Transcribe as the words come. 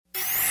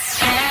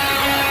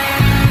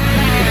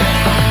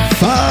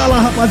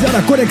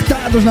rapaziada,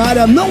 conectados na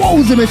área, não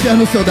ouse mexer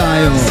no seu dial.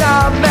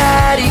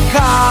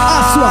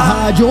 A sua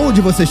rádio, onde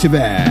você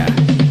estiver.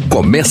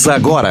 Começa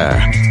agora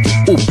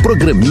o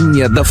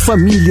programinha da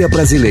família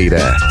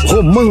brasileira.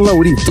 Romão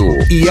Laurito,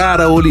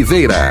 Yara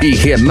Oliveira e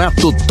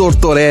Renato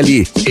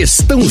Tortorelli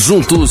estão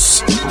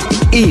juntos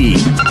e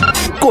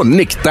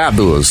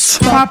conectados.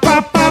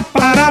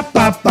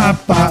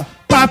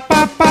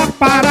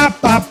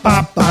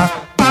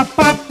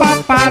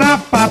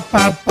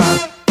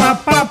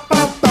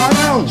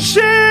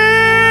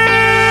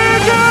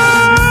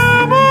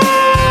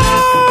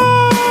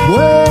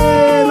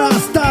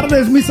 Buenas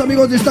tardes, meus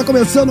amigos, está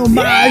começando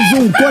mais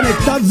um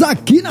Conectados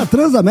aqui na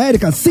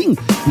Transamérica. Sim,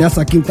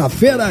 nessa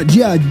quinta-feira,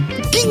 dia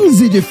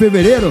 15 de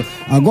fevereiro,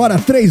 agora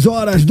 3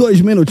 horas,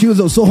 2 minutinhos.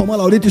 Eu sou Romão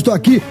Laurito e estou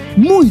aqui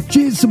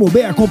muitíssimo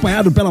bem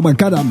acompanhado pela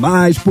bancada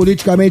mais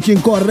politicamente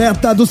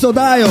incorreta do seu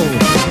dial.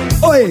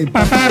 Oi!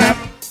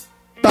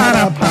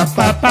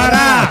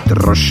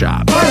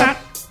 Trouxa.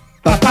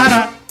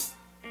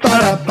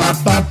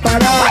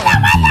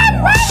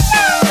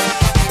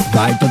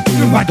 Vai,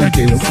 Tontinho, vai,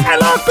 Tontinho. É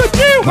louco,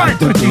 tio! Vai,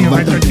 Tontinho,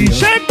 vai, Tontinho.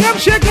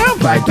 Chegamos.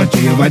 Vai,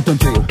 Tontinho, vai,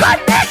 Tontinho.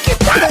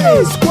 Conectados!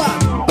 3,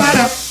 4.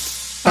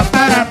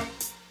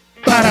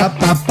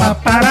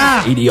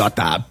 Para.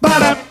 Idiota.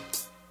 Para.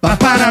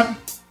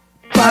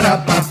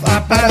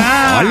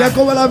 Olha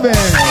como ela vem.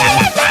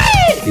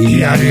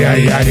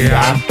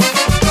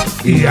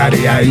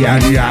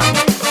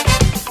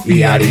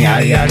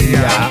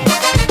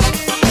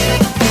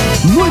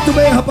 Muito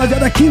bem,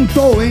 rapaziada,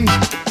 quintou, hein?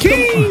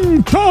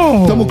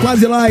 Tamo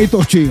quase lá, hein,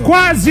 Tortinho?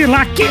 Quase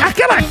lá.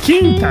 Aquela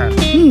quinta.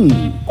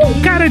 Um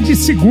cara de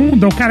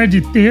segunda, um cara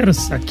de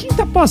terça.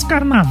 Quinta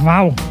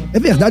pós-carnaval. É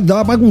verdade, dá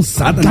uma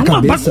bagunçada na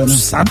cabeça, Dá uma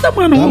bagunçada,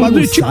 mano. Dá uma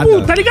bagunçada.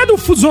 Tipo, tá ligado o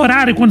fuso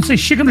horário quando você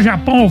chega no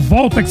Japão ou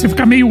volta, que você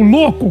fica meio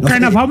louco? O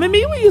carnaval é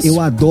meio isso. Eu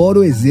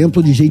adoro o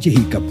exemplo de gente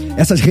rica.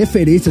 Essas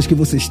referências que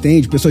vocês têm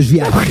de pessoas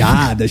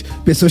viajadas,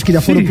 pessoas que já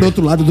foram pro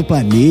outro lado do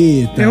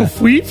planeta. Eu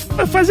fui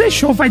fazer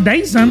show, faz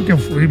 10 anos que eu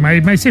fui,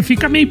 mas você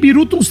fica meio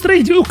biruto uns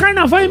 3 dias. O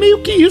carnaval é meio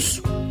que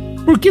isso.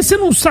 Porque você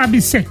não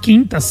sabe se é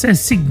quinta, se é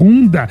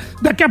segunda.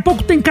 Daqui a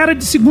pouco tem cara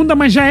de segunda,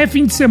 mas já é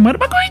fim de semana.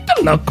 Bagulho tá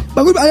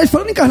louco. Aliás,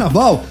 falando em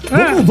carnaval,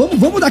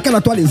 vamos dar aquela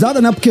atualizada,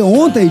 né? Porque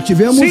ontem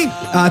tivemos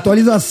a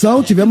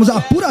atualização, tivemos a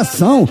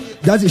apuração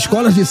das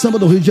escolas de samba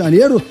do Rio de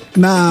Janeiro.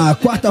 Na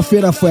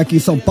quarta-feira foi aqui em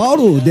São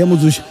Paulo,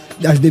 demos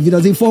as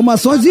devidas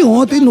informações, e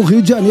ontem no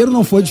Rio de Janeiro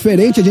não foi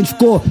diferente. A gente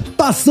ficou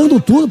passando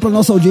tudo pra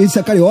nossa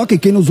audiência carioca e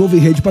quem nos ouve em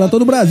rede para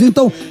todo o Brasil.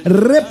 Então,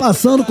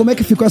 repassando como é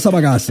que ficou essa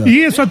bagaça.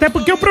 Isso, até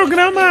porque o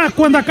programa,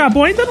 quando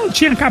acabou, ainda não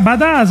tinha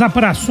acabado as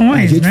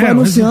apurações. A gente foi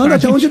anunciando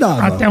até onde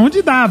dava. Até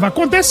onde dava.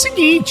 Acontece o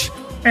seguinte: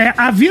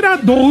 a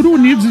Viradouro,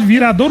 Unidos de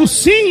Viradouro,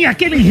 sim,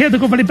 aquele enredo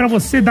que eu falei pra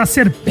você, das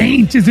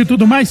serpentes e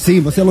tudo mais. Sim,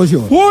 você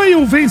elogiou. Foi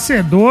o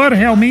vencedor,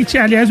 realmente,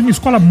 aliás, uma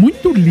escola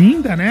muito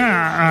linda, né?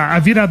 A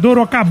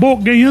Viradouro acabou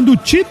ganhando o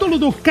título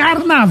do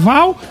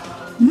carnaval.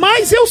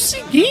 Mas é o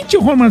seguinte,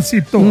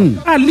 Romancito,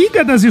 a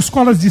Liga das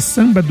Escolas de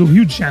Samba do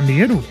Rio de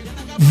Janeiro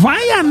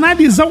vai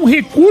analisar um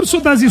recurso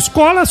das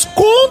escolas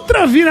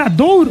contra a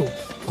Viradouro.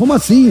 Como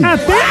assim?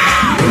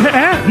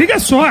 Liga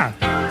só.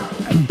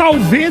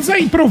 Talvez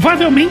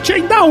provavelmente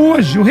ainda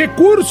hoje, o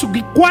recurso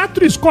que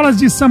 4 escolas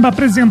de samba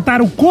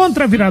apresentaram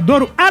contra a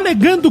Viradouro,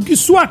 alegando que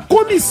sua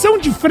comissão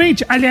de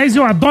frente, aliás,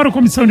 eu adoro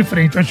comissão de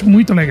frente, eu acho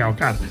muito legal,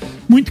 cara,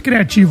 muito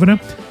criativo, né?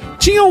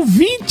 Tinham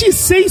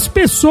 26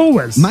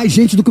 pessoas. Mais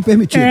gente do que o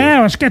permitido.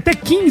 Eu acho que até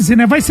 15,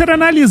 né? Vai ser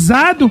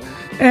analisado.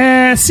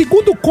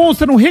 Segundo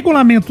consta no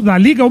regulamento da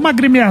Liga, uma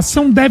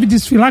agremiação deve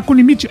desfilar com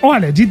limite,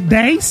 de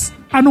 10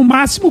 a no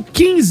máximo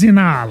 15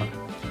 na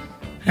ala.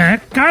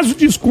 Caso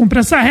descumpra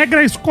essa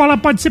regra, a escola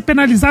pode ser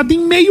penalizada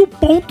em meio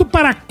ponto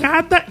para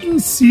cada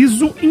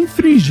inciso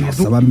infringido.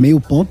 Nossa, mas meio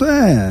ponto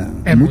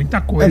é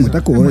muita coisa.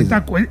 É muita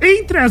coisa.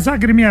 Entre as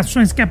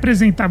agremiações que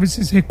apresentavam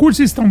esses recursos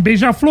estão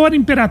Beija-Flor,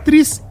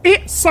 Imperatriz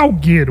e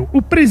Salgueiro.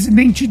 O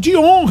presidente de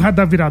honra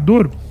da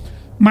Viradouro,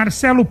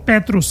 Marcelo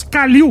Petros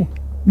Calil,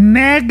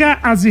 nega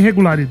as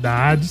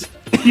irregularidades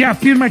e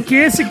afirma que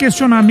esse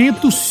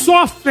questionamento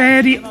só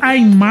fere a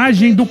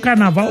imagem do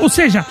carnaval. Ou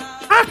seja,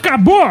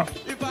 acabou,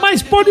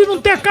 mas pode não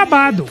ter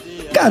acabado.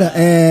 Cara,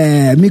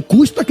 me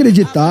custa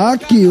acreditar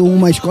que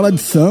uma escola de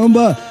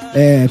samba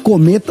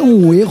cometa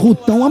um erro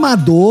tão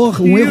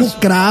amador, um erro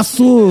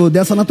crasso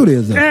dessa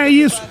natureza. É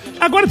isso.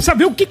 Agora precisa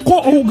ver o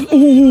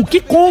que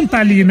conta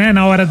ali, né,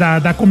 na hora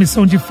da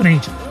comissão de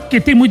frente. Porque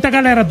tem muita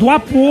galera do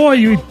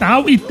apoio e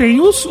tal, e tem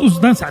os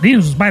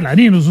dançarinos, os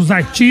bailarinos, os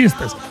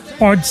artistas.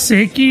 Pode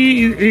ser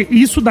que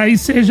isso daí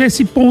seja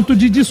esse ponto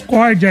de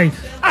discórdia aí.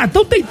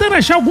 Estão tentando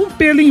achar algum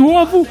pelo em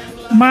ovo,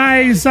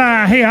 mas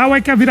a real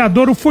é que a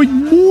Viradouro foi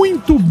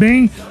muito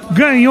bem,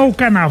 ganhou o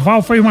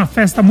carnaval, foi uma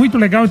festa muito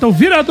legal. Então,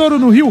 Viradouro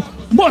no Rio,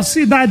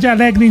 Mocidade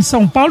Alegre em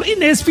São Paulo, e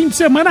nesse fim de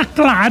semana,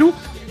 claro,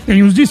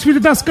 tem os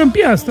desfiles das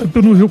campeãs,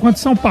 tanto no Rio quanto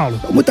em São Paulo.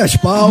 Muitas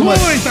palmas,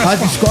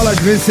 as escolas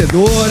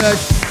vencedoras.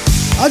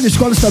 As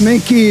escolas também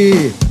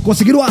que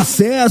conseguiram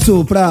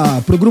acesso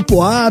pro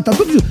grupo A, tá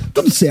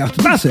tudo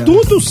certo.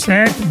 Tudo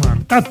certo,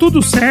 mano. Tá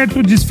tudo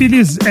certo,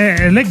 desfiles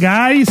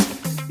legais.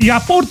 E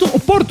o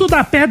Porto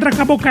da Pedra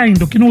acabou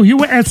caindo, que no Rio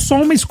é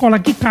só uma escola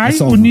que cai,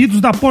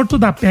 Unidos da Porto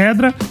da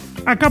Pedra.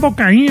 Acabou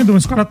caindo, a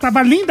escola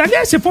tava linda.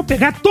 Aliás, se for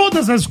pegar,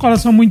 todas as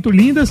escolas são muito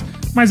lindas,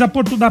 mas a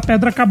Porto da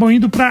Pedra acabou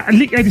indo pra...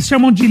 Eles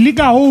chamam de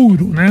Liga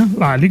Ouro, né?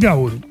 Lá, Liga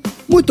Ouro.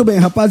 Muito bem,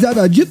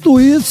 rapaziada. Dito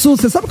isso,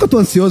 você sabe que eu tô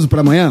ansioso pra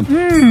amanhã?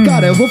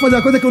 Cara, eu vou fazer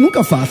uma coisa que eu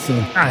nunca faço.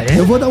 Ah, é?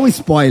 Eu vou dar um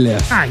spoiler.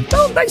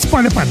 Então dá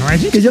spoiler pra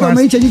nós. Porque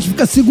geralmente a gente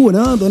fica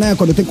segurando, né?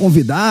 Quando tem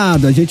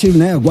convidado, a gente,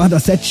 né, guarda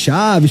 7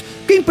 chaves.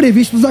 Porque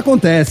imprevistos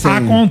acontecem.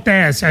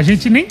 Acontece. A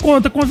gente nem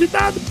conta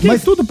convidado, porque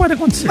tudo pode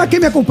acontecer. Mas quem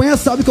me acompanha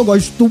sabe que eu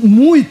gosto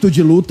muito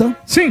de luta.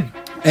 Sim.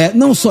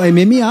 Não só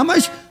MMA,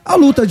 mas a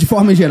luta de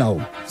forma em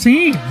geral.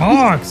 Sim,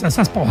 boxe,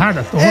 essas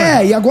porradas todas.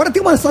 E agora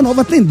tem essa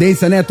nova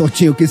tendência, né,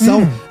 Tortinho? Que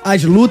são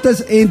as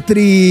lutas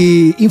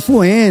entre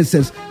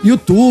influencers,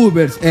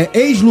 youtubers,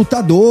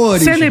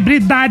 ex-lutadores.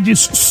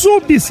 Celebridades,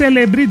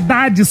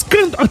 subcelebridades,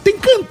 tem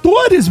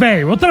cantores,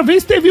 velho. Outra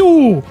vez teve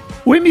o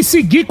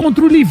MC Gui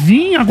contra o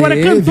Livinho, agora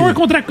é cantor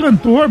contra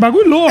cantor,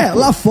 bagulho louco.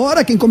 Lá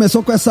fora, quem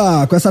começou com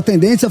essa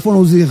tendência foram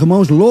os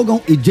irmãos Logan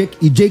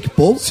e Jake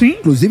Paul. Sim.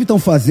 Inclusive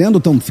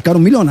ficaram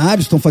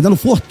milionários, estão fazendo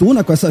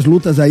fortuna com essas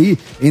lutas aí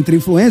entre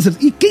influencers.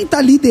 E quem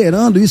tá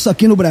liderando isso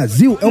aqui no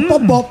Brasil é o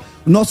Popó.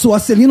 Nosso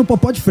Acelino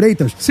Popó de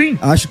Freitas. Sim.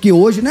 Acho que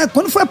hoje, né?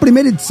 Quando foi a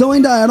primeira edição,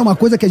 ainda era uma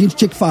coisa que a gente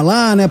tinha que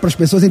falar, né? Para as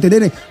pessoas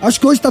entenderem. Acho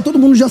que hoje tá todo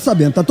mundo já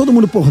sabendo, tá todo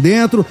mundo por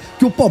dentro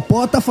que o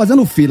Popó tá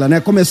fazendo fila, né?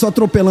 Começou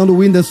atropelando o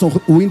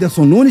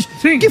Whindersson Nunes,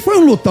 Sim. que foi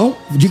um lutão,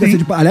 diga-se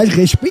de... Aliás,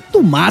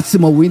 respeito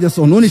máximo ao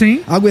Whindersson Nunes.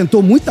 Sim.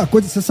 Aguentou muita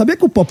coisa. Você sabia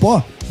que o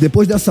Popó,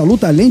 depois dessa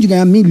luta, além de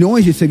ganhar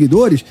milhões de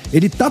seguidores,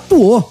 ele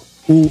tatuou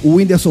o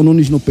Whindersson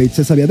Nunes no peito.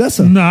 Você sabia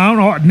dessa?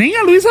 Não, nem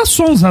a Luísa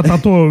Sonza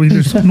tatuou o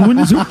Whindersson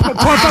Nunes e o Popó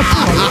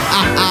tatuou.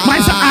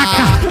 Mas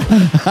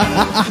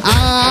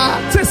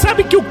você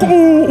sabe que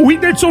o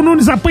Whindersson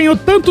Nunes apanhou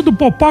tanto do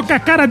Popó que a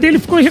cara dele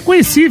ficou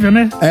irreconhecível,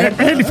 né?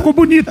 Ele ficou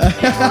bonito.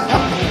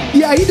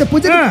 E aí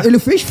depois ele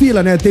fez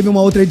fila, né? Teve uma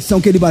outra edição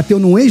que ele bateu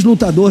num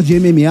ex-lutador de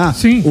MMA.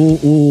 Sim.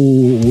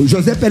 O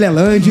José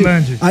Pelelandi.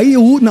 Aí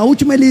na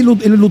última ele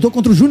lutou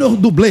contra o Júnior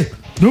Dublê.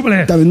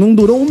 Tá, não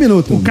durou 1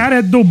 minuto. O cara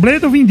é dublê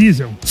do Vin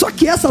Diesel. Só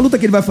que essa luta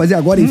que ele vai fazer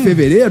agora em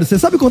fevereiro, você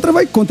sabe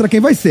contra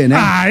quem vai ser, né?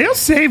 Eu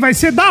sei, vai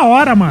ser da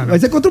hora, mano. Vai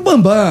ser contra o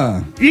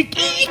Bambam. E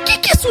que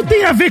isso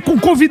tem a ver com o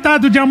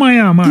convidado de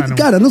amanhã, mano?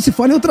 Cara, não se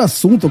fala em outro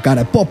assunto,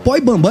 cara. Popó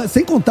e Bambam,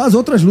 sem contar as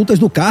outras lutas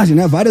do card,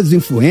 né? Vários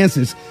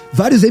influencers,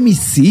 vários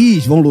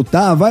MCs vão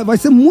lutar, vai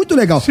ser muito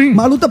legal. Sim.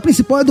 Mas a luta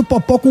principal é do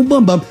Popó com o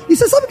Bambam. E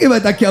você sabe quem vai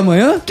estar aqui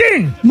amanhã?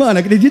 Quem? Mano,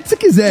 acredite se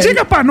quiser.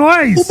 Diga pra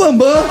nós. O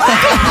Bambam.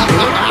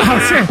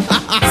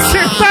 Você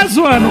tá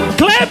zoando.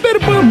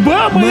 Kleber Bambam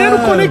amanhã no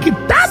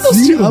Conectados,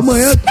 tio.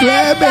 Amanhã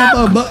Kleber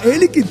Bambam,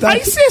 ele que tá...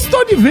 Aí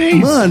sextou de vez.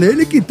 Mano,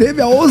 ele que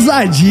teve a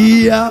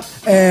ousadia,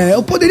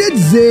 eu poderia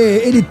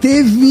dizer, ele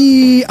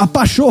teve a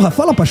pachorra,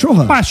 fala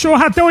pachorra?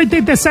 Pachorra até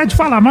 87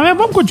 falar, mas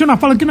vamos continuar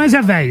falando que nós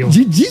é velho.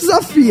 De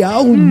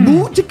desafiar o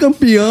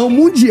multicampeão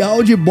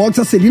mundial de boxe,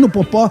 Acelino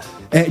Popó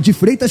de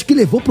Freitas, que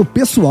levou pro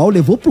pessoal,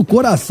 levou pro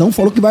coração,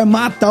 falou que vai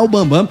matar o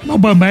Bambam. O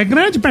Bambam é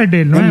grande perto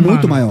dele, não é,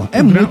 muito mano? maior,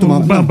 muito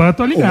maior. O Bambam,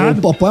 tô ligado.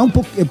 O Popó é um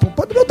pouco,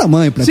 do meu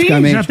tamanho,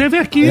 praticamente. Sim, já teve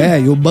aqui.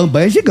 E o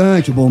Bambam é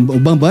gigante, o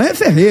Bambam é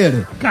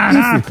ferreiro.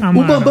 Caraca, enfim,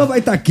 mano. O Bambam vai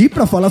estar aqui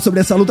pra falar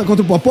sobre essa luta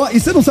contra o Popó, e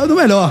você não sabe do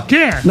melhor.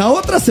 Que? Na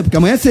outra semana, porque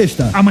amanhã é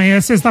sexta. Amanhã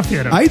é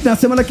sexta-feira. Aí na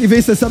semana que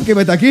vem, você sabe quem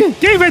vai estar aqui?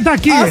 Quem vai estar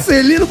aqui?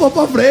 Acelino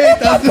Popó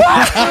Freitas.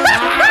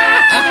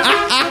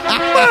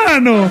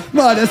 Mano,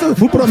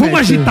 vamos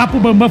agitar pro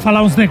Bambam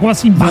falar uns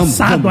negócios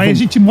embaçados, aí a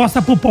gente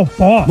mostra pro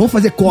Popó. Vamos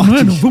fazer cortes.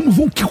 Mano, vamos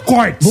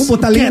cortes. Vamos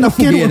botar lenha na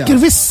fogueira. Eu quero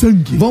ver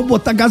sangue. Vamos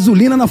botar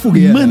gasolina na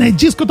fogueira. Mano, é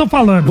disso que eu tô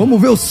falando. Vamos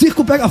ver o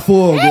circo pega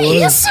fogo.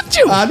 É isso,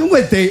 tio. Não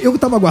aguentei. Eu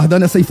tava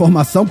guardando essa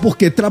informação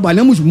porque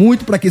trabalhamos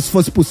muito pra que isso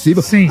fosse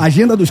possível. Sim. A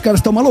agenda dos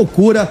caras tá uma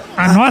loucura.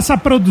 A nossa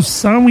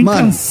produção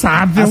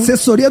incansável. A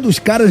assessoria dos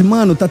caras,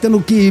 mano, tá tendo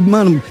que,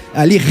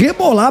 ali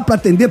rebolar pra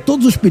atender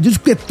todos os pedidos,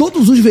 porque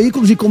todos os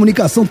veículos de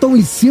comunicação estão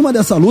em cima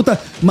dessa luta,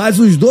 mas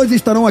os dois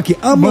estarão aqui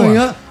amanhã.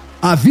 Boa.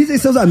 Avisem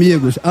seus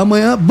amigos.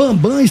 Amanhã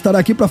Bambam estará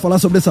aqui pra falar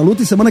sobre essa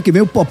luta e semana que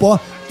vem o Popó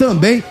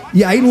também.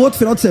 E aí no outro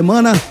final de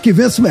semana que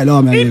vença o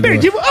melhor, meu amigo.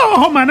 Imperdível.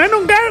 Romano,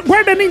 não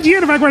guarda nem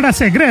dinheiro, vai guardar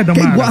segredo,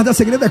 Quem mano. Quem guarda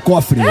segredo é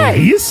cofre. É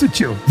isso,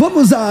 tio.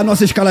 Vamos à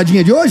nossa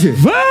escaladinha de hoje?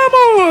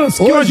 Vamos!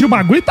 Que hoje o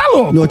bagulho tá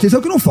louco. Notícia é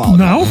o que não falta.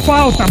 Não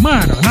falta,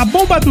 mano. Na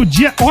bomba do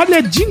dia,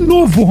 olha de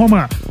novo,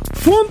 Romano.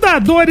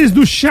 Fundadores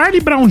do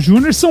Charlie Brown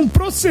Jr. são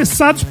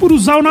processados por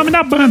usar o nome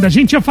da banda. A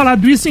gente tinha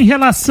falado isso em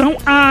relação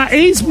à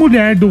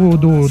ex-mulher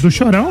do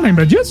Chorão,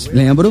 lembra disso?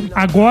 Lembro.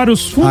 Agora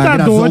os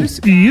fundadores,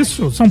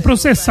 são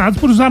processados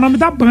por usar o nome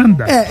da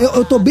banda.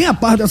 Eu tô bem a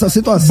par dessa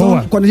situação.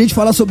 Boa. Quando a gente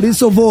falar sobre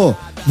isso, eu vou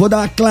dar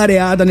uma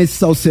clareada nesse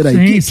salseiro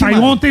aí. Sim,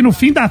 saiu ontem no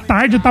fim da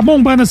tarde, tá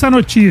bombando essa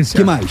notícia.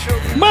 Que mais?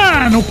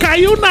 Mano,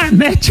 caiu na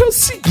net é o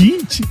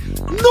seguinte,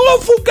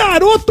 Novo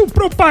garoto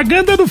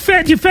propaganda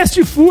de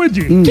fast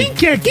food. Quem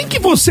que é? Quem que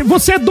você...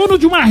 Você é dono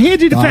de uma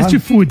rede de fast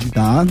food.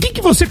 Tá. Quem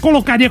que você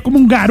colocaria como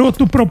um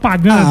garoto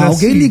propaganda?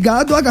 Alguém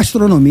ligado à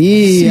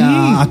gastronomia,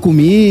 à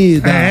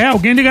comida.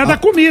 Alguém ligado à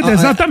comida,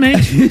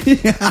 exatamente.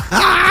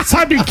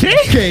 Sabe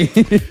quem?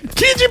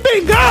 Kid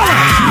Bengala!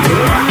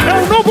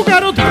 É o novo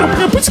garoto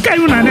propaganda. Por isso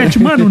caiu na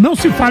net, mano. Não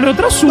se fala em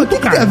outro assunto,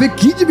 Mas tem a ver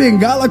Kid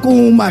Bengala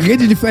com uma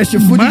rede de fast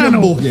food de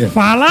hambúrguer?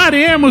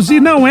 Falaremos. E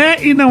não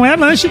é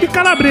lanche de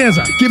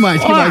calabresa. Que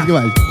mais?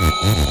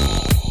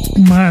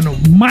 Mano,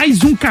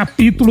 mais um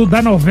capítulo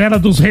da novela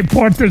dos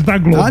repórteres da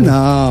Globo.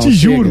 Não. Te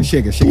juro.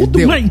 Chega. Tudo,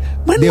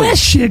 mas não é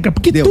chega,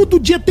 porque todo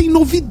dia tem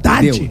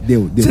novidade.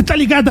 Deu. Você tá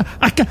ligado?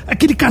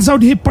 Aquele casal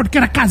de repórter que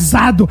era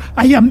casado,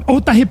 aí a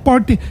outra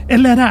repórter,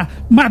 ela era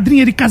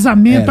madrinha de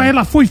casamento, aí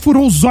ela foi,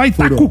 furou o zóio,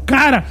 tá com o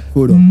cara.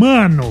 Furou.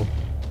 Mano,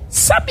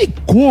 sabe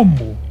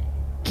como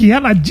que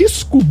ela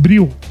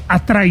descobriu a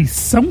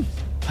traição?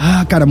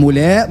 Cara,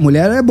 mulher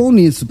é bom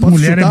nisso. Posso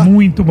mulher chutar? É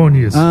muito bom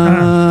nisso.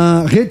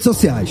 Redes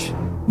sociais.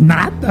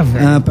 Nada,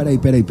 velho.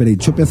 Peraí.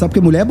 Deixa eu pensar, porque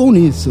mulher é bom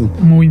nisso.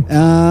 Muito.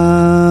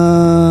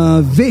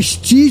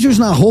 Vestígios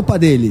na roupa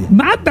dele.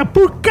 Nada,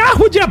 por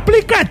carro de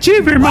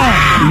aplicativo, irmão.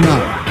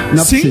 Não é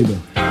possível.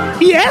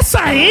 E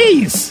essa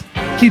ex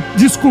que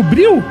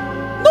descobriu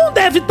não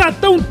deve estar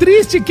tão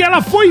triste que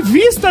ela foi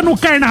vista no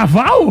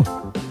carnaval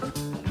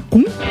com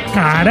um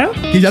cara...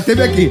 Que já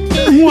teve aqui.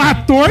 Um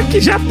ator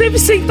que já teve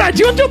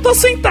sentadinho onde eu tô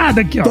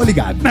sentado aqui, ó. Tô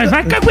ligado. Nós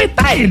vai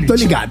caguetar ele. Tô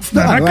ligado.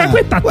 Vai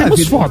caguetar,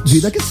 temos fotos.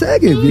 Vida que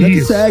segue.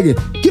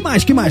 Que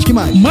mais?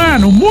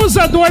 Mano,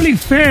 musa do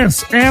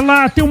OnlyFans,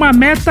 ela tem uma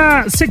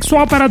meta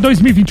sexual para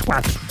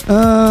 2024.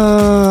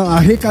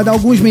 Arrecadar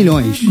alguns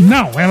milhões.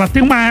 Não, ela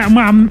tem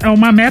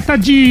uma meta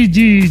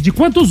de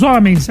quantos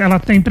homens ela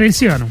tem pra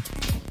esse ano.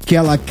 Que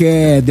ela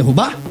quer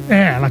derrubar?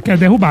 Ela quer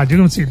derrubar,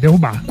 digamos assim,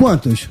 derrubar.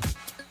 Quantos?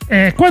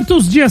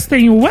 Quantos dias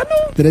tem o ano?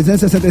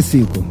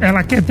 365.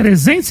 Ela quer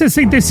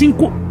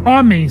 365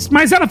 homens.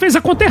 Mas ela fez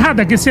a conta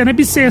errada, que esse ano é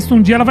bissexto.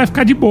 Um dia ela vai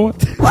ficar de boa.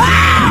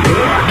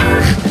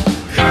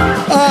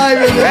 Ai,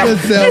 meu Deus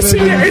do céu.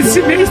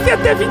 Esse mês tem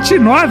até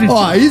 29.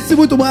 Isso e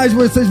muito mais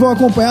vocês vão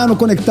acompanhar no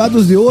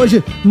Conectados de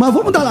hoje. Mas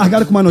vamos dar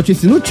largada com uma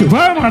notícia inútil?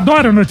 Vamos,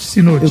 adoro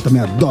notícia inútil. Eu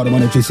também adoro uma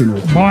notícia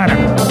inútil. Bora.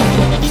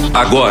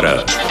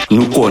 Agora,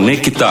 no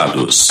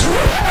Conectados.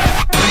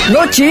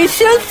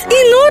 Notícias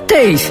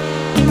inúteis.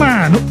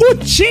 Mano, o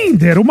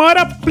Tinder, o maior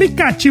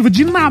aplicativo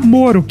de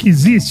namoro que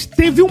existe,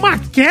 teve uma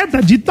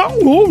queda de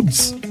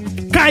downloads.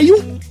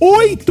 Caiu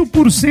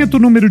 8% o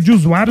número de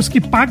usuários que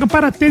pagam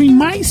para terem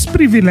mais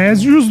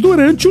privilégios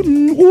durante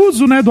o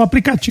uso, do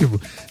aplicativo.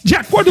 De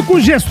acordo com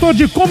o gestor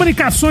de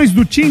comunicações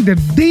do Tinder,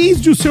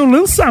 desde o seu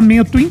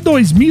lançamento em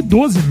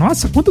 2012,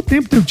 nossa, quanto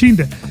tempo tem o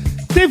Tinder?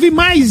 Teve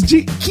mais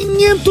de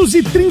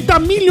 530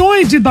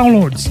 milhões de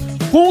downloads,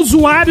 com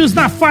usuários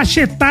na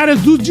faixa etária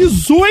dos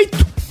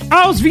 18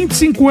 aos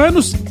 25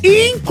 anos,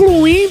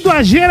 incluindo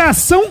a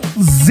geração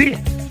Z.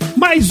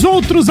 Mas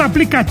outros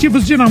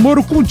aplicativos de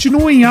namoro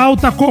continuam em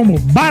alta, como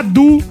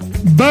Badoo,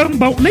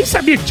 Bumble, nem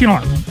sabia que tinha,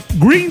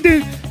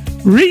 Grindr,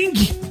 Ring,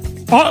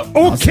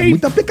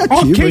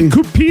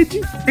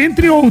 OkCupid,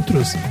 entre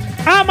outros.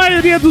 A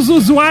maioria dos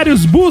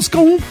usuários buscam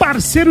um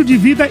parceiro de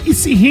vida e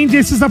se rende a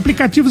esses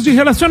aplicativos de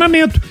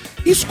relacionamento,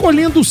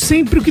 escolhendo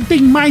sempre o que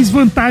tem mais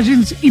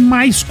vantagens e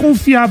mais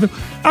confiável.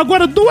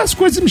 Agora, duas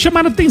coisas me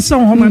chamaram a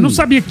atenção, Romano. Eu não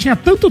sabia que tinha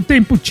tanto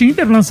tempo o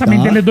Tinder, o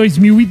lançamento dele é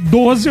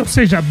 2012, ou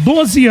seja,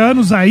 12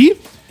 anos aí.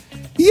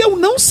 E eu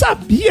não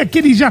sabia que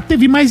ele já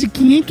teve mais de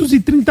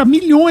 530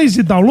 milhões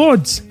de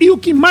downloads. E o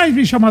que mais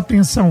me chamou a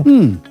atenção...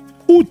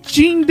 O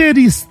Tinder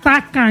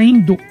está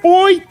caindo.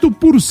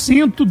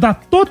 8% da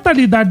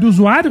totalidade do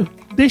usuário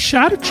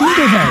deixaram o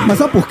Tinder, velho. Mas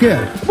sabe por quê?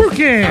 Por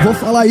quê? Vou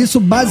falar isso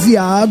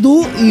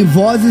baseado em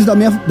vozes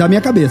da minha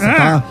cabeça,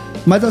 tá?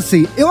 Mas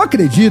assim, eu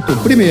acredito,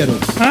 primeiro,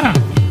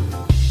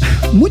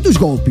 muitos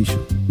golpes.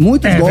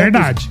 Muitos golpes.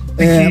 Verdade.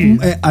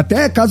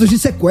 Até casos de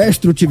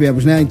sequestro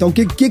tivemos, né? Então, o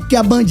que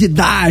a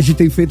bandidagem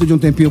tem feito de um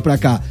tempinho pra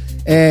cá?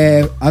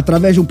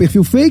 Através de um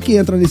perfil fake,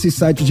 entra nesses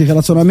sites de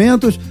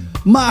relacionamentos,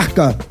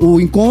 marca o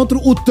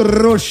encontro, o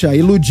trouxa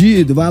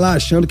iludido vai lá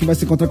achando que vai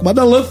se encontrar com uma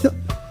dalância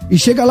e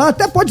chega lá,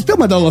 até pode ter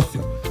uma dalância,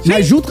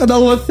 mas junto com a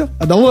dalância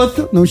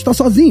não está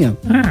sozinha.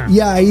 E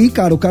aí,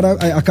 cara, o cara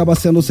acaba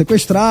sendo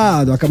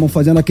sequestrado, acabam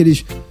fazendo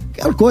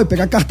aquela coisa,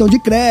 pegar cartão de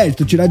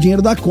crédito, tirar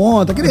dinheiro da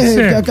conta,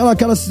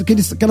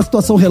 aquela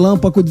situação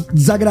relâmpago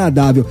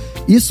desagradável.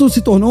 Isso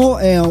se tornou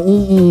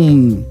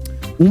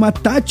uma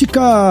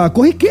tática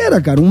corriqueira,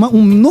 cara,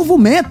 um novo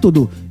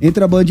método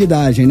entre a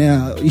bandidagem,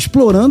 né?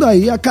 Explorando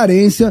aí a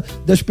carência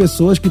das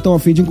pessoas que estão a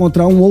fim de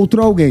encontrar um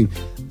outro alguém.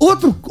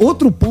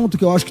 Outro ponto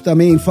que eu acho que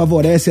também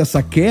favorece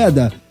essa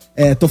queda,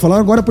 tô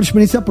falando agora por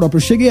experiência própria,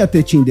 eu cheguei a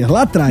ter Tinder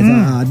lá atrás,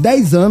 há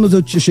 10 anos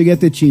eu cheguei a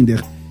ter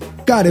Tinder.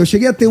 Cara, eu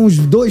cheguei a ter uns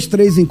 2,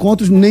 3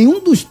 encontros,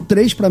 nenhum dos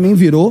 3 pra mim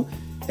virou.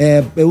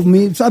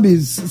 Sabe,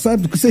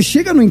 você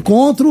chega no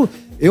encontro...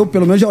 Eu,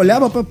 pelo menos, já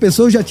olhava pra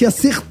pessoa e já tinha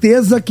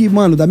certeza que,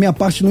 mano, da minha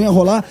parte não ia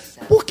rolar.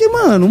 Porque,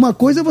 mano, uma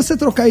coisa é você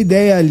trocar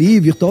ideia ali,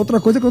 virtual, outra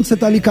coisa é quando você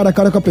tá ali cara a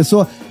cara com a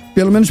pessoa.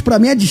 pelo menos pra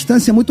mim, a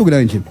distância é muito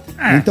grande.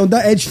 Então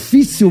é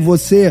difícil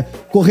você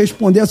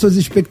corresponder às suas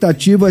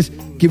expectativas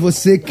que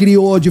você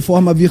criou de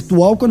forma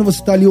virtual quando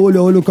você tá ali olho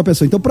a olho com a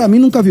pessoa. Então pra mim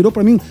nunca virou,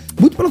 pra mim,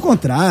 muito pelo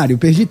contrário,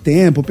 perdi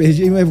tempo,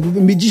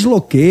 me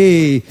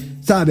desloquei,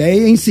 sabe? Aí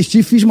eu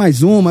insisti, fiz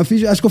mais uma,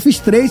 acho que eu fiz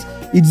 3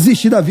 e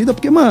desisti da vida,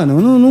 porque,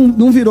 mano,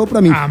 não virou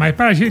pra mim. Mas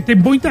pra gente, tem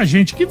muita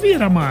gente que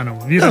vira, mano.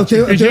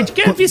 Tem gente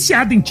que é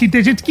viciada em Tinder,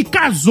 tem gente que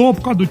casou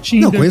por causa do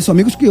Tinder. Não, conheço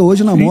amigos que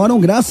hoje namoram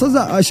graças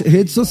às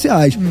redes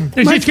sociais.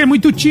 Tem gente que é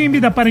muito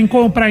tímida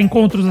para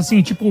encontros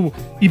assim, tipo,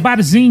 e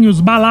barzinhos,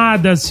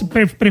 baladas,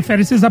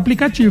 prefere esses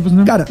aplicativos,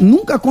 né? Cara,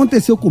 nunca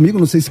aconteceu comigo,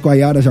 não sei se com a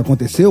Yara já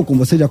aconteceu, com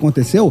você já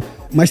aconteceu,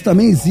 mas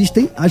também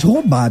existem as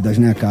roubadas,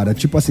 né, cara?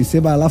 Tipo assim, você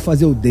vai lá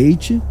fazer o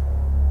date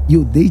e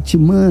o date,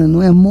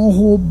 mano, é mó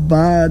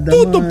roubada,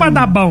 Tudo mano. pra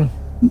dar bom.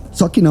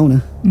 Só que não,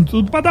 né?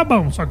 Tudo pra dar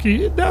bom, só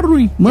que dá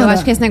ruim. Mano, eu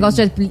acho que esse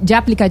negócio de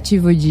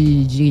aplicativo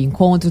de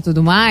encontro e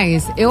tudo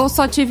mais, eu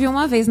só tive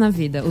uma vez na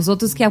vida. Os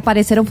outros que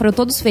apareceram foram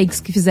todos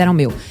fakes que fizeram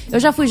meu. Eu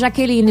já fui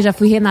Jaqueline, já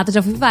fui Renata,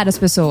 já fui várias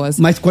pessoas.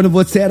 Mas quando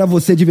você era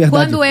você de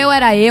verdade? Quando eu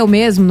era eu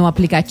mesmo no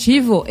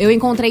aplicativo, eu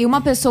encontrei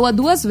uma pessoa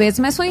 2 vezes,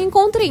 mas foi um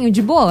encontrinho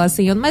de boa,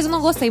 assim. Mas eu não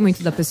gostei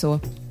muito da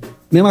pessoa.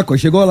 Mesma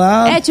coisa, chegou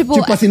lá, tipo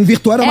assim, no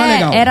virtual era mais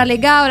legal. Era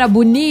legal, era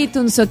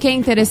bonito, não sei o que,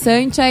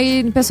 interessante.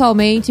 Aí,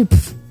 pessoalmente...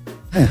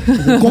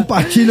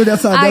 Compartilho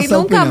dessa Aí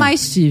nunca opinião.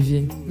 mais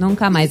tive.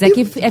 Nunca mais. É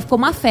que ficou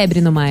uma febre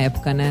numa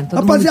época, né?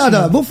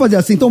 Rapaziada, vamos fazer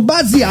assim. Então,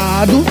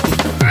 baseado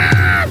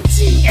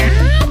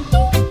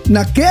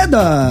na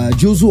queda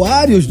de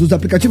usuários dos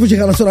aplicativos de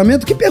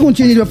relacionamento, que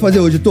perguntinha a gente vai fazer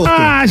hoje, Toto?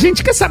 A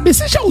gente quer saber,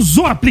 você já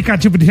usou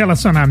aplicativo de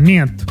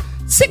relacionamento?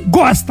 Você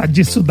gosta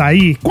disso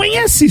daí?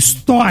 Conhece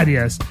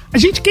histórias? A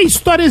gente quer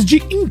histórias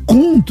de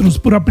encontros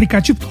por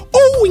aplicativo.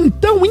 Ou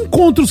então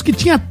encontros que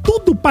tinha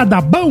tudo pra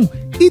dar bom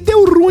e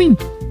deu ruim.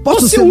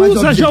 Posso Você ser mais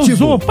usa, já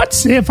objetivo? usou? Pode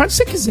ser, faz o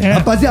que você quiser.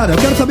 Rapaziada, eu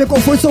quero saber qual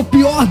foi o seu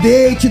pior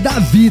date da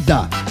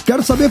vida.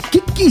 Quero saber o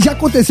que já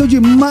aconteceu de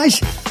mais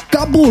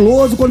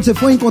cabuloso quando você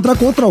foi encontrar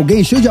com outro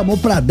alguém, cheio de amor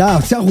pra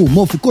dar, se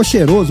arrumou, ficou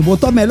cheiroso,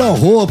 botou a melhor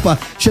roupa,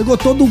 chegou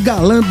todo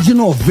galã de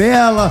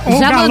novela.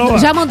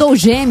 Já mandou o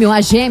gêmeo,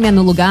 a gêmea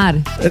no lugar?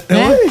 Né?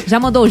 Já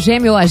mandou o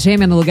gêmeo ou a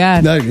gêmea no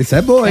lugar? Não, isso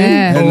é bom,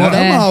 hein? Não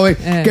é mal, hein?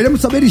 Queremos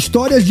saber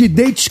histórias de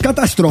dates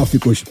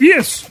catastróficos.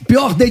 Isso.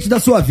 Pior date da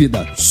sua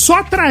vida.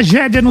 Só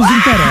tragédia nos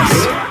interessa.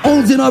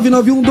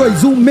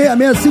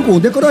 11991216651.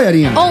 Decorou,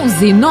 Yarinha?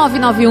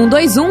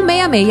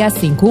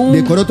 11991216651.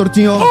 Decorou,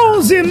 Tortinho?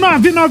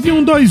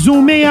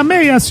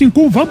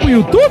 11991216651. Vamos pro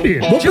YouTube?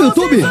 Vamos pro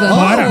YouTube?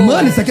 Bora.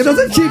 Mano, isso aqui é das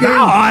antigas, hein?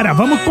 Da hora,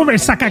 vamos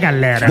conversar com a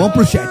galera. Vamos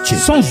pro chat.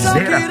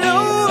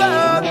 Sonzeira.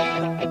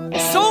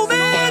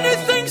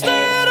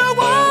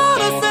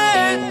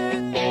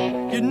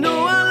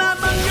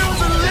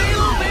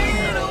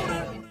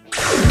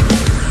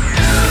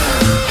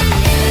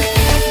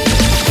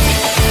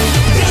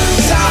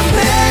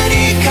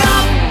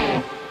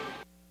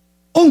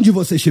 Onde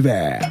você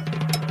estiver.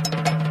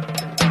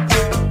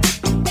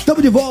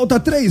 Estamos de volta,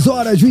 3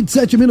 horas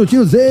 27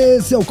 minutinhos.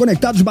 Esse é o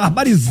Conectados,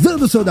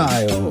 barbarizando o seu dial.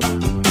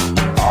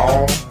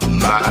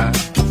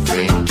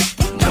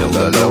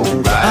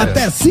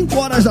 Até 5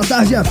 horas da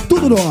tarde é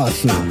tudo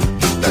nosso.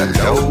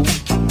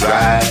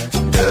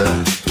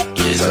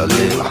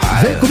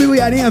 Vem comigo,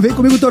 Yarinha, vem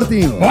comigo,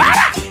 Tortinho.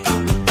 Bora!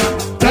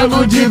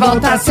 Tamo de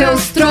volta,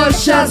 seus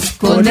trouxas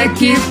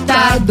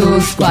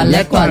conectados.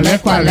 Qualé?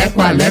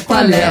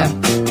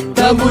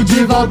 Tamo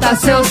de volta,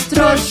 seus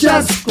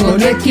trouxas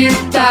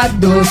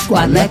conectados.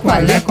 Qualé?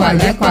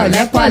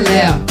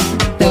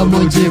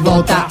 Tamo de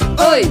volta,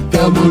 oi,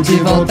 tamo de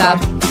volta,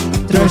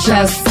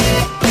 trouxas.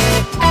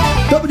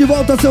 Tamo de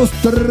volta, seus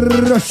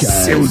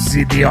trouxas. Seus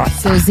idiotas.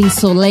 Seus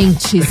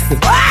insolentes.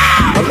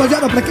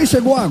 Rapaziada, pra quem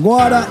chegou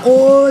agora,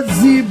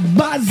 hoje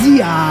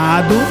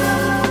baseado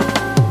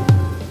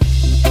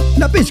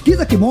na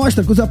pesquisa que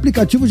mostra que os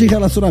aplicativos de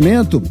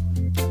relacionamento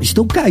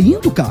estão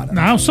caindo, cara.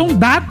 Não, são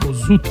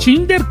dados. O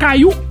Tinder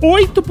caiu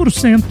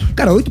 8%.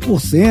 Cara,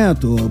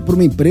 8% para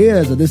uma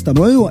empresa desse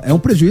tamanho é um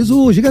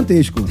prejuízo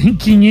gigantesco. Tem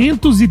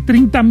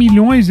 530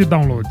 milhões de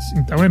downloads.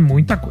 Então é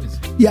muita coisa.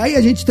 E aí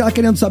a gente tá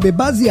querendo saber,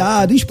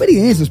 baseado em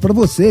experiências pra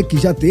você que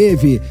já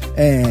teve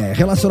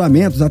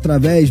relacionamentos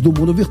através do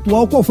mundo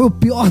virtual, qual foi o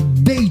pior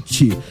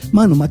date?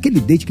 Mano, aquele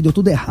date que deu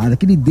tudo errado,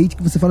 aquele date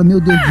que você fala, meu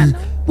Deus,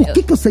 por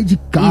que eu saí de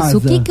casa? Isso,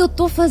 o que eu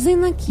tô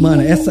fazendo aqui?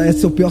 Mano, esse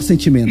é o pior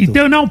sentimento.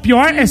 Então, não, o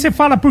pior é você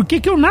fala, por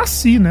que eu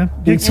nasci, né?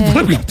 Por que você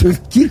fala?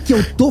 O que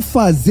eu tô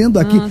fazendo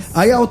aqui? Nossa.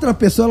 Aí a outra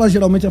pessoa, ela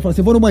geralmente vai falar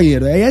assim, vou no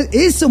banheiro. Aí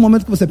esse é o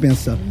momento que você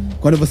pensa.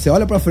 Quando você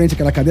olha pra frente,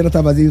 aquela cadeira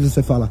tá vazia e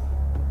você fala,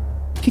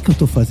 o que eu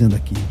tô fazendo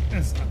aqui?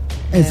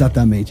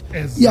 Exatamente.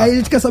 E aí a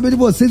gente quer saber de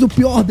vocês o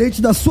pior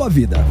date da sua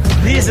vida.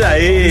 Diz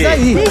aí. Diz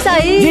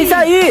aí. Diz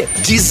aí.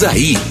 Diz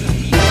aí.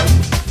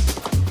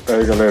 E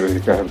aí galera,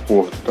 Ricardo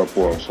Porto,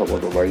 Itapuã,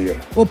 Salvador, Bahia.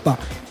 Opa.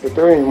 Eu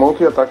tenho um irmão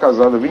que já está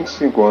casado há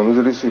 25 anos,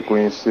 eles se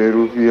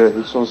conheceram via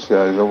redes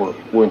sociais,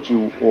 o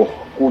antigo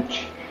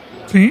Orkut.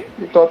 Sim.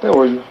 Então até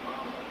hoje.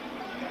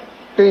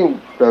 tem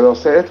pra dar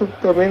certo,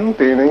 também não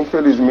tem, né?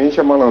 Infelizmente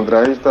a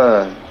malandragem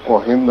tá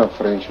correndo na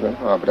frente, né?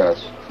 Um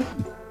abraço.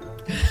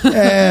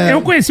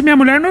 Eu conheci minha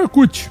mulher no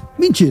Orkut.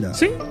 Mentira.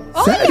 Sim.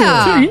 Sério?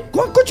 Sim.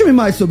 Conte-me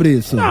mais sobre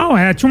isso. Não,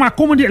 tinha uma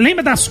comunidade.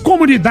 Lembra das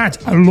comunidades?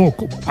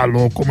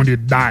 Alô,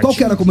 comunidade. Qual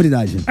que era a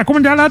comunidade? A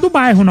comunidade lá do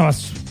bairro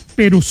nosso,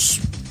 Perus.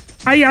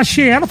 Aí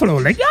achei ela, falei,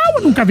 legal,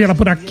 eu nunca vi ela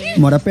por aqui.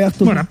 Mora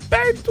perto,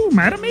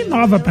 mas era meio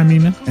nova pra mim,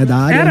 né? É da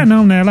área? Era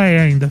não, né? Ela é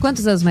ainda.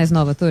 Quantos anos mais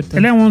nova, Torto?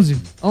 Ela é 11.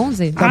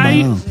 11?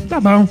 Tá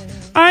bom.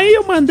 Aí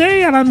eu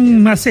mandei, ela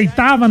não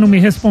aceitava, não me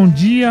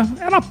respondia.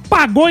 Ela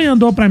pagou e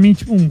andou pra mim,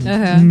 tipo, um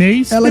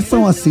mês. Elas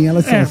são assim.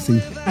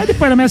 Aí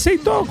depois ela me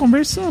aceitou,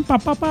 conversando,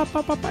 papapá,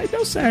 e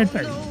deu certo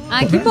aí.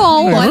 Ai, que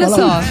bom, olha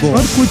só.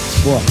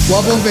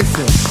 Boa, vamos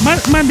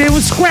vencer. Mandei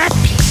um scrap,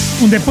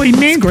 um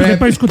depoimento,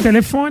 depois com o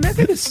telefone,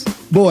 aqueles...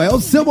 Boa, é o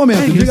seu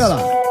momento, diga lá.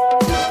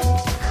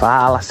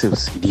 Fala,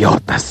 seus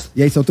idiotas.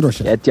 E aí, seu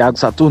trouxa? É Thiago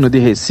Saturno, de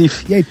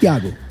Recife. E aí,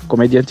 Thiago?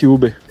 Comediante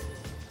Uber.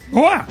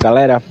 Boa!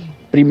 Galera,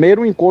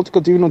 primeiro encontro que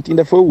eu tive no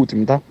Tinder foi o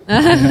último, tá?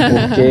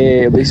 Porque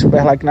eu dei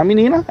super like na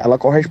menina, ela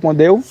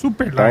correspondeu.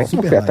 Super like.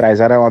 Eu fui atrás,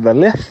 era uma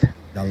beleza.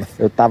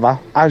 Eu tava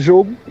a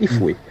jogo e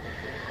fui.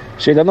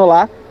 Chegando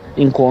lá,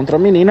 encontro a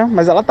menina,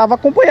 mas ela tava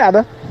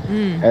acompanhada.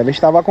 Ela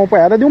estava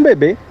acompanhada de um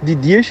bebê de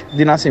dias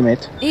de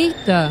nascimento.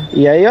 Eita!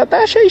 E aí eu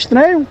até achei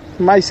estranho,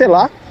 mas sei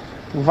lá,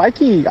 vai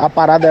que a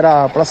parada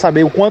era pra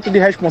saber o quanto de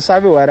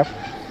responsável era.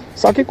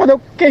 Só que quando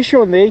eu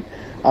questionei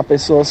a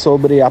pessoa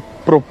sobre a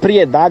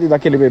propriedade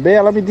daquele bebê,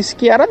 ela me disse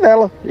que era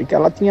dela e que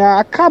ela tinha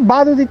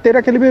acabado de ter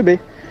aquele bebê.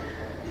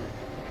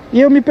 E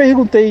eu me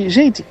perguntei,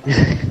 gente,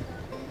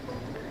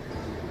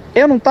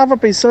 eu não tava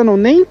pensando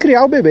nem em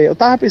criar o bebê, eu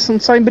tava pensando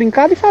só em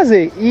brincar e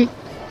fazer. E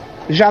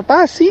já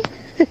tá assim.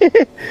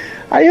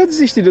 Aí eu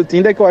desisti do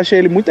Tinder, que eu achei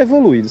ele muito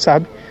evoluído,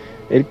 sabe?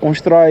 Ele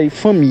constrói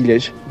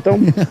famílias. Então,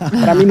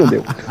 pra mim não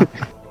deu.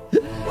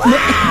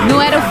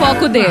 Não era o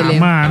foco dele.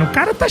 Mano, o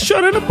cara tá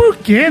chorando por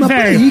quê, Mas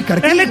velho? peraí,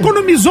 cara, Ele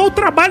economizou o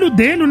trabalho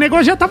dele, o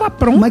negócio já tava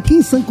pronto. Mas quem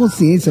em sã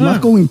consciência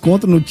marca um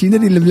encontro no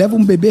Tinder e leva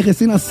um bebê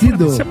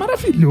recém-nascido? Isso é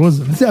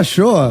maravilhoso, né? Você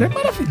achou? É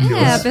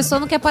maravilhoso. A pessoa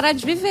não quer parar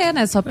de viver,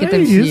 né? Só porque É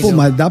teve isso. filho. Pô,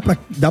 mas dá pra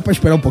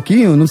esperar um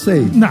pouquinho? Não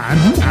sei. Não dá.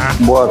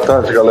 Boa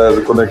tarde, galera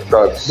do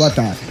Conectados. Boa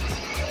tarde.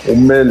 O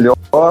melhor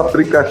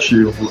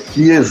aplicativo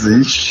que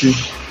existe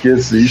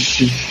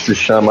se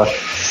chama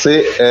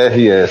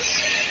CRS.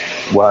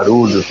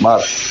 Guarulhos,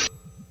 Mato.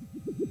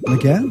 Como é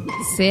que é?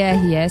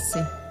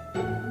 CRS.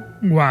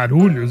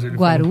 Guarulhos?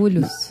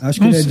 Guarulhos. Acho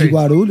que ele é de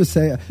Guarulhos.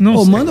 Não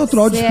sei. Manda outro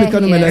áudio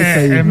explicando melhor isso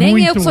aí.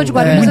 Nem eu que sou de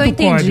Guarulhos eu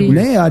entendi. código.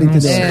 Nem a área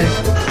entendeu.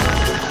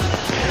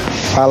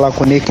 Fala,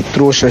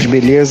 Conectrouxas,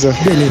 beleza?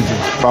 Beleza.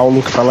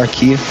 Paulo que fala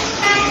aqui.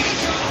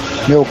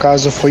 Meu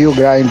caso foi o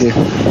Grindr.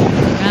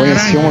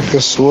 Conheci uma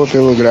pessoa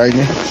pelo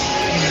Grindr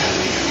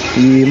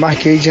e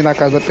marquei de ir na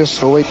casa da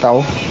pessoa e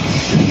tal.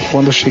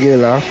 Quando eu cheguei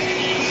lá,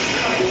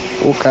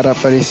 o cara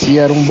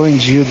aparecia, era um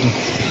bandido.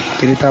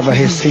 Ele estava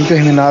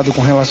recém-terminado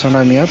com o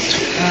relacionamento.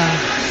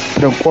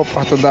 Trancou a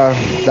porta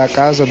da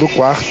casa, do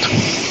quarto.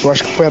 Eu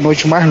acho que foi a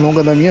noite mais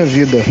longa da minha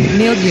vida.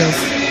 Meu Deus.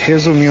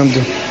 Resumindo,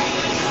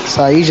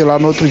 saí de lá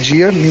no outro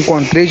dia, me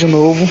encontrei de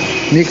novo,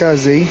 me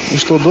casei,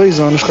 estou 2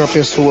 anos com a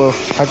pessoa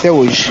até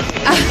hoje.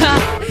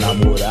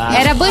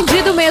 Era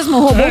bandido mesmo,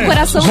 roubou o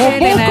coração dele,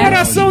 né? Roubou o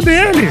coração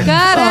dele.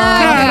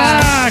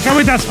 Caraca.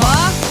 Muitas...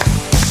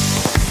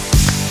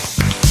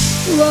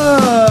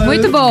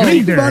 Muito bom.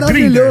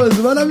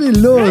 Maravilhoso,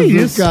 É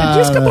isso, cara. é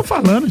disso que eu tô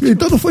falando. Tipo.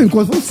 Então não foi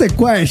encontro, foi um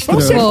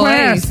sequestro.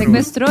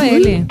 Sequestrou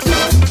ele.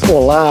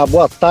 Olá,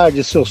 boa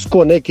tarde, seus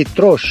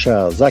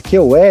conectrouxas. Aqui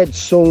é o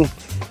Edson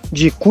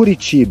de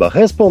Curitiba.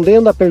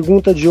 Respondendo a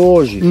pergunta de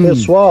hoje,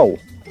 pessoal,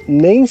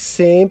 nem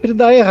sempre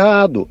dá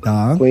errado.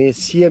 Tá.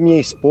 Conheci a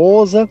minha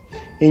esposa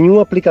em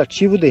um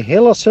aplicativo de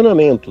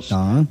relacionamentos.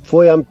 Tá.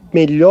 Foi a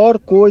melhor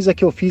coisa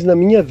que eu fiz na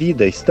minha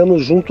vida.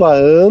 Estamos juntos há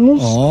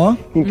anos,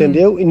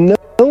 entendeu? E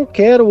não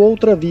quero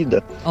outra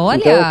vida. Olha.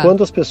 Então,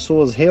 quando as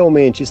pessoas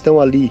realmente estão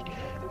ali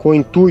com o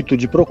intuito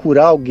de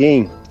procurar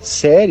alguém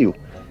sério,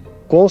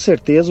 com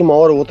certeza uma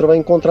hora ou outra vai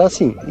encontrar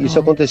sim. Isso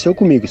aconteceu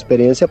comigo,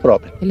 experiência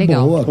própria. Que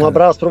legal. Boa, Um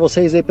abraço pra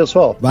vocês aí,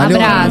 pessoal. Valeu,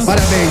 Abraço.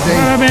 parabéns, hein?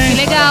 Parabéns. Que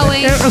legal,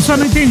 hein? Eu só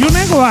não entendi um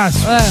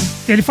negócio.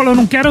 Ele falou,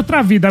 não quero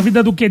outra vida. A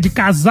vida do quê? De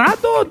casado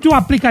ou de um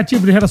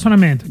aplicativo de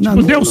relacionamento? Não,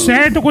 Tipo, deu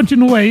certo,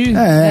 continua aí.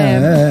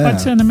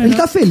 Pode ser, né? Ele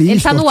tá feliz.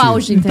 Ele tá no Cortinho.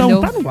 auge, entendeu?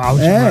 Então tá no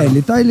auge.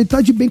 mano. Ele tá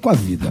de bem com a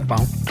vida.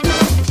 Bom.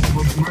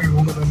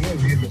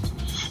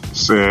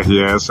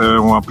 CRS é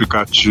um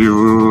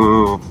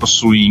aplicativo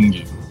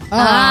swing.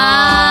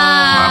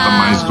 Nada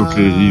mais do que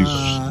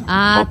isso.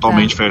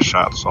 Totalmente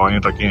fechado. Só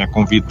entra quem é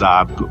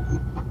convidado.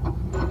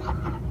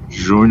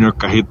 Júnior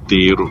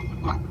Carreteiro,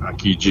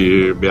 aqui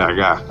de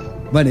BH.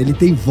 Mano, ele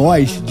tem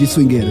voz de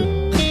swingueiro.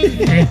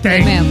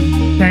 Tem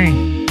mesmo.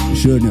 Tem.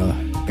 Júnior.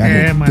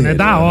 Mano, é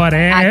da hora.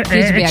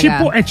 Aqui de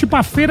BH. É tipo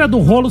a feira do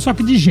rolo, só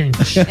que de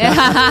gente.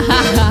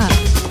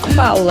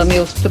 Paula,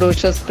 meus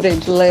trouxas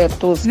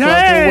prediletos,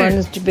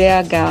 classianos de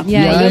BH. E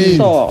aí? Olha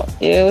só,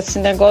 esse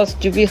negócio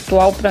de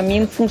virtual pra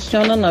mim não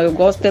funciona não, eu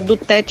gosto é do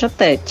tete a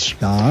tete.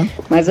 Tá.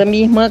 Mas a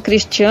minha irmã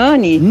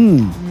Cristiane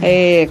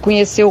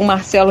conheceu o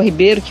Marcelo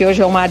Ribeiro, que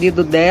hoje é o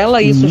marido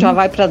dela, isso já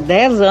vai pra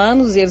 10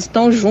 anos e eles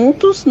estão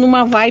juntos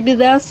numa vibe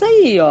dessa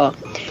aí, ó.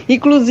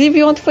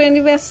 Inclusive ontem foi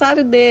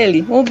aniversário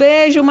dele. Um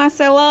beijo,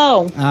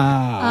 Marcelão.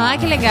 Ah,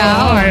 que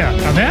legal.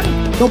 Tá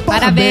vendo? Então,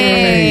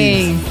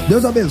 parabéns.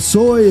 Deus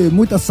abençoe,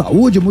 muita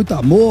saúde, muito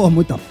amor,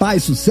 muita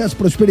paz, sucesso,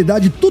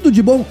 prosperidade, tudo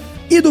de bom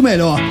e do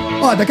melhor.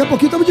 Ó, daqui a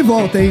pouquinho estamos de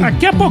volta, hein?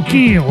 Daqui a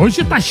pouquinho.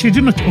 Hoje tá cheio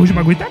de notícias. Hoje o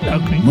bagulho tá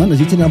louco, hein? Mano, a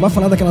gente ainda vai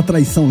falar daquela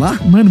traição lá?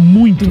 Mano,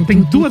 muito.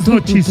 Tem duas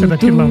notícias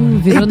daquilo lá.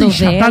 Virou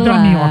Enchatado é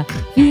uma minhoca.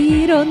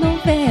 Virou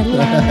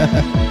novela.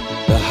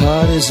 The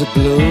heart is a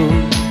blue.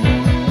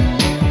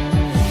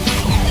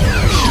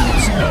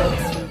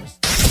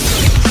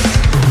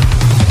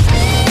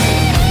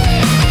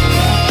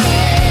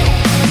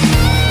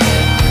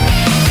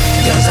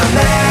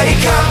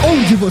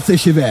 Onde você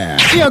estiver.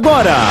 E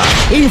agora,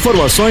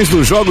 informações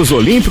dos Jogos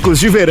Olímpicos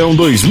de Verão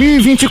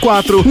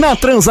 2024 na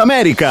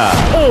Transamérica.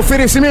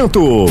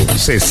 Oferecimento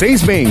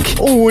C6 Bank,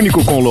 o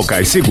único com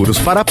locais seguros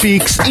para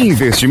Pix e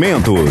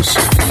investimentos.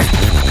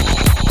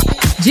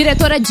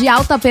 Diretora de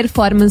alta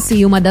performance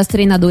e uma das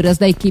treinadoras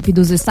da equipe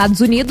dos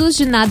Estados Unidos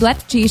de nado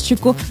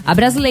artístico, a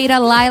brasileira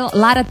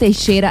Lara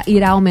Teixeira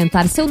irá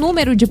aumentar seu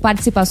número de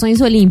participações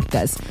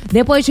olímpicas.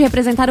 Depois de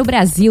representar o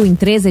Brasil em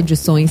 3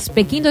 edições,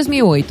 Pequim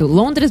 2008,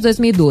 Londres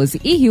 2012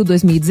 e Rio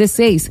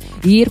 2016,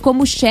 e ir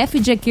como chefe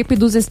de equipe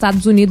dos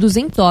Estados Unidos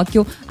em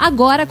Tóquio,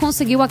 agora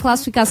conseguiu a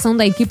classificação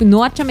da equipe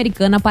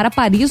norte-americana para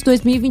Paris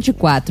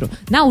 2024,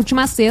 na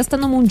última sexta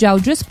no Mundial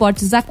de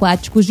Esportes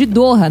Aquáticos de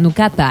Doha, no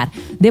Catar.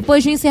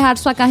 Depois de encerrar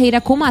sua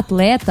carreira como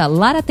atleta,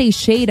 Lara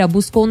Teixeira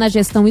buscou na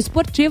gestão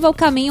esportiva o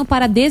caminho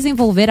para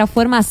desenvolver a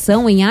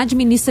formação em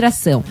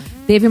administração.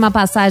 Teve uma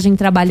passagem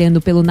trabalhando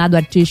pelo nado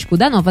artístico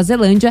da Nova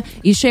Zelândia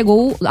e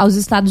chegou aos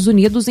Estados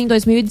Unidos em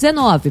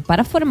 2019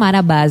 para formar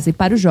a base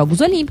para os Jogos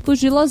Olímpicos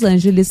de Los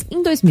Angeles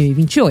em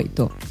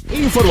 2028.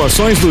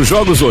 Informações dos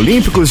Jogos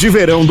Olímpicos de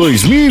Verão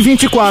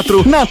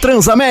 2024 na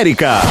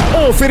Transamérica.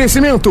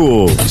 Oferecimento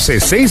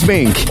C6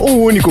 Bank,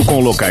 o único com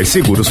locais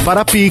seguros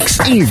para Pix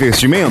e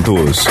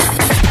investimentos.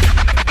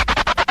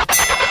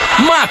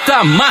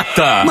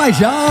 Mata-mata. Mas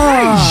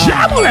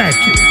já,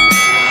 moleque.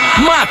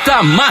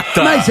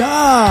 Mata-mata. Mas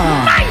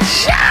já.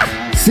 já.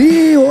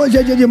 Sim, hoje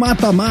é dia de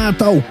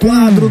mata-mata, o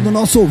quadro do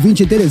nosso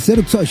ouvinte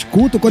interesseiro que só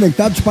escuta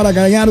Conectados para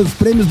ganhar os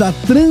prêmios da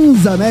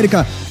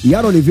Transamérica.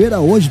 Yara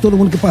Oliveira, hoje todo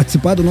mundo que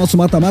participar do nosso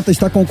mata-mata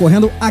está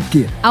concorrendo a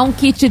quê? A um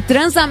kit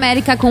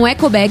Transamérica com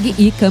ecobag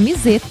e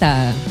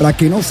camiseta. Pra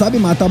quem não sabe,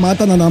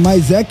 mata-mata nada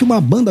mais é que uma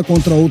banda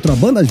contra outra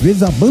banda, às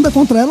vezes a banda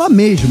contra ela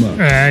mesma.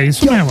 É,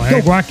 isso mesmo. É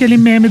igual aquele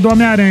meme do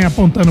Homem-Aranha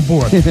apontando pro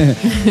outro.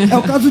 É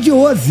o caso de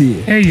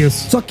Ozzy. É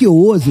isso. Só que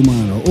Ozzy,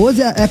 mano,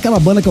 Ozzy é aquela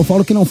banda que eu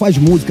falo que não faz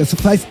música, só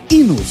faz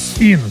hinos.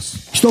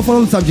 Estou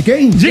falando, sabe de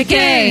quem? De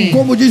quem?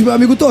 Como diz meu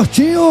amigo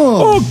Tortinho.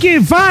 O que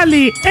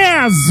vale é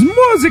as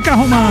músicas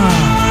românticas.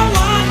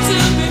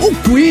 O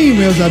Queen,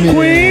 meus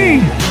amigos.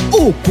 Queen.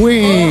 O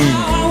Queen.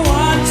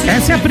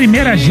 Essa é a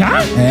primeira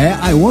já? É,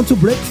 I Want to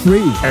Break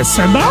Free.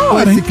 Essa é da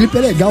hora, esse clipe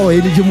é legal,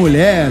 ele de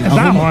mulher,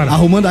 da hora.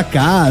 Arrumando a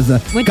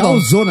casa. Muito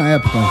causou bom. Na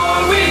época.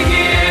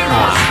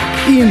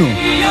 Hino.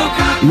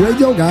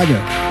 Radio Gaga.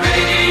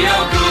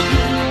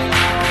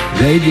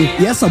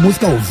 E essa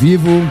música ao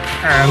vivo,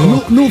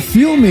 no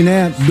filme,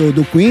 né,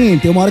 do Queen,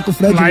 tem uma hora que o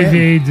Fred Live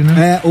Aid,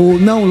 né?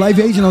 Não,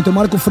 Live Aid não, tem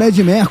uma hora que o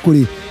Fred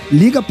Mercury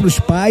liga pros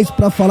pais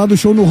pra falar do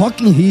show no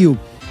Rock in Rio.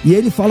 E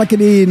ele fala que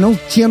ele não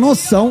tinha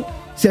noção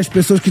se as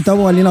pessoas que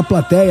estavam ali na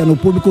plateia, no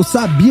público,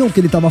 sabiam o que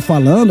ele estava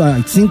falando,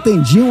 se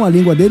entendiam a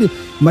língua dele,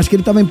 mas que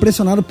ele estava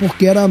impressionado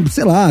porque era,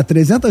 sei lá,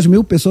 300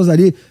 mil pessoas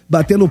ali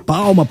batendo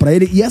palma pra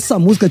ele, e essa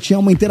música tinha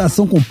uma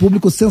interação com o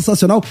público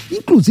sensacional.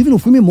 Inclusive no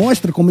filme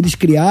mostra como eles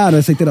criaram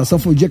essa interação.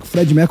 Foi o dia que o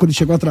Fred Mercury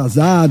chegou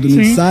atrasado no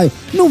ensaio.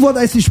 Não vou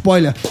dar esse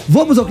spoiler.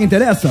 Vamos ao que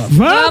interessa?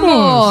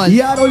 Vamos!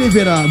 Yara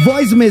Oliveira,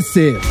 voz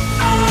Messê.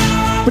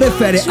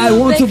 Prefere I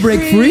Want to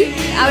Break Free?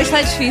 Hoje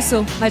tá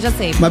difícil, mas já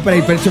sei. Mas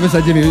peraí, deixa eu ver se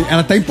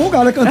ela tá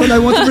empolgada cantando I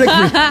Want to Break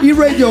Free. E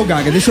Radio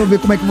Gaga? Deixa eu ver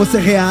como é que você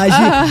reage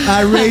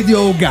a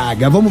Radio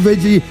Gaga. Vamos ver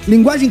de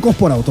linguagem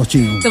corporal,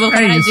 Tortinho. Tô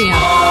paradinha.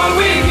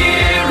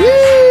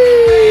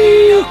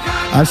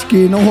 Acho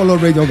que não rolou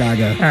Radio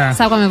Gaga.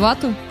 Sabe qual é o meu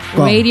voto?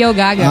 Qual? Radio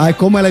Gaga. Ai,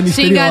 como ela é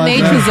misteriosa. Te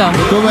enganei, tiozão.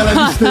 Como ela é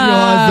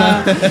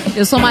misteriosa.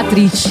 Eu sou uma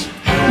atriz.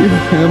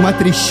 É uma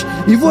atriz.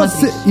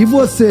 E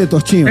você,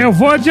 Tortinho? Eu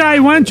vou de I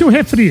Want to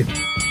Refree.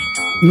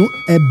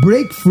 É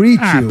Break Free,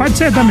 tio. Pode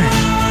ser também.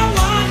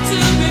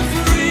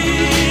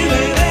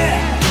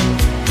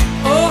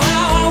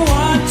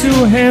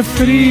 To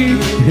refree.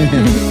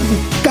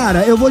 Cara,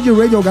 eu vou de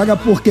Radio Gaga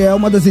porque é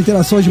uma das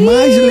interações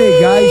mais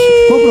legais.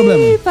 Qual o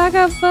problema?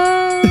 Paga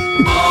pau.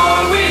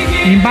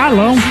 Em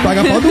balão.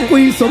 Paga pau do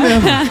Queen, sou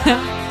mesmo.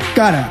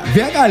 Cara,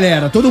 vê a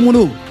galera, todo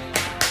mundo.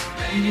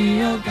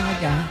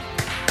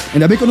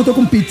 Ainda bem que eu não tô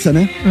com pizza,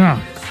 né?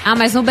 Ah,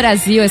 mas no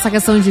Brasil, essa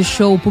questão de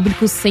show, o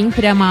público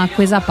sempre é uma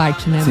coisa à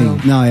parte, né, Sim, meu?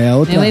 não, é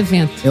outra... É um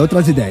evento. É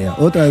outras ideias.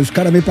 Os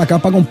caras vêm pra cá,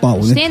 pagam pau,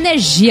 A gente né? tem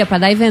energia pra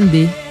dar e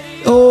vender.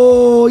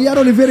 Ô, Yara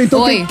Oliveira,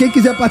 então, Oi. quem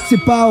quiser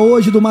participar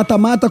hoje do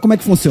Mata-Mata, como é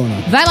que funciona?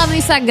 Vai lá no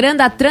Instagram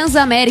da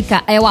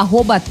Transamérica, é o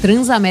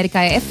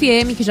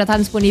 @TransaméricaFM, que já tá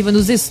disponível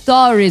nos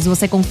stories.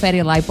 Você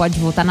confere lá e pode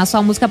votar na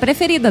sua música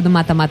preferida do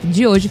Mata-Mata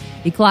de hoje.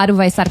 E claro,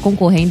 vai estar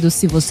concorrendo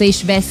se você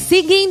estiver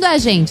seguindo a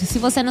gente. Se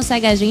você não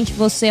segue a gente,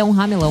 você é um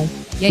ramelão.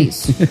 E é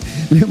isso.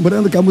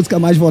 Lembrando que a música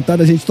mais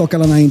votada, a gente toca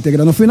ela na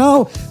íntegra no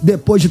final.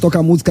 Depois de tocar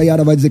a música, a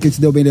Yara vai dizer que se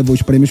deu bem, levou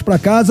os prêmios pra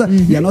casa.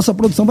 E a nossa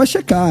produção vai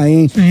checar,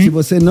 hein? Se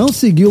você não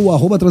seguiu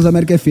o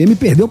 @Transamérica FM,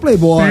 perdeu o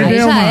Playboy. Aí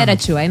já era,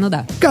 tio, aí não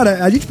dá.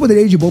 Cara, a gente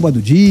poderia ir de bomba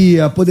do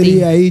dia,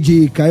 poderia ir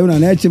de caiu na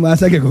net, mas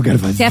sabe o que eu quero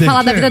fazer? Quer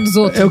falar da vida dos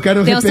outros,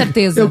 tenho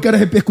certeza. Eu quero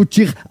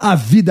repercutir a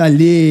vida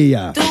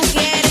alheia.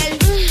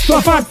 Sua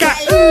faca,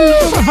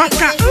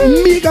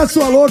 Miga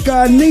sua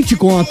louca, nem te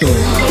conto.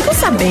 Ficou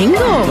sabendo?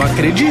 Não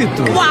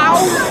acredito.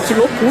 Uau, que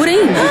loucura, hein?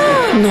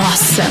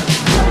 Nossa.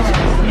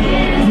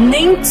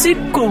 Nem te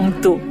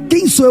conto.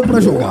 Quem sou eu pra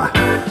jogar?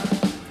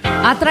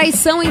 A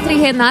traição entre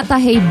Renata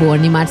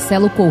Reborn e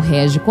Marcelo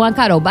Correge com a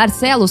Carol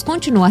Barcelos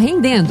continua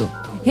rendendo.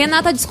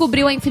 Renata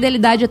descobriu a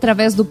infidelidade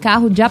através do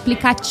carro de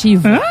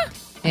aplicativo. Hã?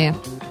 É.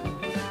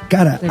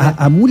 Cara,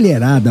 a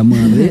mulherada,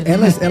 mano,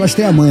 elas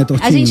têm a manha,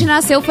 Tortinho. A gente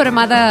nasceu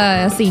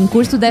formada, assim, em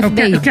curso da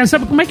FBI. Eu quero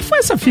saber como é que foi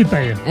essa fita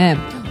aí. É.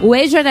 O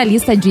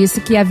ex-jornalista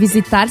disse que ia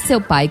visitar seu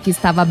pai, que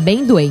estava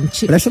bem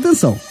doente. Presta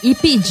atenção. E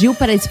pediu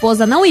para a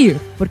esposa não ir,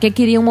 porque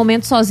queria um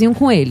momento sozinho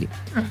com ele.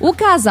 O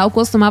casal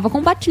costumava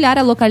compartilhar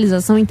a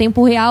localização em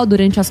tempo real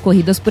durante as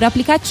corridas por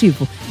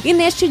aplicativo. E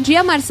neste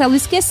dia, Marcelo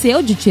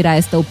esqueceu de tirar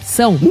esta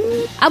opção.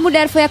 A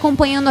mulher foi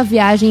acompanhando a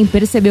viagem e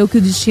percebeu que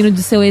o destino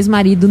de seu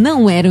ex-marido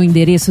não era o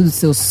endereço do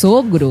seu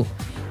sogro.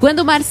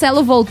 Quando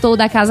Marcelo voltou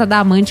da casa da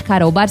amante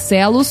Carol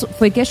Barcelos,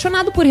 foi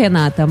questionado por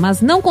Renata,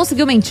 mas não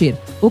conseguiu mentir.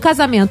 O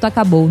casamento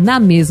acabou na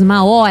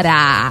mesma hora.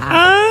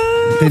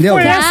 Entendeu?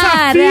 Foi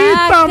essa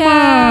fita,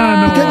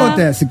 mano! O que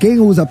acontece? Quem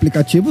usa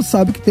aplicativo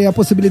sabe que tem a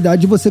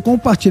possibilidade de você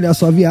compartilhar a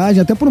sua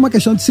viagem, até por uma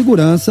questão de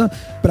segurança,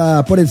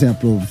 pra, por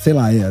exemplo, sei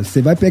lá,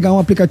 você vai pegar um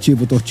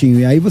aplicativo, Tortinho,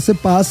 e aí você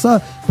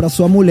passa pra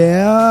sua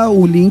mulher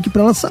o link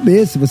pra ela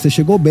saber se você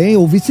chegou bem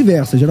ou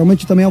vice-versa.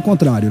 Geralmente também é o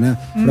contrário, né?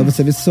 Pra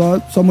você ver se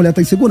sua mulher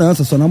tá em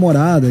segurança, sua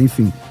namorada,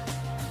 enfim.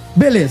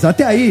 Beleza,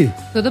 até aí.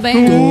 Tudo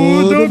bem.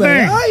 Tudo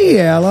bem. Aí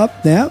ela,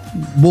 né,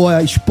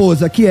 boa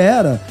esposa que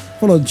era,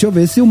 falou, deixa eu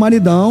ver se o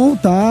maridão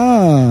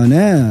tá,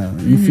 né,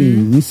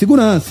 enfim, em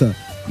segurança.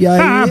 E aí...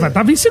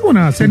 tava em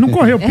segurança, ele não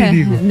correu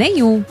perigo.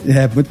 Nenhum.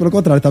 Muito pelo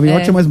contrário, tava em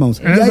ótimas mãos.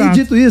 E aí,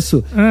 dito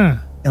isso,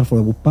 ela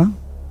falou, opa,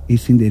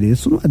 esse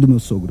endereço não é do meu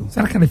sogro.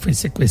 Será que ele foi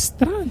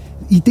sequestrado?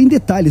 E tem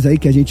detalhes aí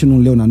que a gente não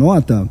leu na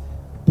nota,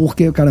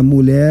 porque, cara,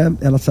 mulher,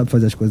 ela sabe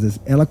fazer as coisas.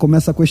 Ela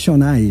começa a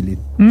questionar ele.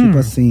 Tipo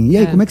assim, e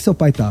aí, como é que seu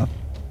pai tá?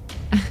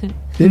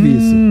 Teve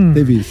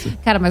isso.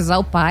 Cara, mas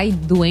o pai,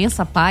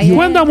 doença, pai... E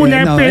quando a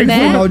mulher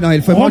pergunta... Não,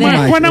 ele foi mal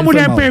demais. Quando a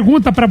mulher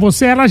pergunta pra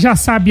você, ela já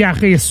sabe a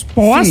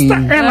resposta,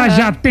 Sim. ela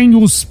já tem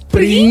os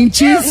prints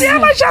e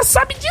ela já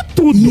sabe de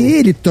tudo. E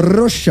ele,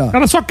 trouxa...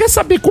 Ela só quer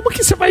saber como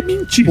que você vai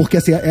mentir. Porque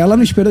assim, ela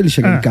não esperou ele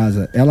chegar em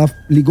casa. Ela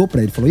ligou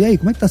pra ele, falou, e aí,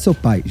 como é que tá seu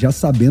pai? Já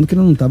sabendo que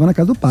ele não tava na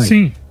casa do pai.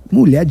 Sim.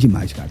 Mulher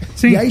demais, cara.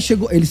 Sim. E aí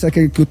chegou, ele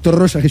sabe que o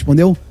trouxa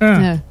respondeu?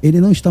 Ele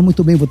não está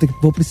muito bem,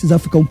 vou precisar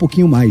ficar um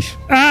pouquinho mais.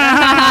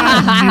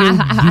 Meu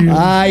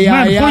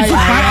Deus.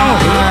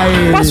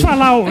 Ai. Posso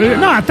falar?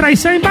 Não, a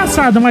traição é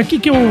embaçada, mas aqui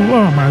que eu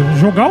amo,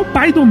 jogar o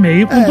pai do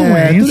meio com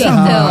doença.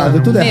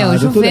 Tudo errado.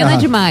 Juvena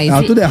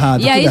demais. Tudo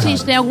errado. E aí a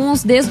gente tem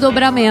alguns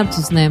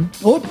desdobramentos, né?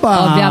 Opa!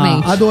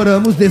 Obviamente.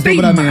 Adoramos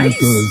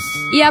desdobramentos.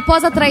 E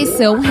após a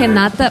traição,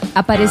 Renata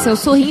apareceu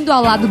sorrindo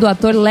ao lado do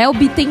ator Léo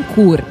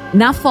Bittencourt.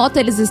 Na foto,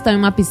 eles estão em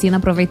uma piscina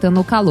aproveitando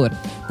o calor.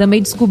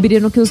 Também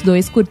descobriram que os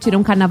dois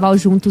curtiram carnaval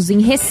juntos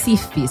em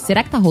Recife.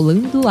 Será que tá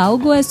rolando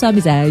algo ou é só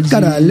amizade?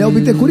 Cara, Léo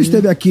Bittencourt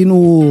esteve aqui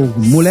no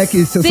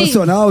Moleque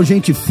Sensacional,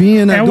 Gente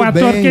Fina, é o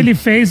ator que ele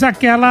fez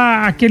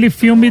aquele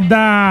filme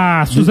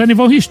da Suzane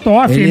von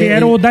Richthofen. Ele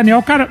era o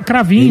Daniel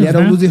Cravinhos, ele era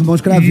um dos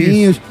irmãos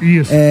Cravinhos.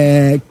 Isso.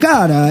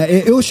 Cara,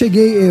 eu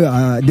cheguei...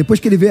 depois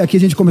que ele veio aqui, a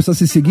gente começou a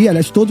se seguir,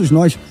 aliás, todos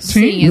nós.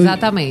 Sim,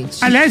 exatamente.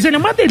 Aliás, ele é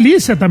uma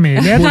delícia também.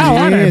 Ele é da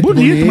hora, é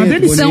bonito, uma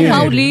delícia. São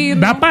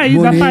Paulino. Dá pra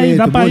ir.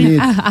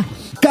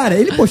 Cara,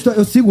 ele postou,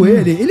 eu sigo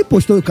ele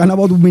postou, o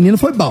carnaval do menino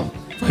foi bom.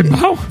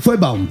 Foi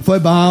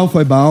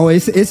bom.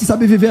 Esse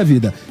sabe viver a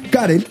vida.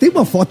 Cara, ele tem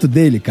uma foto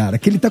dele, cara,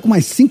 que ele tá com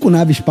mais 5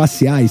 naves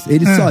espaciais,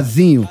 ele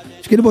sozinho.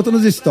 Acho que ele botou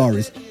nos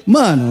stories.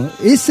 Mano,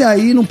 esse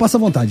aí não passa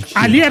vontade.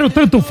 Ali era o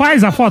tanto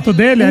faz a foto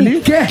dele ali?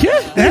 O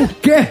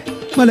quê?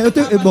 Mano,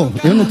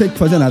 eu não tenho que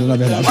fazer nada, na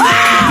verdade.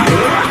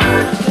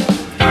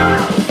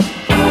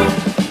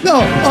 Não,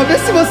 ó, vê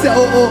se você...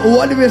 O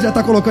Oliver já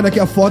tá colocando aqui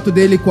a foto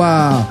dele com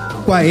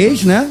a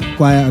ex, né?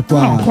 Com a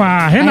Renata. Com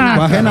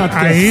a Renata.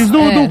 A ex do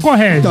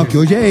Correio. Então, que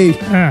hoje é ex.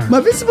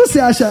 Mas vê se você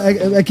acha...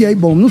 que aí,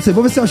 bom, não sei,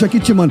 vou ver se eu acho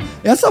aqui, mano.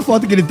 Essa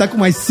foto que ele tá com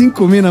mais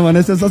 5 minas, mano,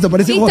 é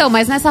sensacional. Então,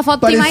 mas nessa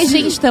foto tem mais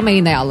gente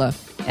também nela.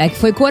 É que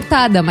foi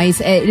cortada,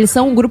 mas eles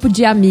são um grupo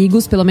de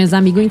amigos, pelo menos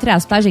amigo entre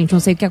aspas, tá, gente? Não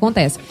sei o que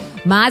acontece.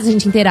 Mas a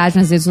gente interage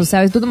nas redes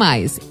sociais e tudo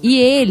mais. E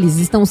eles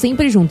estão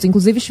sempre juntos.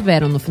 Inclusive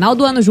estiveram no final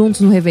do ano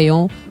juntos no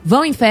Réveillon.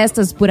 Vão em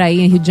festas por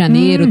aí em Rio de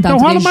Janeiro. Então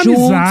rola uma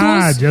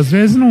amizade, às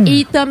vezes não...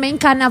 E também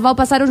carnaval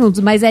passaram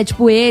juntos. Mas é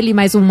tipo ele,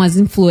 mais umas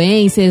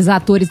influencers,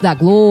 atores da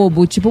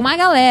Globo. Tipo uma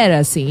galera,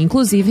 assim.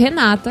 Inclusive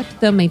Renata, que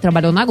também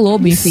trabalhou na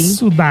Globo, enfim.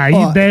 Isso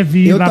daí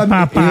deve ir lá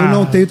pra... Eu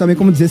não tenho também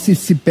como dizer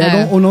se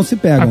pegam ou não se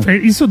pegam.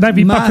 Isso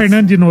deve ir pra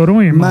Fernando de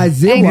Noronha, irmão.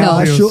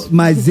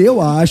 Mas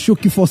eu acho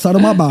que forçaram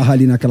uma barra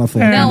ali naquela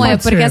foto. Não,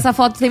 porque essa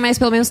foto tem mais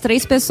pelo menos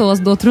 3 pessoas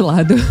do outro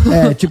lado.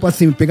 Tipo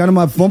assim, pegaram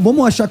uma...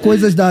 Vamos achar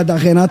coisas da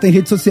Renata em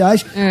redes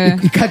sociais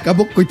e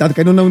acabou, coitado,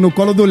 caindo no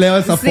colo do Léo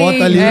essa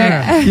foto ali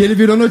e ele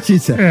virou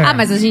notícia.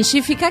 Mas a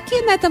gente fica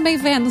aqui, né, também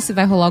vendo se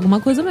vai rolar alguma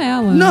coisa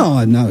mesmo. Não,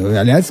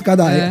 aliás,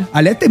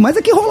 aliás, tem mais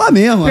é que rolar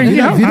mesmo.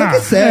 A vida que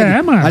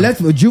segue. Mano. Aliás,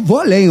 eu vou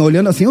além,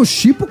 olhando assim, eu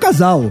chipo o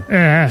casal.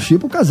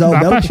 Chipo o casal.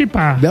 Dá pra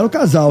chipar. Belo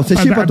casal. Você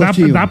chipa,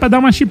 Totinho? Dá pra dar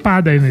uma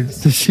chipada aí neles.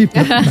 Você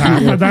chipa? Dá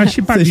pra dar uma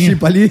chipadinha. Você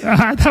chipa ali?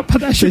 Dá pra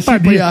dar uma chipadinha.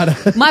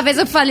 Uma vez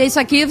eu falei isso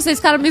aqui e vocês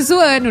ficaram me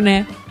zoando,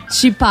 né?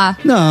 Chipar.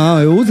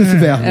 Não, eu uso esse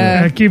verbo.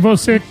 É que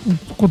você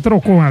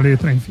trocou uma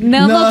letra, enfim.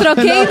 Não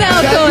troquei não,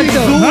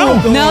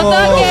 Toto. Não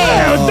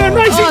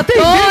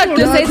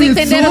troquei. Vocês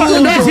entenderam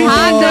tudo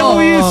errado.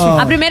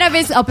 A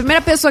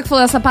primeira pessoa que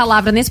falou essa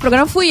palavra nesse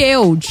programa fui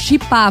eu.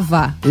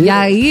 Chipava. E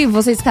aí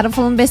vocês ficaram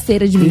falando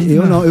besteira de mim.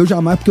 Eu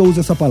jamais, porque eu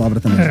uso essa palavra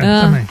também.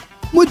 Também.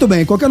 Muito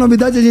bem, qualquer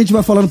novidade a gente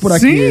vai falando por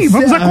aqui. Sim,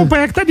 vamos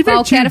acompanhar que tá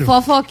divertido. Qualquer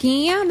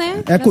fofoquinha, né?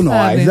 É com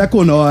nós, é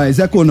com nós,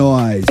 é com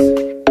nós.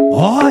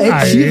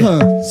 É Sheeran.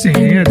 Sim,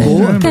 é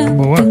boa.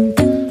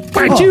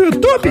 Partiu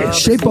YouTube.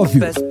 Shape of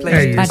You.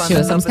 É isso. Partiu,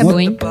 essa música é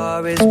boa, hein?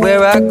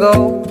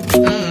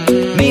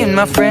 Me and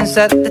my friends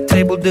at the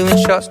table doing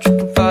shots,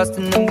 tripping fast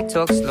and then we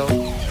talk slow.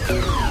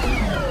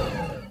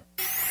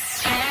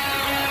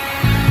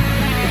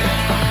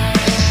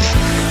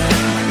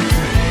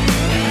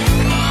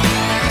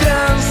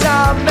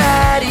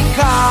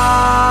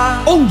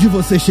 Onde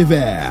você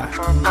estiver.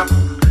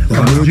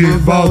 Tamo de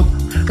volta,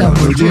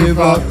 tamo de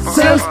volta.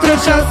 Seus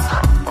trouxas.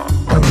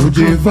 Tamo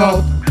de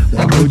volta,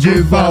 tamo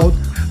de volta,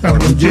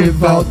 tamo de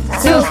volta.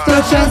 Seus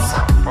trouxas.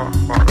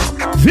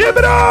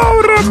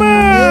 Vibrou,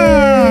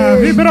 Romã!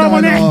 Vibrou,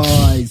 moleque!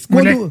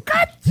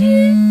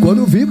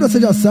 Quando vibra, você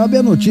já sabe,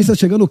 a notícia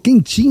chegando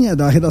quentinha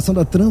da redação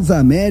da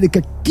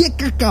Transamérica. Que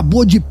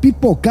acabou de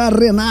pipocar,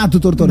 Renato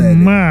Tortorelli?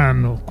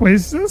 Mano,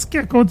 coisas que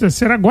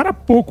aconteceram agora há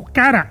pouco.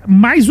 Cara,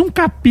 mais um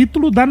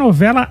capítulo da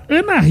novela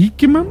Ana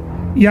Hickman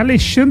e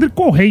Alexandre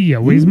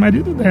Correia, o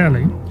ex-marido dela,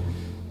 hein?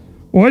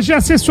 Hoje a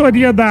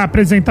assessoria da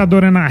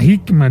apresentadora Ana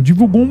Hickman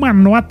divulgou uma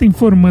nota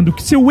informando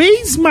que seu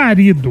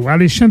ex-marido,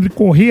 Alexandre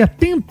Correia,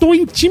 tentou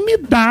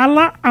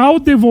intimidá-la ao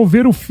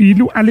devolver o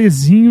filho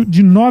Alezinho,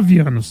 de 9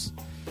 anos.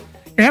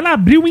 Ela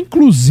abriu,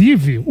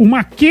 inclusive,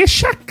 uma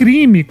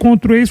queixa-crime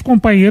contra o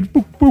ex-companheiro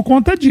por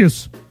conta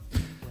disso.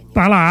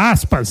 Tá lá,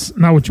 aspas,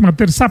 na última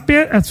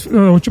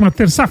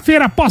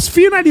terça-feira, após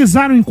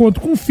finalizar o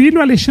encontro com o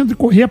filho, Alexandre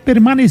Correia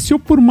permaneceu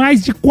por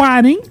mais de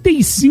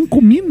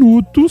 45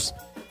 minutos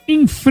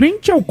em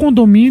frente ao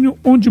condomínio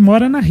onde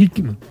mora Ana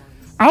Hickman.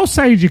 Ao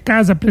sair de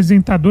casa, a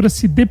apresentadora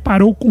se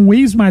deparou com o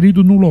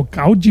ex-marido no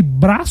local, de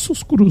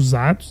braços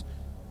cruzados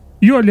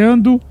e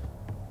olhando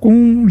com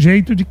um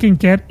jeito de quem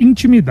quer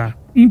intimidar.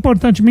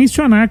 Importante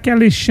mencionar que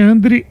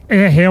Alexandre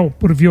é réu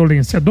por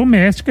violência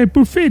doméstica e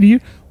por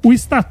ferir o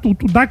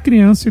Estatuto da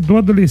Criança e do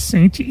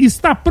Adolescente e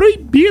está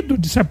proibido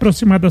de se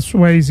aproximar da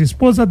sua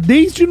ex-esposa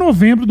desde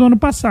novembro do ano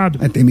passado.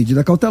 Tem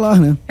medida cautelar,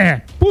 né?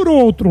 Por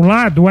outro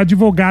lado, o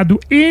advogado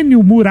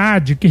Enio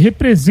Murad, que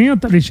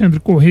representa Alexandre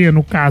Correia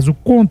no caso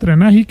contra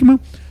Ana Hickman,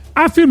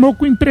 afirmou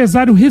que o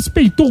empresário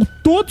respeitou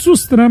todos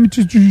os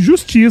trâmites de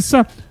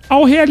justiça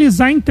ao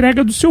realizar a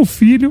entrega do seu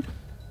filho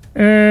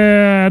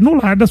no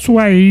lar da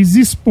sua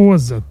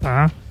ex-esposa,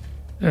 tá?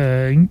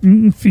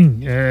 Enfim,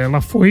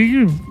 ela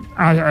foi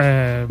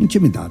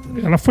intimidada.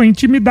 Ela foi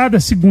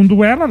intimidada,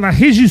 segundo ela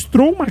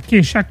registrou uma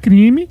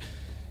queixa-crime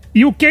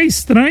e o que é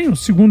estranho,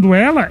 segundo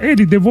ela,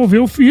 ele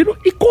devolveu o filho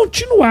e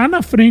continuar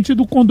na frente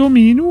do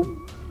condomínio,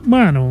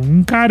 mano,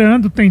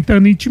 encarando,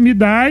 tentando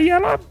intimidar, e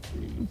ela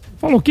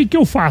falou, o que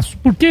eu faço?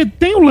 Porque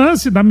tem o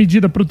lance da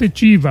medida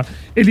protetiva,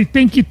 ele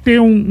tem que ter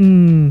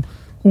um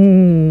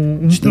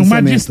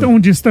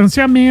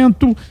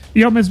distanciamento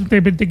e ao mesmo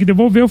tempo ele tem que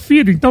devolver o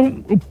filho. Então,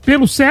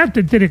 pelo certo,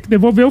 ele teria que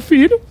devolver o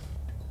filho,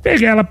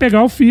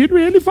 pegar o filho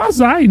e ele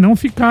vazar e não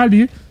ficar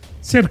ali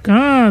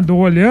cercando,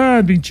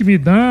 olhando,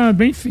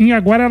 intimidando, enfim.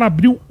 Agora ela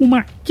abriu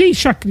uma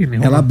queixa-crime.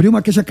 Ela abriu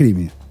uma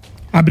queixa-crime.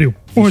 Abriu.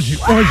 Hoje.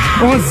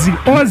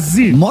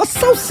 Nossa,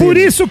 por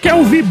isso que é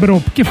o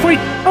vibrou, porque foi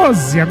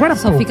hoje. Agora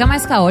só fica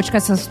mais caótica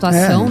essa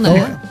situação, então,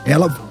 né?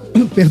 Ela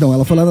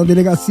foi lá na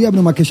delegacia,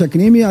 abriu uma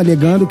queixa-crime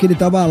alegando que ele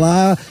estava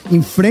lá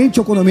em frente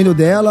ao condomínio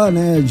dela,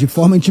 né, de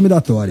forma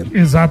intimidatória.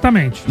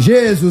 Exatamente.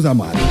 Jesus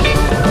amado.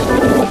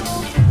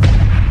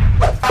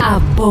 A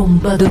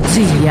bomba do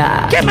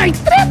dia. Que mais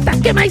treta?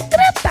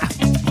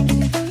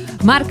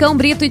 Marcão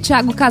Brito e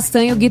Thiago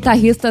Castanho,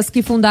 guitarristas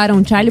que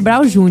fundaram Charlie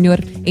Brown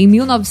Jr. em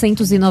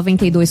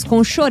 1992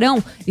 com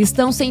Chorão,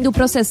 estão sendo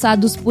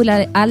processados por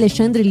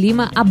Alexandre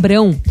Lima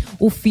Abrão.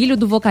 O filho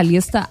do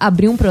vocalista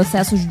abriu um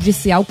processo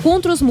judicial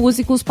contra os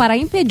músicos para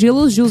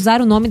impedi-los de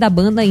usar o nome da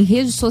banda em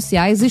redes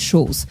sociais e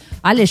shows.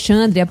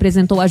 Alexandre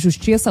apresentou à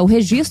justiça o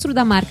registro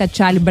da marca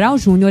Charlie Brown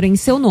Jr. em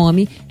seu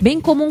nome, bem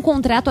como um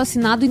contrato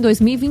assinado em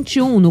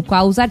 2021, no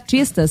qual os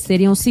artistas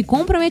teriam se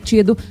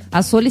comprometido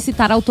a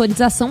solicitar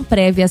autorização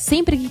prévia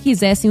sempre que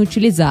quisessem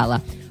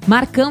utilizá-la.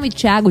 Marcão e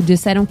Thiago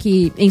disseram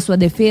que, em sua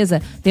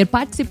defesa, ter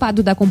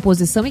participado da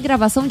composição e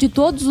gravação de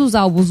todos os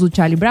álbuns do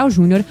Charlie Brown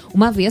Jr.,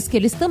 uma vez que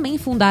eles também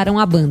fundaram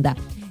a banda.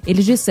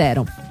 Eles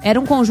disseram, era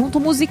um conjunto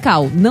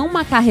musical, não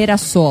uma carreira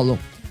solo.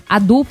 A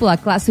dupla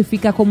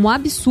classifica como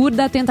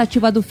absurda a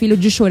tentativa do filho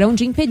de Chorão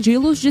de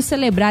impedi-los de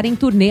celebrar em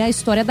turnê a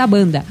história da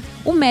banda.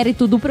 O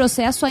mérito do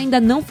processo ainda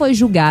não foi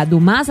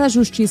julgado, mas a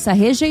justiça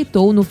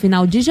rejeitou no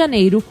final de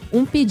janeiro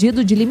um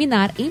pedido de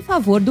liminar em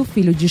favor do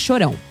filho de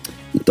Chorão.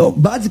 Então,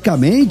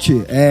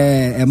 basicamente,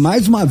 é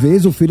mais uma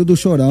vez o filho do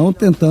Chorão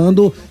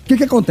tentando... O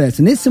que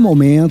acontece? Nesse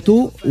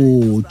momento,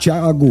 o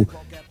Thiago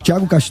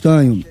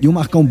Castanho e o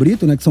Marcão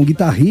Brito, né, que são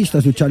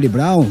guitarristas do Charlie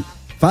Brown,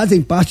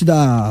 fazem parte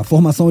da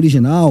formação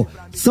original,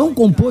 são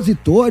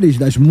compositores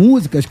das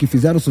músicas que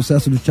fizeram o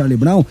sucesso do Charlie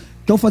Brown,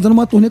 estão fazendo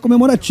uma turnê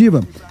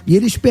comemorativa. E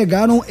eles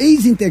pegaram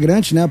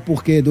ex-integrantes, né?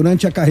 Porque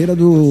durante a carreira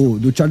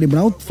do Charlie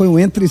Brown foi um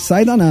entra e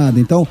sai danado.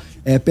 Então,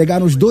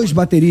 pegaram os dois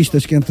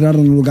bateristas que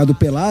entraram no lugar do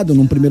Pelado,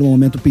 num primeiro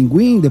momento o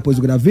Pinguim, depois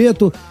o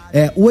Graveto.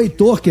 O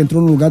Heitor, que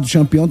entrou no lugar do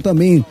Champion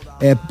também,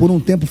 por um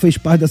tempo fez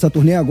parte dessa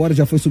turnê, agora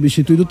já foi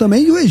substituído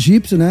também. E o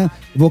Egípcio, né?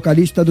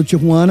 Vocalista do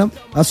Tijuana,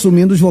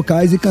 assumindo os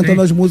vocais e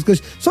cantando as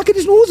músicas. Só que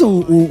eles não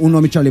usam o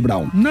nome Charlie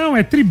Brown. Não,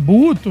 é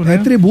tributo, né? É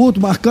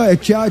tributo,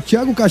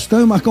 Thiago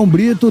Castanho, Marcão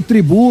Brito,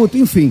 tributo,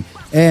 enfim.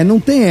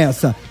 Não tem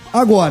essa.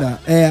 Agora,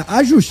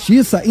 a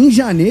justiça, em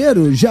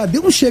janeiro, já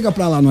deu um chega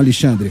pra lá no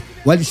Alexandre.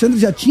 O Alexandre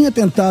já tinha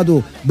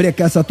tentado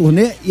brecar essa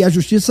turnê e a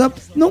justiça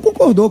não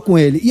concordou com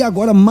ele. E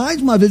agora,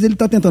 mais uma vez, ele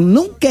tá tentando.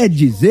 Não quer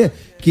dizer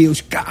que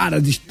os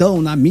caras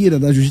estão na mira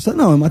da justiça.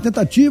 Não, é uma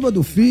tentativa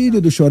do filho,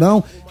 do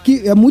Chorão,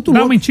 que é muito louco.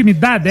 Dá uma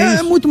intimidade, é isso?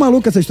 É muito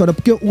maluca essa história,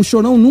 porque o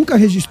Chorão nunca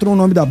registrou o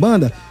nome da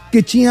banda,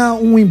 porque tinha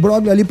um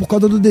imbróglio ali por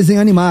causa do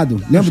desenho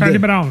animado. Lembra? Charlie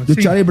Brown.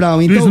 Do Charlie Brown.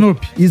 Do Então,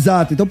 Snoopy.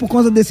 Exato. Então, por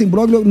causa desse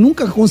imbróglio,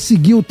 nunca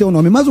conseguiu ter o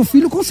nome. Mas o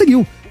filho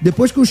conseguiu.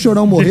 Depois que o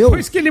Chorão morreu...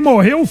 Depois que ele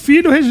morreu, o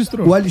filho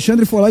registrou. O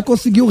Alexandre foi lá e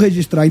conseguiu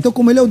registrar. Então,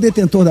 como ele é o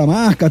detentor da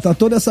marca, tá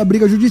toda essa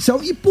briga judicial.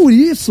 E por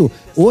isso,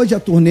 hoje a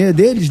turnê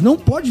deles não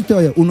pode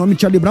ter o nome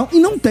Charlie Brown e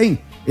não tem.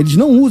 Eles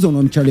não usam o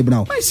nome Charlie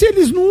Brown. Mas se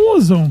eles não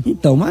usam...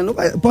 Então, mas não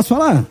vai... Posso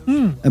falar?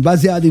 É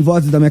baseado em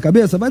vozes da minha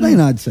cabeça? Vai dar em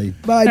nada isso aí.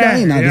 Vai dar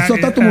em nada. Só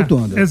tá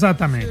tumultuando.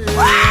 Exatamente.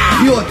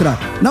 E outra,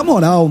 na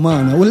moral,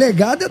 mano, o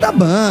legado é da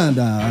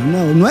banda.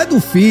 Não é do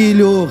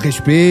filho,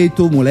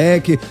 respeito,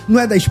 moleque. Não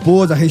é da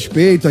esposa,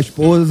 respeito a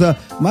esposa.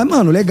 Mas,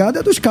 mano, o legado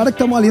é dos caras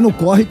que estão ali no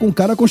corre com o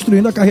cara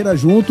construindo a carreira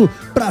junto,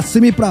 pra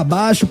cima e pra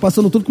baixo,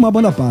 passando tudo que uma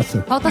banda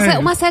passa. Falta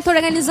uma certa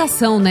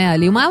organização, né,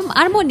 ali. Uma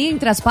harmonia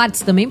entre as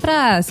partes também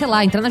pra, sei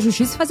lá, entrar na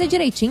justiça e fazer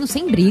direitinho,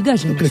 sem briga,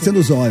 gente. Tô crescendo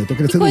os olhos,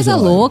 Que coisa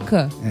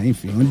louca.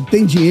 Enfim, onde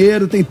tem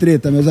dinheiro, tem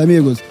treta, meus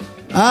amigos.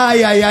 Ai,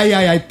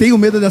 tenho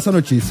medo dessa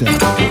notícia.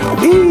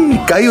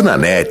 Caiu na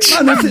net.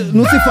 Mas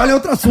não se fala em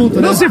outro assunto,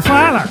 né? Não se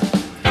fala.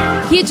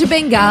 Kid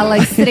Bengala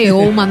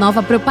estreou uma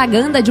nova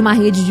propaganda de uma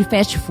rede de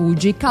fast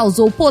food e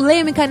causou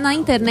polêmica na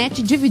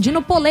internet,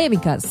 dividindo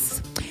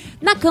polêmicas.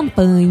 Na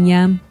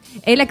campanha,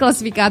 ele é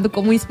classificado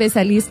como um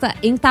especialista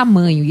em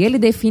tamanho e ele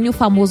define o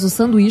famoso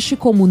sanduíche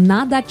como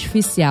nada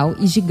artificial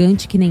e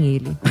gigante que nem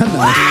ele.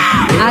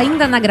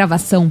 Ainda na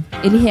gravação,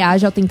 ele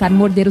reage ao tentar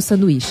morder o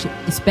sanduíche.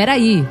 Espera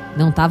aí,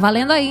 não tá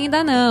valendo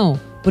ainda não.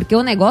 Porque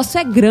o negócio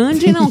é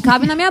grande e não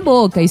cabe na minha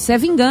boca. Isso é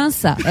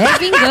vingança. É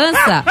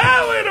vingança.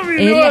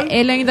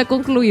 Ele ainda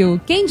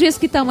concluiu. Quem diz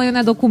que tamanho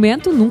não é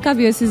documento, nunca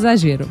viu esse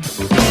exagero.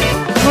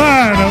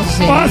 Mano,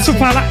 posso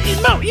falar?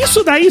 Não,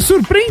 isso daí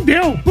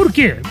surpreendeu. Por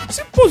quê?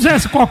 Se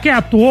pusesse qualquer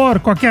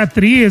ator, qualquer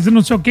atriz,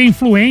 não sei o que,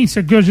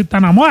 influência que hoje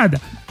tá na moda,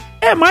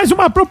 é mais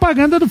uma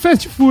propaganda do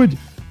fast food.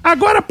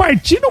 Agora, a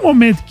partir do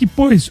momento que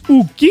pôs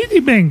o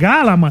Kid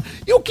Bengala, mano,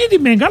 e o Kid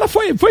Bengala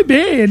foi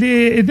bem,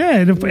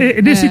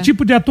 nesse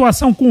tipo de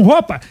atuação com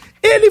roupa,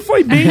 ele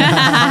foi bem.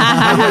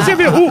 Agora você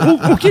vê,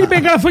 o Kid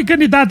Bengala foi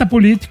candidato a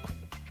político.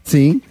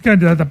 Sim.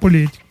 Candidato a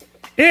político.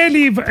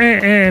 Ele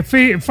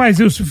faz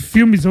os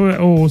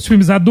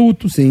filmes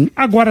adultos. Sim.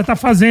 Agora tá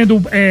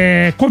fazendo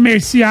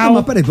comercial. Não,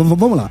 mas peraí,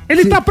 vamos lá.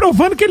 Ele tá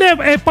provando que ele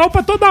é pau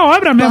pra toda a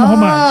obra mesmo,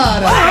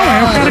 Romário.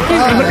 É o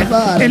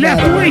cara que... Ele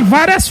atua em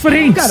várias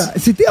frentes. Cara,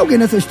 se tem alguém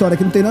nessa história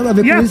que não tem nada a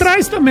ver com isso... E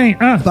atrás também.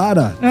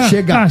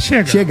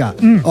 Chega.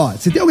 Ó,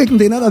 se tem alguém que não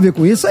tem nada a ver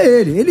com isso, é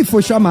ele. Ele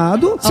foi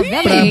chamado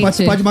pra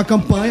participar de uma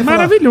campanha.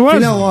 Maravilhoso.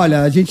 Filhão,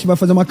 olha, a gente vai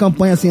fazer uma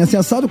campanha assim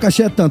assado, o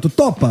cachê é tanto.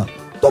 Topa?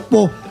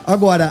 Topou.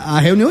 Agora, a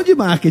reunião de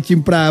marketing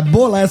pra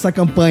bolar essa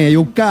campanha e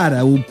o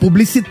cara, o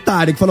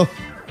publicitário que falou,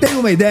 tem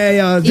uma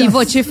ideia. E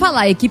vou te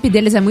falar, a equipe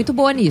deles é muito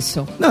boa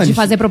nisso. De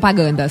fazer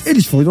propagandas.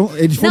 Eles foram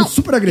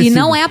super agressivos. E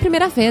não é a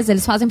primeira vez,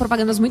 eles fazem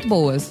propagandas muito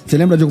boas. Você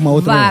lembra de alguma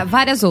outra?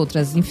 Várias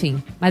outras,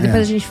 enfim. Mas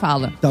depois a gente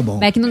fala. Tá bom.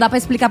 É que não dá pra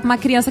explicar pra uma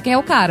criança quem é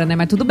o cara, né?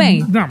 Mas tudo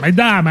bem. Não, mas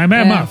dá,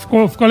 mano,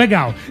 ficou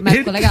legal. Mas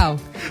ficou legal.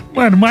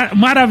 Mano,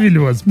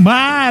 maravilhoso.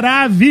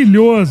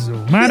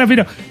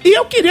 E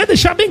eu queria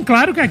deixar bem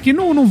claro que aqui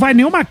não vai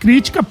nenhuma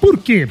crítica. Por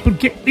quê?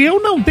 Porque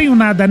eu não tenho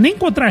nada nem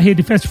contra a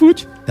rede fast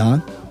food.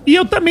 Tá. E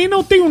eu também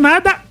não tenho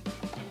nada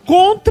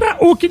contra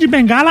o Kid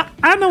Bengala,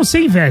 a não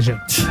ser inveja.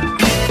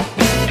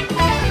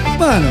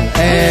 Mano,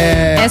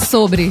 É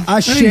sobre.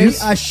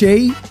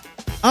 Achei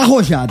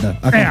arrojada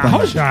a campanha.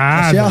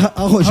 Arrojada. Achei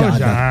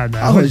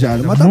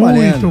arrojada. Mas tá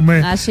valendo.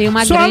 Achei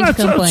uma grande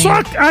campanha.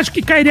 Só acho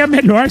que cairia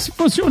melhor se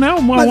fosse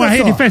uma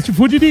rede fast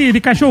food de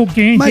cachorro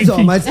quente.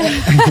 Mas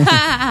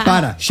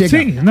para, chega.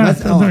 Sim,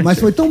 mas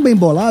foi tão bem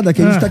bolada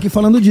que a gente tá aqui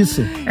falando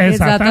disso.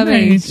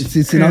 Exatamente.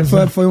 Esse sinal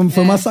foi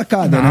uma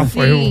sacada, né?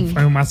 Foi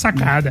uma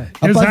sacada.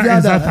 Rapaziada,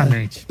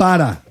 Exatamente.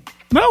 Para.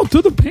 Não,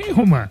 tudo bem,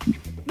 Romano.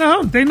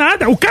 Não tem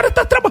nada. O cara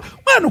tá trabalhando.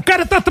 Mano, o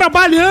cara tá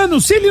trabalhando.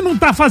 Se ele não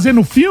tá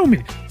fazendo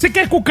filme, você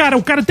quer que o cara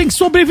tem que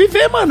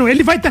sobreviver, mano.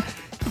 Ele vai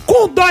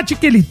com o dote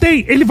que ele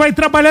tem, ele vai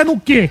trabalhar no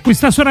quê? Com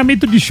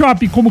estacionamento de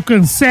shopping como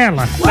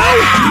cancela?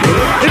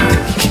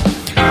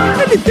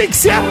 Ele tem que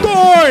ser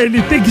ator,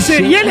 ele tem que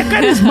ser... E ele é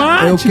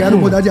carismático. Eu quero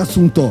mudar de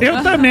assunto.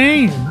 Eu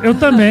também.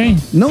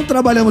 Não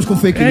trabalhamos com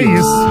fake news. É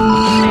isso.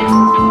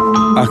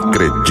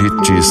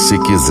 Acredite se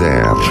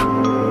quiser.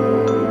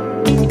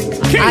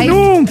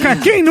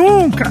 Quem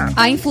nunca?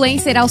 A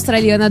influencer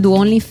australiana do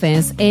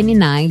OnlyFans, Annie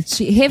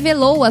Knight,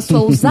 revelou a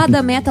sua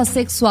ousada meta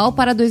sexual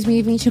para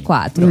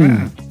 2024,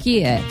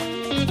 que é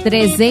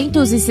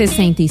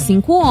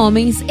 365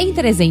 homens em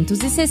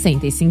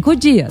 365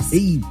 dias.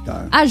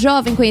 Eita! A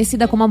jovem,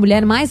 conhecida como a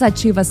mulher mais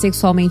ativa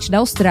sexualmente da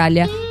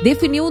Austrália,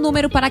 definiu o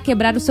número para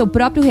quebrar o seu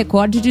próprio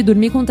recorde de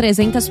dormir com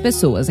 300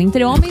 pessoas,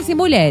 entre homens e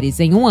mulheres,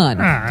 em um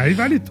ano. Aí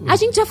vale tudo. A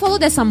gente já falou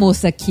dessa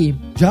moça aqui.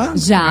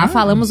 Já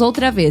falamos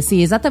outra vez.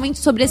 Sim, exatamente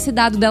sobre esse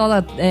dado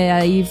dela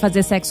ir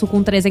fazer sexo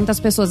com 300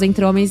 pessoas,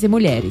 entre homens e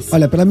mulheres.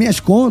 Olha, pelas minhas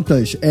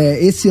contas,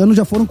 esse ano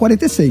já foram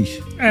 46.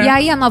 E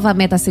aí a nova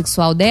meta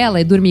sexual dela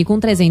é dormir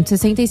com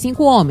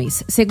 365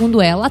 homens.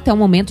 Segundo ela, até o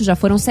momento já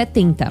foram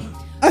 70.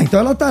 Então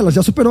ela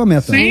já superou a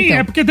meta. Sim, então.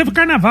 é porque teve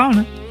carnaval,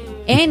 né?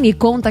 Annie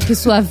conta que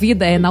sua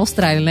vida na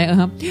Austrália,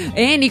 né?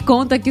 Annie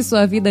conta que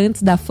sua vida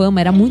antes da fama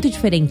era muito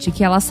diferente,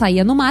 que ela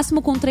saía no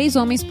máximo com 3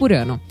 homens por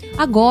ano.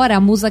 Agora, a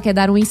musa quer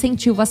dar um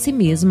incentivo a si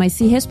mesma e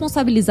se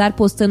responsabilizar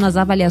postando as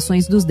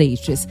avaliações dos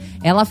dates.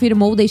 Ela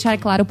afirmou deixar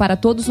claro para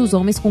todos os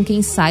homens com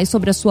quem sai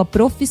sobre a sua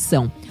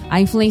profissão. A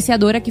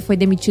influenciadora, que foi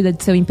demitida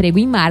de seu emprego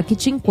em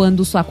marketing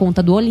quando sua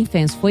conta do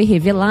OnlyFans foi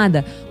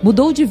revelada,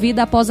 mudou de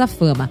vida após a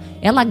fama.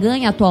 Ela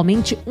ganha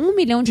atualmente $1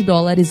 milhão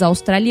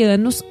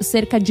australianos,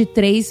 cerca de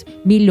 3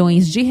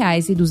 milhões de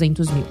reais e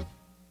 200 mil.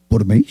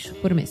 Por mês?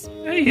 Por mês.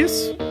 É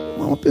isso.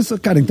 Uma pessoa,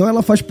 cara, então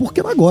ela faz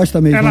porque ela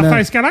gosta mesmo, Ela né?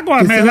 faz que ela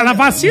gosta, mas ela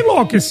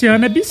vacilou, que esse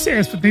ano é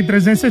bissexto, tem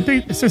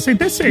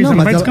 366,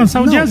 ela vai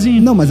descansar um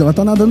diazinho. Não, mas ela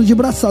tá nadando de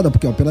braçada,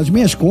 porque, ó, pelas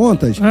minhas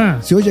contas,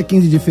 se hoje é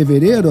 15 de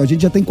fevereiro, a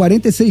gente já tem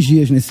 46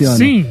 dias nesse ano.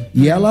 Sim.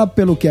 E ela,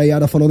 pelo que a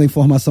Yara falou na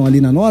informação ali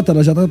na nota,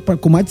 ela já tá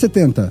com mais de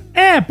 70.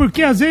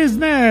 Porque às vezes,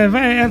 né,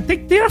 tem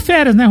que ter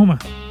férias, né, Roma?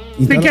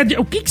 Então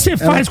o que você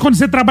faz quando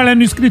você trabalha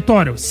no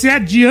escritório? Você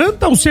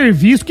adianta o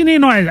serviço, que nem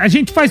nós. A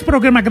gente faz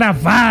programa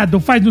gravado,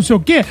 faz não sei o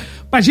quê.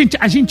 A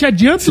gente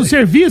adianta o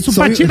serviço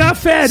pra tirar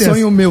férias.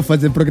 Sonho meu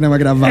fazer programa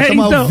gravado.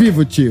 Estamos ao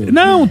vivo, tio.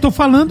 Não, tô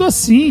falando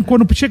assim,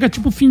 quando chega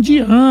tipo fim de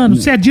ano,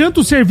 você adianta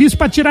o serviço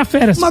pra tirar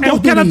férias. É o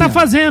que ela tá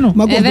fazendo.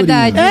 É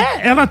verdade.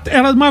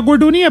 Ela uma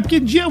gordurinha,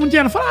 porque um dia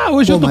ela fala,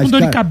 hoje eu tô com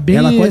dor de cabeça.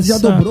 Ela quase já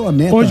dobrou a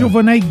meta. Hoje eu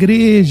vou na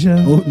igreja.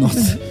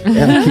 Nossa,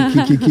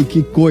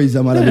 que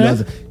coisa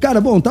maravilhosa.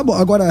 Cara, bom, tá bom.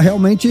 Agora,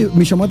 realmente,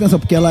 me chamou a atenção,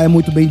 porque ela é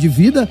muito bem de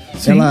vida,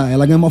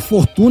 ela ganha uma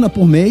fortuna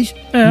por mês,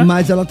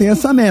 mas ela tem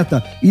essa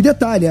meta. E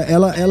detalhe,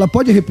 ela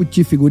pode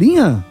repetir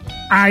figurinha?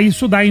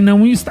 Isso daí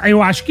não está.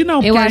 Eu acho que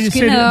não. Eu acho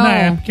que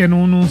não. Porque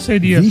não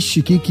seria.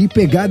 Vixe, que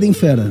pegada, hein,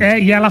 fera?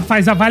 E ela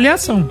faz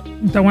avaliação.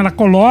 Então ela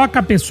coloca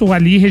a pessoa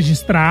ali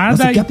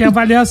registrada. Nossa, e tem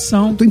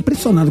avaliação. Tô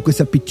impressionado com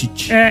esse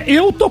apetite.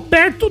 Eu tô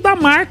perto da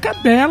marca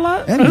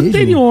dela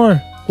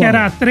anterior. Que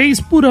era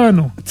 3 por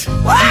ano.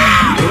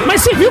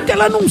 Mas você viu que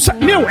ela não sai...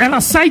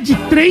 ela sai de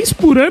 3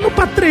 por ano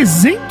pra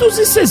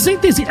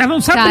 365. Ela não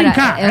sabe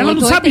brincar. Ela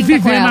não sabe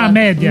viver na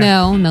média.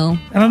 Não.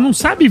 Ela não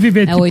sabe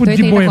viver tipo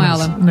de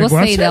boêmios.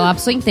 Gostei dela, uma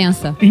pessoa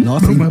intensa.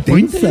 Nossa,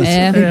 intensa?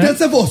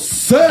 Intensa é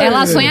você!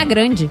 Ela sonha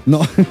grande.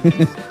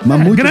 Mas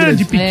muito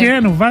grande,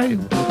 pequeno, vai...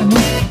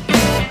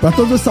 Pra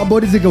todos os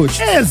sabores e gostos.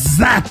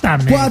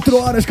 Exatamente. 4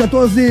 horas,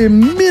 14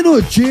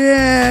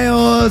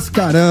 minutinhos.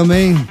 Caramba,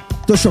 hein?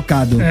 Tô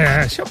chocado.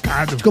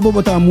 Chocado. Acho que eu vou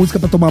botar uma música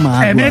pra tomar uma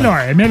água. É melhor.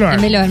 É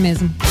melhor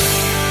mesmo.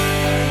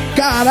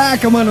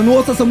 Caraca, mano, não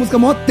ouço essa música há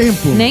maior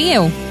tempo. Nem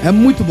eu. É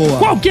muito boa.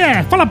 Qual que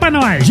é? Fala pra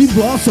nós. Jim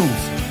Blossoms.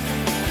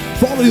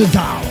 Follow You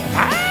Down.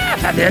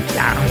 Cadê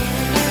down?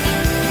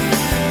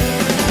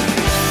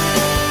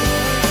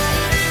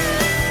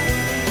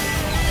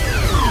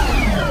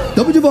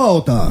 Tamo de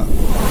volta.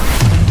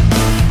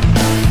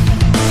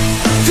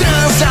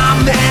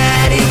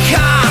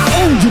 Transamérica.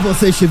 Onde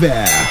você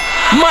estiver.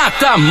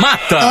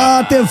 Mata-mata.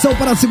 Atenção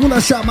para a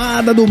segunda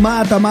chamada do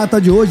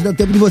Mata-mata de hoje. Dá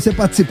tempo de você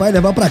participar e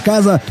levar para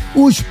casa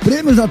os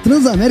prêmios da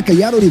Transamérica.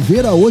 Yara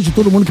Oliveira, hoje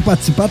todo mundo que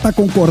participar tá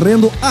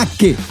concorrendo a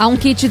quê? A um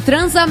kit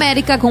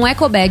Transamérica com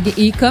ecobag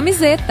e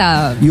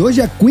camiseta. E hoje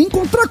é Queen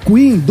contra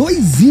Queen.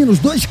 2 hinos,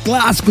 2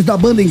 clássicos da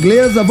banda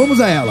inglesa. Vamos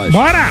a elas.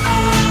 Bora!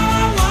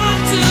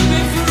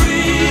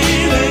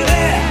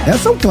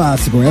 Essa é um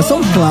clássico.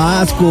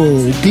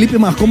 O clipe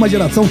marcou uma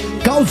geração,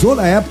 causou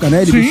na época,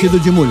 né? Ele vestido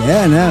de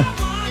mulher, né?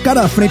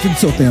 Cara à frente do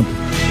seu tempo.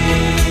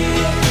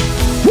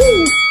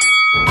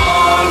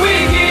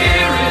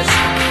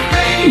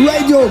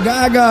 Radio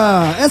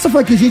Gaga. Essa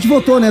foi a que a gente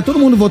votou, né? Todo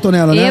mundo votou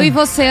nela, né? Eu e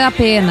você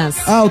apenas.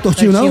 O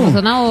Tortinho não?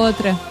 votou na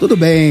outra. Tudo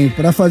bem,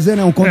 pra fazer,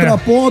 né, um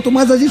contraponto,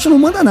 mas a gente não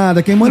manda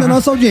nada. Quem manda é a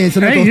nossa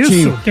audiência, né,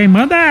 Tortinho? Isso, quem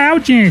manda é a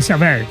audiência,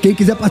 velho. Quem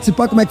quiser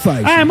participar, como é que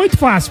faz? É muito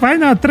fácil. Vai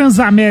na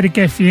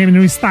Transamérica FM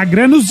no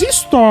Instagram, nos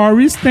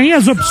stories, tem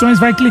as opções,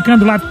 vai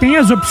clicando lá, tem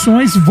as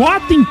opções,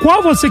 vota em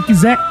qual você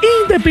quiser,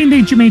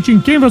 independentemente em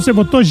quem você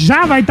votou,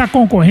 já vai estar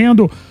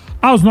concorrendo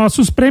aos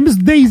nossos prêmios,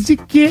 desde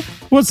que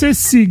você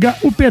siga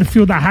o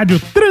perfil da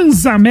Rádio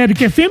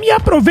Transamérica FM e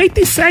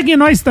aproveita e segue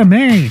nós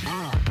também.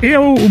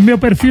 O meu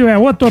perfil é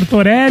o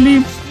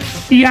Tortorelli,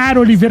 Yara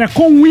Oliveira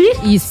com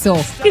I. Isso.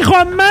 E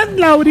Roman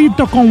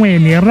Laurito com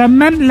N.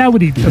 Roman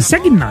Laurito.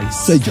 Segue nós.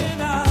 Sei, John.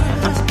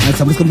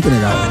 Essa música é muito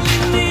legal.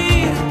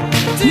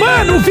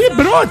 Mano,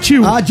 vibrou,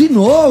 tio. De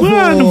novo.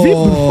 Mano,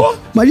 vibrou.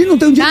 Imagina não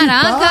tem um dia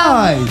Caraca. de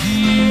paz.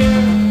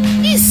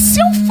 E se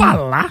eu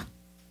falar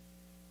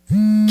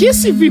que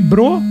esse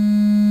vibrô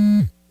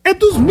é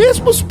dos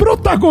mesmos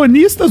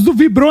protagonistas do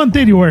vibrô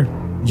anterior?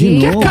 De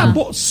que novo?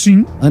 acabou.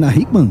 Sim. Ana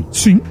Hickman?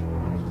 Sim.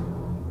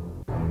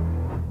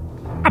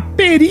 A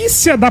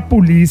perícia da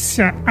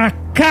polícia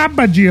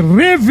acaba de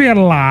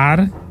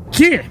revelar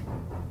que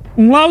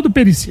um laudo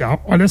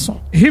pericial, olha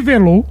só,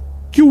 revelou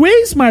que o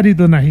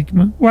ex-marido da Ana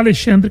Hickman, o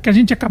Alexandre, que a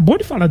gente acabou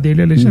de falar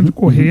dele, Alexandre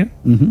Corrêa,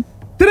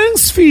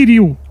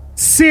 transferiu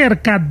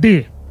cerca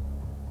de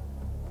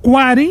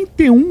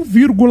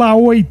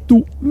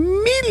 41,8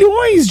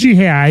 milhões de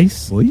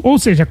reais, ou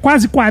seja,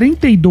 quase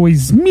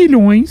 42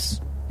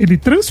 milhões, ele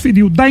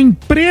transferiu da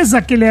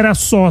empresa que ele era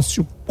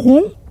sócio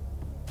com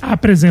a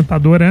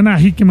apresentadora Ana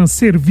Hickman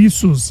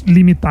Serviços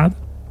Limitada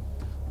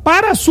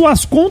para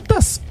suas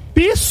contas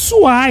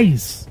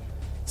pessoais.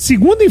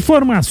 Segundo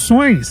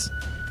informações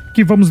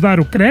que vamos dar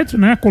o crédito,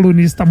 né, a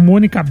colunista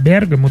Mônica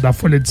Bergamo da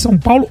Folha de São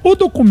Paulo, o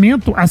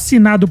documento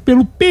assinado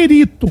pelo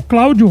perito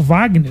Cláudio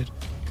Wagner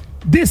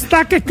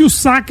destaca que os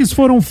saques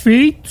foram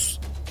feitos,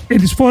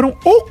 eles foram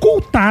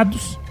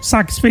ocultados,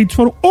 saques feitos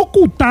foram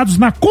ocultados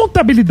na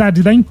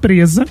contabilidade da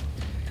empresa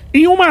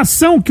em uma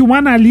ação que o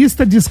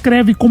analista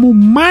descreve como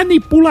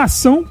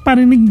manipulação para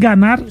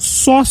enganar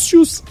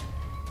sócios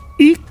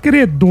e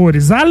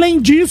credores. Além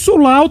disso, o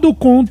laudo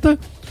conta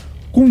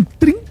com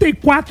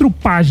 34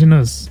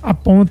 páginas.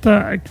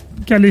 Aponta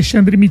que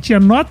Alexandre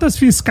emitia notas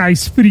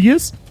fiscais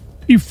frias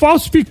e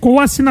falsificou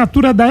a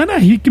assinatura da Ana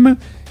Hickman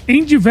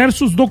em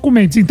diversos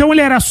documentos. Então ele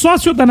era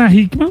sócio da Ana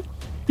Hickman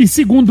e,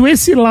 segundo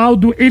esse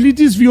laudo, ele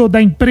desviou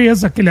da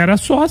empresa que ele era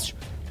sócio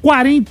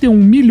 41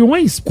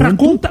 milhões para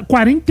conta,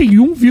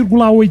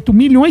 41,8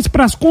 milhões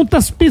para as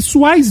contas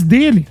pessoais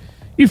dele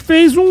e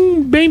fez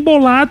um bem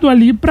bolado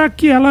ali para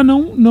que ela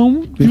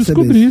não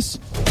descobrisse.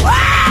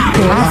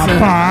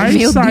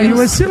 Rapaz, saiu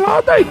Deus. Esse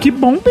laudo aí, que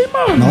bom, bem,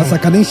 mano. Nossa,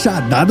 cada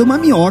enxadada uma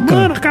minhoca.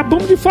 Mano,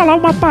 acabamos de falar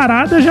uma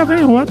parada, já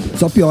vem outra.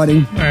 Só piora,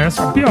 hein?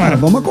 Só piora.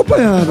 Vamos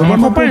acompanhando,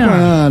 vamos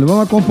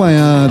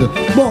acompanhando.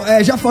 Bom,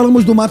 já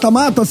falamos do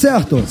mata-mata,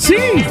 certo? Sim!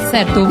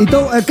 Certo.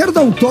 Então, quero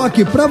dar um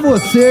toque pra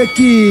você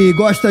que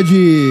gosta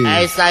de...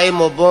 É isso aí,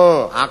 meu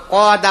bom.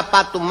 Acorda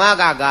pra tomar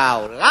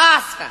gagal.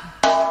 Lasca!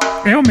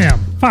 Eu mesmo.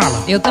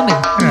 Fala. Eu também.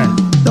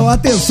 Então,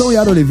 atenção,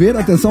 Yara Oliveira,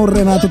 atenção,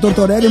 Renato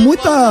Tortorelli,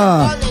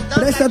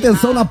 preste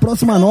atenção na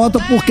próxima nota,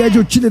 porque é de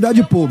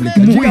utilidade pública.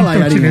 Diga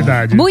lá,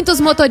 utilidade. Muitos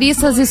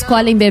motoristas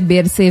escolhem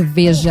beber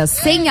cerveja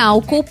sem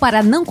álcool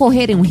para não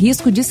correrem o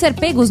risco de ser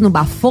pegos no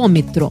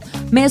bafômetro.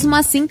 Mesmo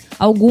assim,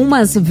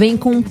 algumas vêm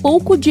com um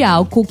pouco de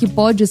álcool que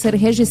pode ser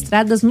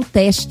registradas no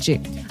teste.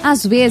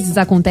 Às vezes,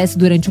 acontece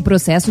durante o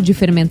processo de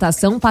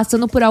fermentação,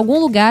 passando por algum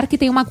lugar que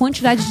tem uma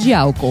quantidade de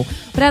álcool.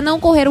 Para não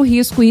correr o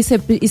risco e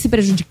se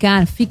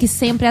prejudicar, fique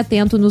sempre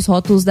atento nos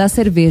rótulos das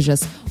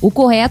cervejas. O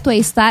correto é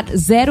estar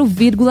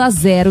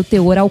 0,0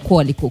 teor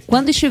alcoólico.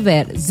 Quando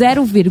estiver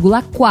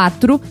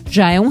 0,4,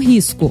 já é um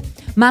risco.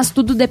 Mas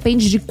tudo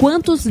depende de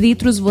quantos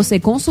litros você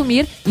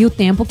consumir e o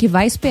tempo que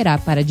vai esperar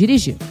para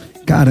dirigir.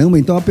 Caramba,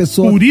 então a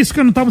pessoa... Por isso que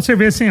eu não tomo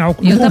cerveja sem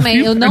álcool. Eu também,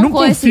 eu não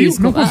corro esse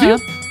risco. Não confio.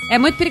 É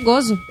muito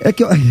perigoso. É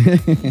que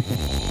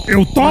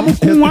eu tomo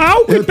com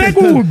álcool e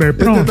pego o Uber.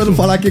 Pronto. Eu tentando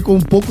falar aqui com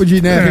um pouco de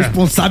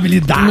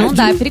responsabilidade. Não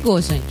dá, é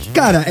perigoso, gente.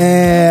 Cara,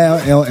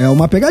 é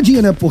uma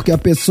pegadinha, né? Porque a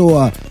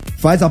pessoa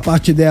faz a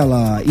parte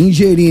dela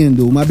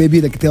ingerindo uma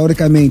bebida que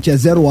teoricamente é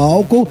zero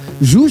álcool,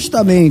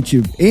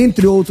 justamente,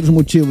 entre outros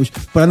motivos,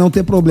 para não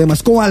ter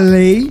problemas com a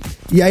lei,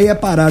 e aí é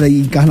parar aí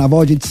em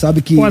carnaval, a gente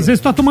sabe que... Pô, às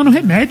vezes tá tomando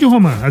remédio,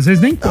 Romano, às vezes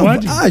nem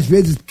pode. Às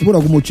vezes, por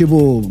algum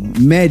motivo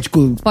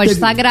médico... Pode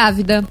estar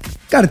grávida.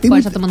 Cara, pode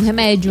estar tomando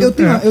remédio.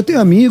 Eu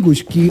tenho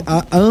amigos que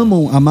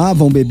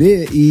amavam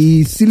beber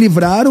e se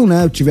livraram,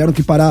 né? Tiveram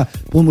que parar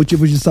por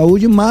motivos de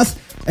saúde, mas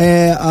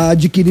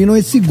adquiriram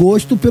esse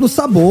gosto pelo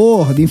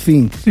sabor,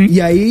 enfim. Sim. E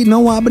aí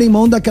não abrem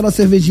mão daquela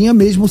cervejinha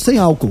mesmo sem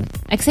álcool.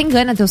 É que você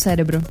engana teu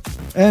cérebro.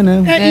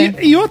 Né?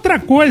 E outra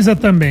coisa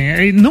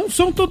também, não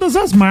são todas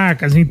as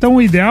marcas, então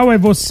o ideal é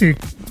você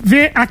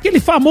ver aquele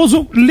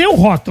famoso ler o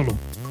rótulo.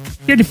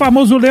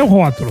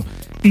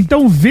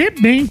 Então vê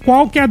bem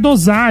qual que é a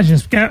dosagem,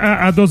 porque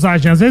a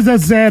dosagem às vezes é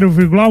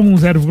 0,1,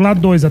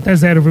 0,2 até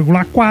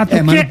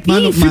 0,4, que é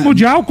ínfimo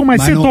de álcool,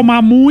 mas se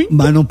tomar muito...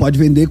 Mas não pode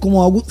vender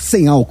como algo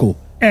sem álcool.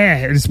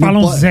 Eles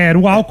falam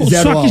zero álcool,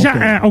 só que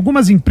já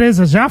algumas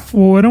empresas já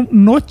foram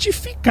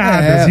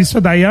notificadas, isso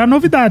daí é a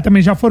novidade,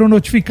 também já foram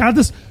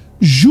notificadas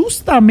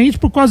justamente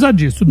por causa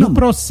disso. No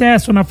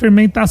processo, na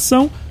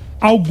fermentação,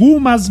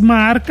 algumas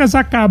marcas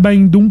acabam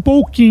indo um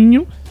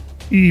pouquinho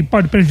e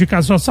pode prejudicar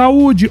a sua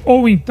saúde,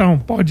 ou então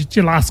pode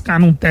te lascar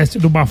num teste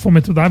do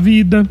bafômetro da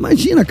vida.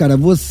 Imagina, cara,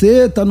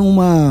 você tá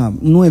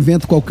num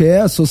evento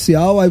qualquer,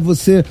 social, aí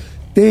você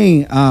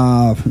tem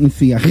a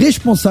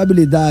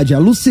responsabilidade, a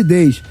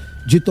lucidez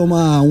de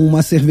tomar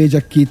uma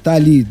cerveja que tá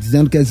ali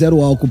dizendo que é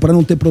zero álcool para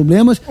não ter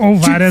problemas. Ou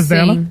várias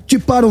delas. Te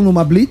param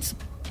numa blitz,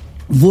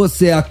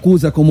 você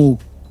acusa como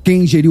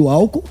quem ingeriu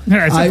álcool.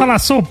 Você fala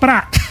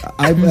soprar.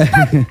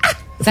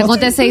 Se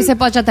acontecer isso, você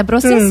pode até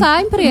processar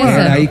a empresa.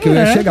 Era aí que eu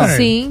ia chegar.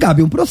 Sim.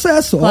 Cabe um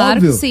processo, claro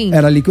óbvio. Que sim.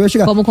 Era ali que eu ia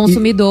chegar. Como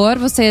consumidor,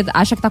 você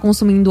acha que tá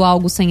consumindo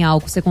algo sem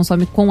álcool, você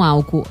consome com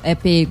álcool, é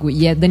pego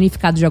e é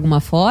danificado de alguma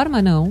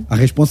forma, não? A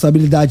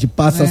responsabilidade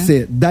passa a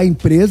ser da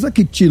empresa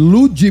que te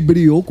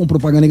ludibriou com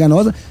propaganda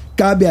enganosa.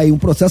 Cabe aí um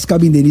processo,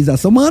 cabe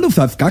indenização. Mano,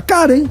 vai ficar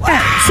caro, hein?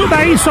 Isso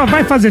daí só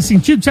vai fazer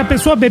sentido se a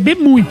pessoa beber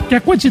muito, porque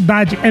a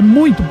quantidade é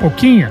muito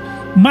pouquinha.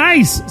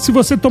 Mas, se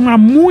você tomar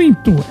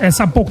muito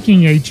essa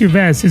pouquinha e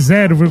tivesse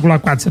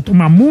 0,4, você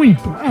tomar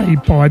muito, aí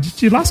pode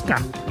te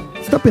lascar.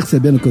 Você tá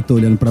percebendo que eu tô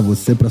olhando pra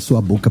você, pra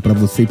sua boca, pra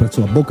você e pra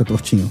sua boca,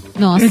 Tortinho?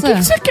 Nossa. O que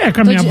você quer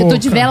com a minha boca? Tô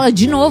de vela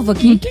de novo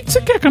aqui. O que você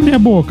quer com a minha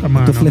boca,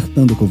 mano? Eu tô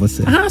flertando com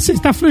você. Você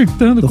está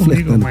flertando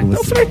comigo, mãe.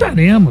 Então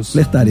flertaremos.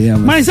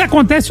 Mas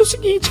acontece o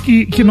seguinte,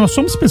 que nós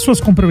somos pessoas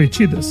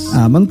comprometidas.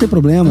 Mas não tem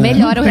problema.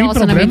 Melhora o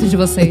relacionamento de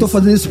vocês. Eu tô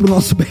fazendo isso pro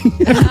nosso bem.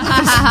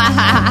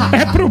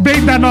 É pro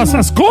bem das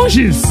nossas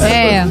cônjuges?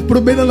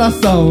 Pro bem da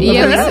nação.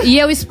 E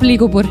eu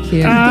explico por quê.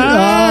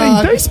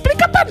 Então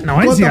explica pra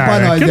nós, Conta pra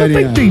nós, que eu não tô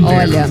entendendo.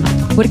 Olha,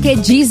 porque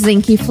dizem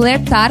que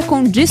flertar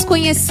com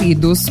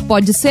desconhecidos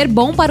pode ser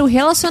bom para o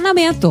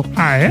relacionamento.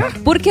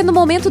 Porque no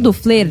momento do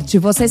flerte,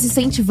 você se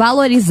sente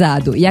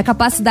valorizado e a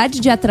capacidade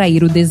de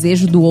atrair o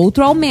desejo do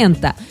outro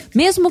aumenta.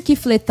 Mesmo que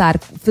flertar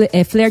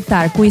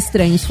com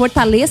estranhos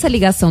fortaleça a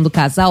ligação do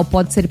casal,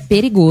 pode ser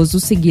perigoso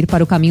seguir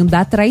para o caminho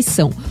da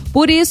traição.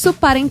 Por isso,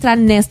 para entrar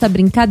nesta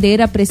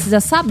brincadeira, precisa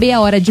saber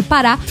a hora de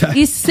parar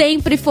e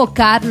sempre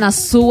focar na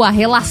sua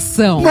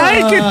relação.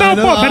 Aí que tá o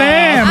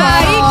problema!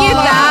 Aí que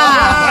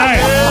tá!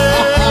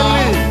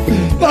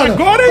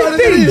 Agora eu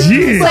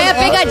entendi! Isso aí é a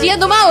pegadinha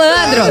do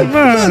malandro!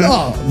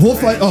 Mano,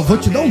 vou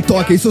te dar um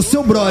toque aí, sou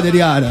seu brother,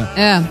 Yara.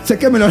 Você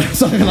quer melhorar a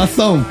sua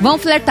relação?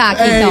 Vamos flertar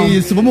aqui, então. É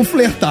isso, vamos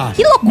flertar.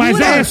 Que loucura! Mas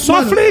é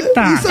só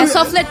flertar. É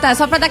só flertar,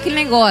 só pra dar aquele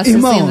negócio,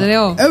 irmão, assim,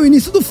 entendeu? É o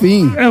início do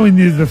fim. É o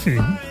início do fim.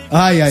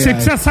 Você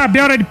precisa saber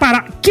a hora de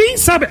parar. Quem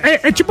sabe...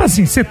 É tipo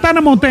assim, você tá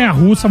na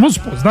montanha-russa, vamos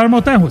supor, você tá na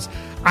montanha-russa.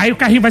 Aí o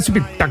carrinho vai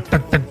subir.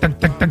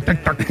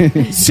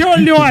 Você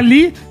olhou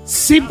ali,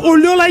 você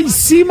olhou lá em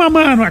cima,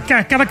 mano.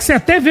 Aquela que você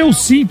até vê o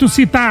cinto,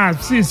 se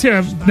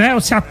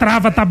a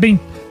trava tá bem.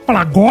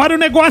 Fala, agora o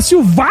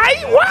negócio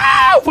vai.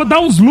 Uau! Vou dar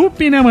uns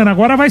looping, né, mano?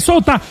 Agora vai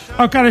soltar.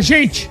 Aí o cara,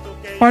 gente,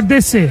 pode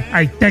descer.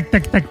 Aí, tec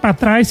pra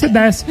trás, você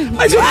desce.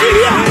 Mas eu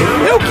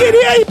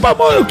queria ir pra...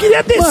 Eu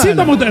queria descer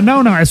da mudança.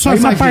 Não, é só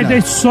essa parte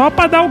aí, só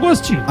pra dar o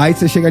gostinho. Aí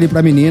você chega ali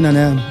pra menina,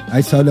 né?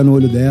 Aí você olha no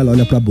olho dela,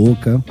 olha pra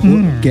boca.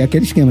 Que é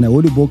aquele esquema, né?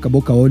 Olho, boca,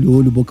 boca,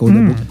 olho, boca,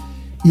 olho, boca.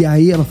 E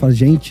aí ela fala,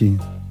 gente,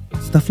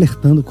 você tá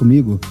flertando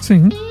comigo?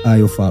 Sim. Aí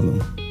eu falo,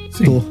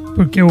 tô.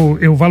 Porque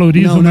eu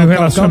valorizo o meu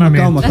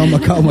relacionamento.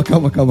 Calma.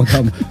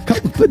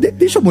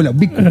 Deixa eu molhar o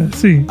bico.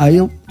 Sim. Aí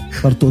eu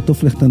falo, tô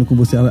flertando com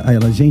você. Aí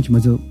ela, gente,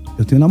 mas eu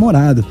tenho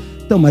namorado.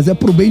 Então, mas é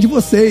pro bem de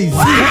vocês.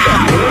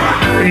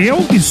 Eu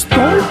estou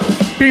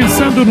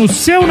pensando no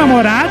seu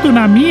namorado,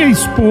 na minha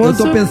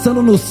esposa. Eu tô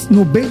pensando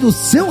no bem do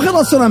seu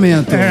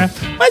relacionamento.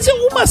 Mas de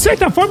uma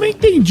certa forma eu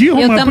entendi,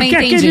 Romano. Porque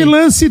entendi. Aquele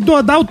lance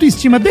da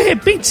autoestima. De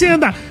repente você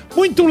anda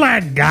muito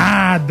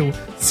largado.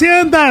 Você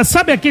anda,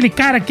 sabe aquele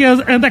cara que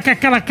anda com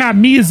aquela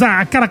camisa,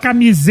 aquela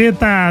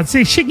camiseta.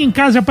 Você chega em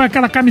casa e já põe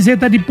aquela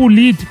camiseta de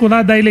político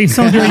lá da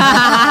eleição de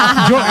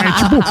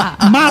tipo,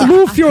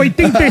 Maluf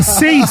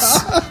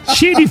 86.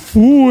 cheio de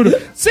furo.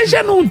 Você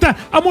já não tá...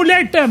 A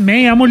mulher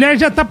também, a mulher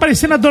já tá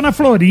parecendo a Dona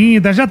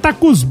Florinda, já tá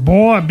com os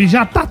bob,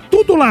 já tá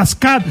tudo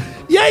lascado.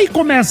 E aí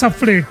começa a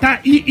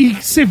flertar e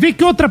você vê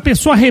que outra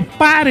pessoa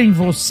repara em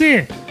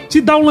você... te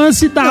dá um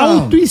lance da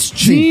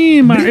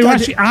autoestima. Eu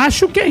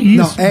acho que é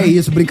isso. Não, é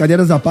isso,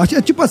 brincadeiras à parte.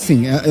 É tipo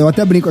assim, eu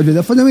até brinco às vezes,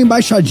 é fazer uma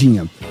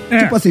embaixadinha.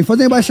 Tipo assim,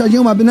 fazer uma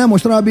embaixadinha, né,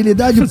 mostrar uma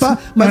habilidade, pá,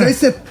 mas aí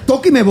você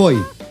toca e me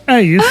voe. É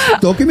isso.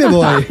 Toca e me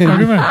voe.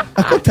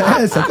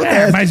 Acontece.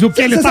 Mas o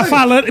que ele tá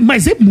falando...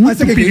 Mas é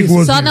muito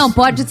perigoso. Só não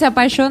pode se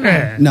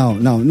apaixonar. Não.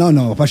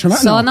 Apaixonar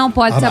não. Só não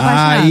pode se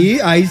apaixonar.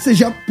 Aí você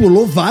já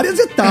pulou várias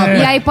etapas.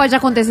 E aí pode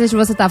acontecer de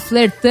você estar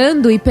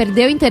flertando e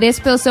perder o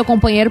interesse pelo seu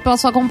companheiro, pela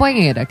sua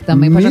companheira, que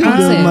também pode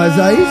acontecer. Mas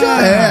aí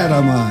já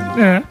era,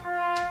 mano.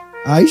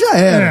 Aí já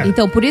era.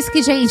 Então, por isso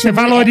que, gente... Você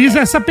valoriza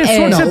essa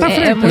pessoa que você tá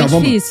flertando. É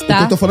muito difícil, tá? O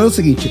que eu tô falando é o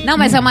seguinte... Não,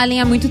 mas é uma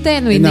linha muito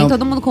tênue, nem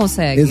todo mundo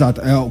consegue.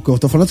 Exato. O que eu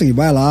tô falando é o seguinte,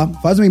 vai lá,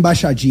 faz uma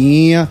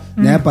embaixadinha,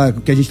 né,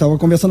 que a gente tava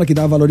conversando aqui,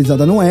 dá uma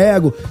valorizada no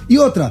ego. E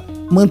outra,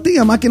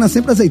 mantenha a máquina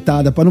sempre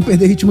azeitada, pra não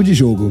perder ritmo de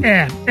jogo.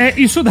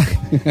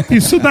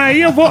 Isso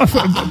daí eu vou...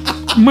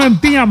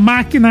 Mantenha a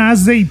máquina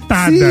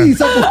azeitada. Sim,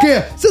 sabe por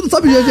quê? Você não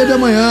sabe o dia de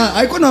amanhã.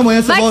 Aí quando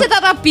amanhã você Vai que você tá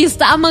na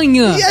pista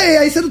amanhã. E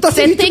aí você não tá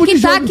sem ritmo de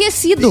jogo. Você tem que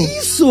estar aquecido.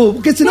 Isso,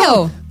 porque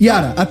senão...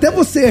 Yara, até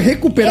você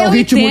recuperar o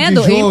ritmo de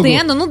jogo... Eu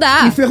entendo, não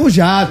dá.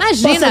 Enferrujado,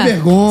 Imagina, passa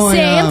vergonha. Você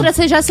entra,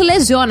 você já se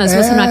lesiona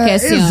se você não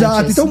aquece exato.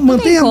 antes. Então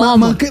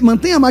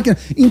mantenha a máquina.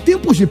 Em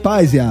tempos de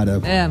paz, Yara,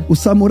 o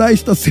samurai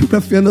está sempre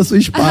afiando a sua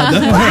espada.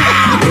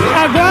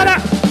 Agora...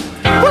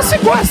 Você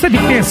gosta de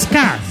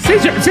pescar?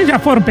 Vocês já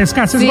foram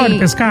pescar? Vocês gostam de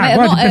pescar?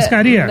 Gostam de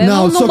pescaria?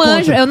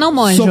 Eu não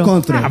manjo. Sou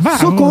contra.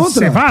 Sou contra.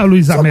 Você vai,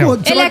 Luísa Mel?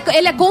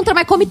 Ele é contra,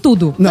 mas come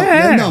tudo. Não,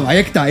 aí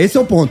é que tá. Esse é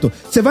o ponto.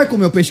 Você vai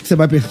comer o peixe que você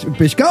vai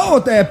pescar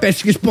ou é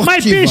pesca esportiva?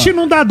 Mas peixe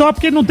não dá dó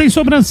porque ele não tem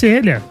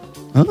sobrancelha.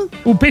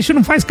 O peixe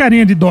não faz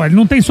carinha de dó, ele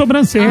não tem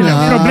sobrancelha.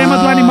 O problema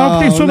do animal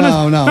que tem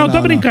sobrancelha. Não,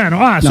 tô brincando.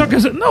 Só que...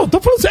 Não, tô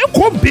falando sério, eu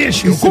como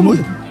peixe. Eu como...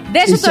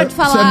 Deixa o Torto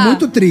falar. Isso é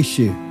muito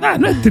triste.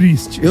 Não é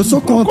triste. Eu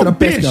sou contra a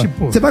pesca. Peixe,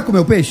 pô. Você vai comer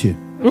o peixe?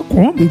 Eu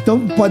como. Então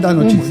pode dar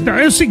notícia. Então,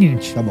 é o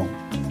seguinte. Tá bom.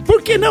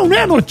 Porque não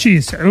é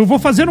notícia. Eu vou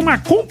fazer uma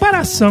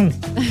comparação.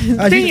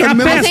 A gente tá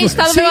no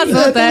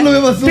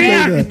mesmo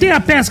assunto. Tem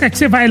a pesca que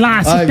você vai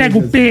lá, você pega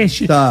o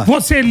peixe,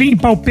 você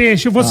limpa o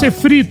peixe, você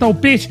frita o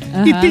peixe.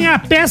 E tem a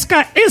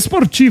pesca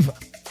esportiva.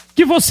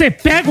 Que você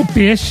pega o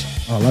peixe,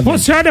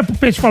 você olha pro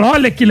peixe e fala,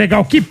 olha que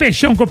legal, que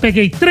peixão que eu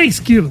peguei, 3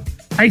 quilos.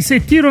 Aí você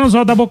tira o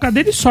anzol da boca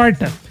dele e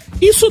sorta.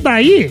 Isso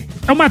daí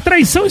é uma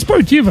traição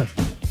esportiva.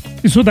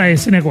 Isso daí,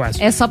 esse negócio.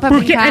 É só pra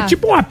Porque brincar. é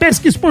tipo uma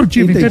pesca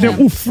esportiva, entendeu?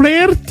 O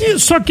flerte,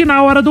 só que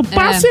na hora do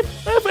passe,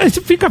 você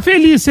fica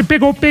feliz. Você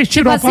pegou o peixe,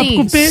 tirou a foto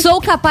com o peixe. Sou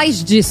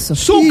capaz disso.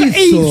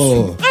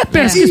 Isso. É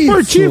pesca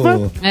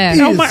esportiva.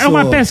 É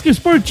uma pesca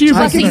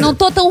esportiva. Assim, não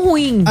tô tão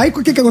ruim. Aí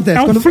o que acontece?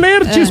 É um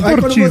flerte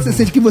esportivo. Aí quando você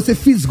sente que você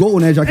fisgou,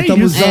 né? Já que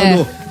estamos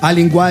usando a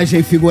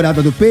linguagem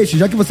figurada do peixe,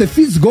 já que você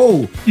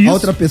fisgou a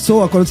outra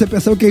pessoa, quando você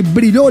percebe que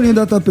brilhou o olhinho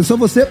da outra pessoa,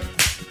 você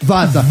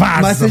vaza.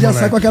 Mas você já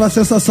sai com aquela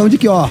sensação de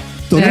que,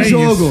 tô no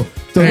jogo.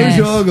 Tô no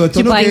jogo, tô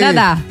no game. Ainda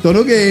dá. Tô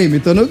no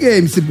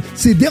game.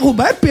 Se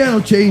derrubar é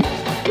pênalti, hein?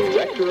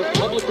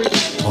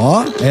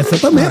 Essa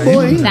também é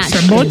boa, hein? Essa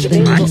é boa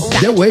demais.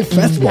 The Way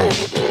Fastball.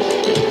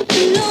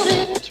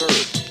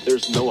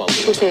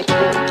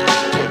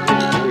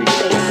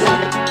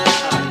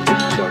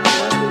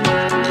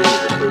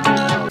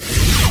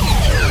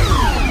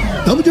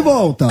 Tamo de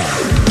volta.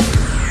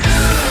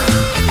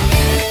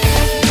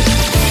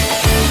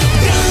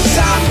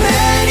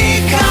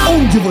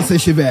 Onde você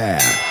estiver.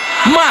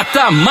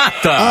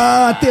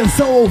 Mata-mata.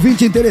 Atenção,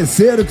 ouvinte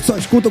interesseiro que só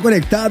escuta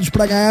Conectados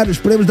para ganhar os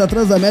prêmios da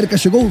Transamérica.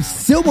 Chegou o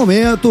seu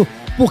momento,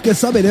 porque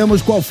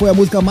saberemos qual foi a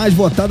música mais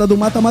votada do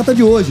Mata-Mata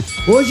de hoje.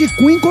 Hoje,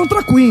 Queen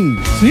contra Queen.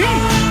 Sim.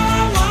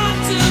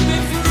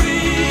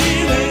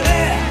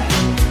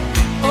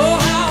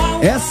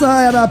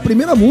 Essa era a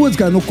primeira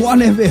música no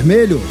corner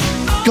vermelho,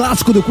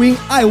 clássico do Queen,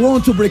 I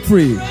Want to Break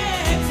Free.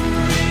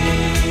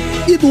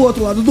 E do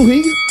outro lado do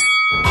ringue,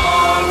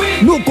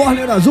 no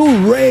corner azul,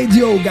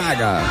 Radio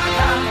Gaga.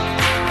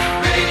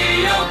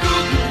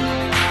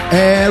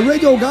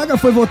 Radio Gaga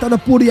foi votada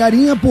por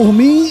Yarinha, por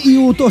mim, e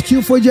o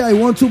Tortinho foi de I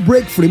Want to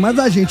Break Free. Mas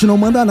a gente não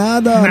manda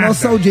nada. A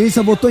nossa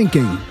audiência votou em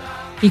quem?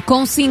 E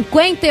com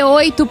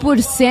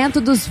 58%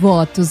 dos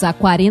votos a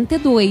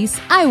 42,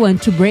 I Want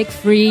to Break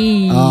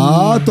Free.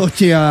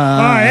 Tortinha.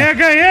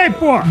 Ganhei,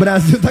 pô.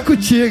 Brasil tá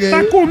contigo, hein?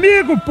 Tá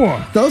comigo, pô.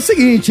 Então é o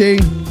seguinte, hein?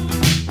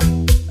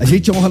 A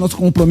gente honra nosso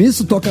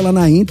compromisso, toca ela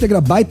na íntegra,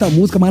 baita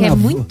música, mas é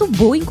muito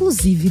boa,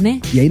 inclusive,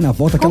 né? E aí na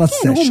volta aquela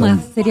session. Uma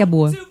seria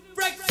boa.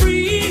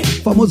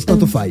 O famoso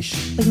tanto faz.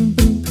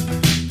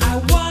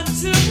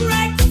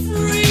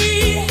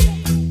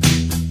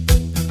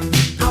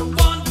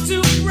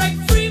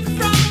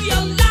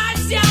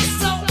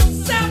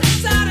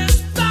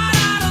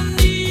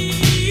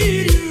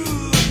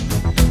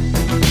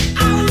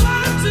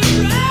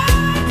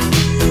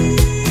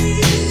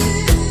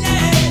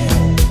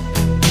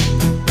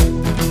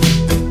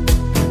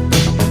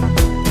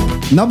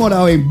 Na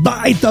moral, hein?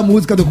 Baita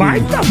música do Queen.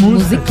 Baita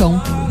música.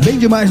 Musicão. Bem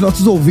demais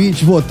nossos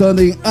ouvintes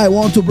votando em I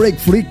Want to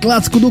Break Free,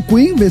 clássico do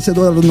Queen,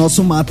 vencedora do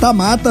nosso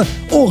mata-mata.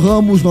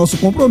 Honramos nosso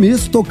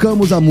compromisso,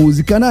 tocamos a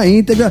música na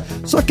íntegra.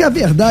 Só que a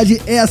verdade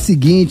é a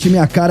seguinte,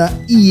 minha cara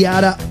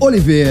Yara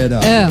Oliveira.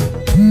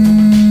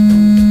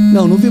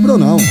 Não vibrou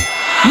não.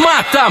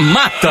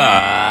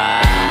 Mata-mata.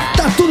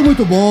 Tá tudo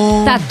muito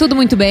bom. Tá tudo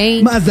muito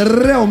bem. Mas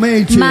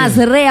realmente.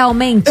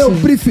 Eu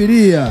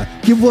preferia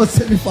que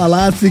você me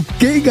falasse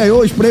quem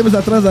ganhou os prêmios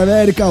da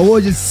Transamérica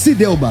hoje, se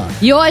deu bar.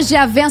 E hoje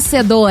a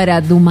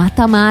vencedora do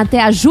mata-mata é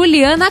a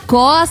Juliana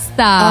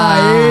Costa.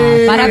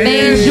 Aê!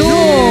 Parabéns, Ju!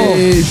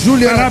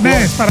 Juliana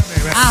Parabéns.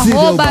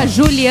 Arroba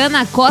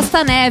Juliana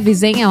Costa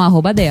Neves, hein? É o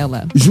arroba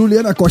dela.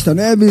 Juliana Costa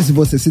Neves,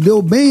 você se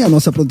deu bem, a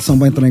nossa produção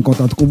vai entrar em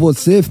contato com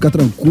você, fica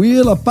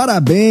tranquila,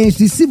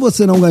 parabéns. E se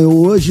você não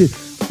ganhou hoje,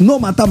 no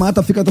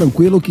mata-mata, fica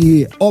tranquilo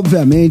que,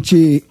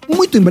 obviamente,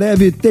 muito em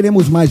breve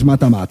teremos mais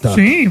mata-mata.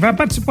 Sim, vai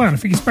participando,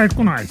 fica esperto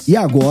com nós. E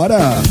agora,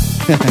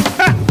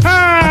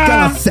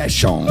 aquela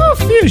session. O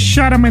filho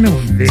chora, mas não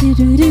vê.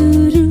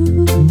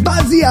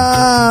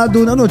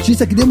 Baseado na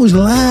notícia que demos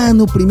lá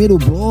no primeiro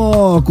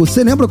bloco.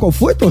 Você lembra qual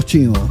foi,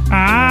 Tortinho?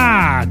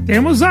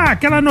 Temos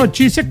aquela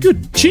notícia que o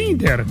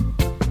Tinder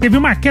teve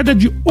uma queda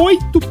de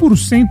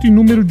 8% em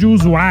número de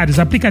usuários.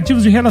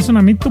 Aplicativos de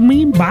relacionamento estão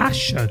em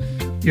baixa.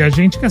 E a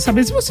gente quer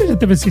saber se você já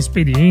teve essa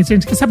experiência. A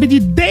gente quer saber de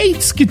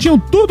dates que tinham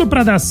tudo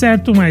pra dar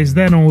certo, mas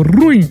deram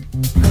ruim.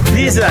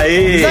 Diz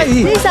aí. Diz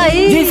aí. Diz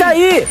aí. Diz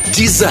aí.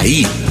 Diz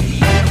aí.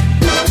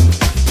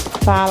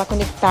 Fala,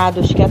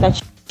 Conectados, que é a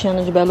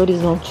Tatiana de Belo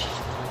Horizonte.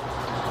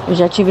 Eu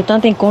já tive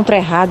tanto encontro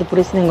errado por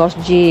esse negócio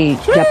de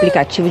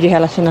aplicativo de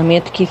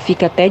relacionamento que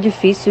fica até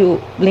difícil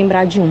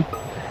lembrar de um.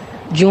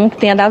 De um que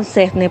tenha dado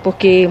certo, né?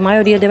 Porque a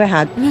maioria deu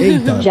errado.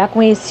 Eita. Já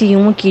conheci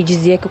um que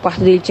dizia que o quarto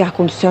dele tinha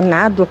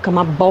ar-condicionado, a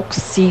cama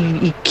box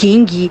e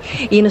king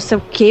e não sei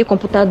o que,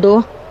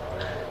 computador.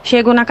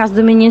 Chegou na casa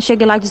do menino,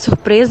 cheguei lá de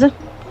surpresa,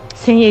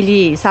 sem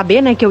ele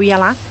saber, né, que eu ia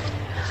lá.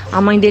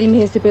 A mãe dele me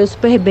recebeu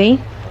super bem.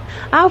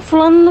 O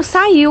fulano não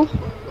saiu.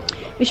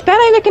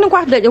 Espera ele aqui no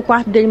quarto dele. O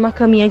quarto dele, uma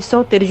caminha de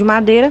solteiro de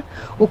madeira,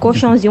 o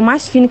colchãozinho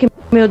mais fino que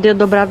meu dedo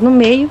dobrado no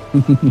meio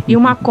e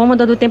uma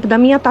cômoda do tempo da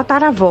minha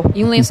tataravó.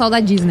 E um lençol da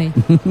Disney.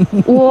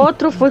 O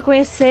outro foi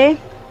conhecer,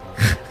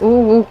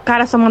 o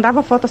cara só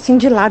mandava foto assim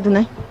de lado,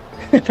 né?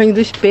 Frente do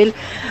espelho.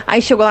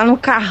 Aí chegou lá no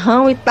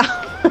carrão e tal.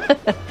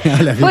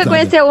 Foi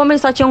conhecer o homem,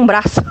 só tinha um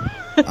braço.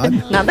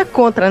 Nada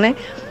contra, né?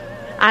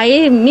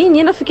 Aí,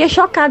 menina, eu fiquei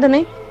chocada,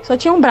 né? Só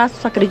tinha um braço,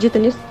 você acredita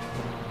nisso?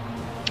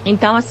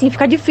 Então, assim,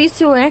 fica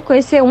difícil, né?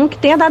 Conhecer um que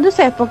tenha dado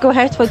certo, porque o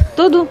resto foi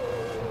tudo...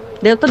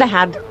 Deu tudo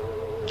errado.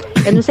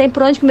 Eu não sei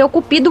por onde que meu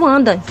cupido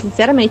anda,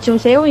 sinceramente. Eu não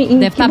sei em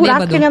Deve que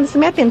buraco que ele anda se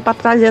metendo pra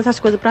trazer essas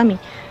coisas pra mim.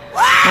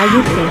 Mas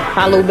enfim,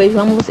 falou, beijo,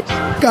 amo vocês.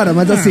 Cara,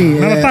 mas assim...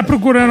 Ela tá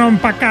procurando homem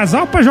pra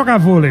casar ou pra jogar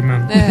vôlei,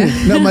 mano?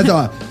 Não, mas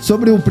ó,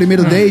 sobre o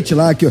primeiro date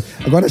lá, que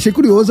agora achei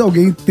curioso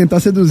alguém tentar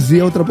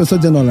seduzir a outra pessoa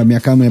dizendo, olha,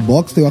 minha cama é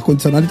box, tem o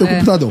ar-condicionado e tem o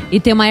computador. E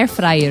tem uma air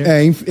fryer.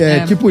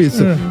 Tipo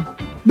isso.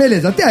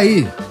 Beleza, até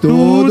aí,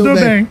 tudo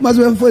bem. Mas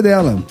o erro foi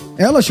dela.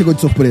 Ela chegou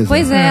de surpresa.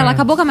 Pois é, ela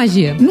acabou com a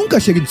magia. Nunca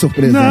chegue de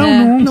surpresa.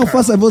 Nunca. Não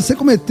faça, você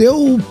cometeu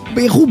o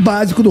erro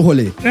básico do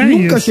rolê.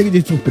 Nunca chegue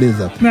de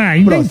surpresa.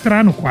 Ainda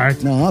entrar no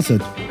quarto. Nossa.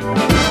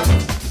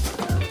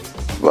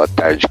 Boa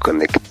tarde,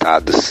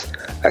 Conectados.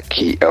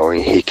 Aqui é o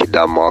Henrique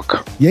da Moca.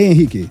 E aí,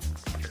 Henrique?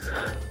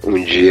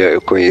 Um dia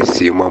eu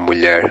conheci uma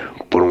mulher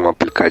por um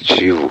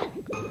aplicativo.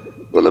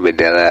 O nome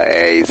dela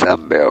é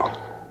Isabel.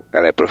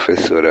 Ela é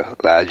professora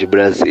lá de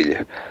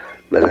Brasília,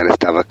 mas ela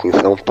estava aqui em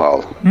São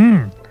Paulo.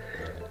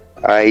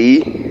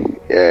 Aí,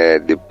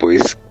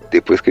 depois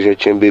que eu já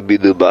tinha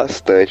bebido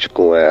bastante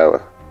com ela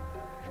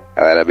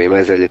era bem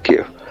mais velha que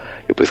eu.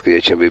 Depois que eu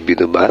já tinha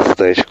bebido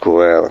bastante com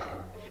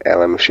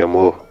ela me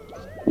chamou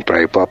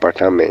pra ir pro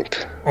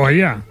apartamento.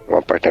 Olha. Um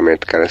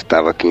apartamento que ela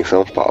estava aqui em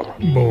São Paulo.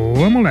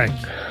 Boa, moleque.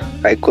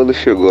 Aí quando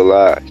chegou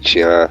lá,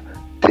 tinha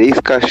 3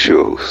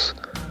 cachorros.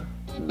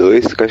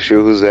 2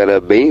 cachorros era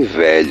bem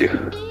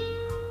velho.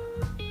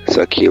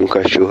 Só que um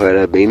cachorro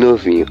era bem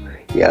novinho.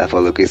 E ela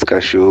falou que esse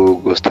cachorro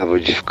gostava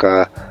de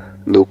ficar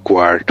no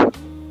quarto.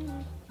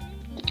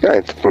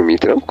 Então por mim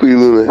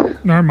tranquilo, né?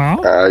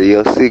 Normal. Aí é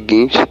o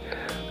seguinte,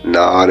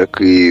 na hora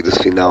dos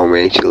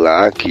finalmente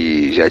lá,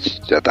 que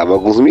já tava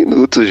alguns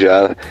minutos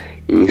já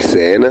em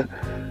cena,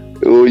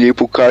 eu olhei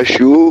pro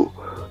cachorro,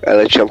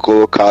 ela tinha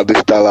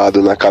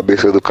instalado na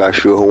cabeça do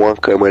cachorro uma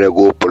câmera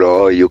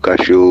GoPro e o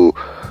cachorro,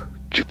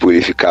 tipo,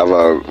 ele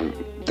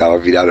tava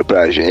virado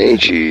pra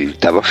gente e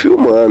tava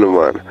filmando,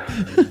 mano.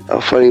 Aí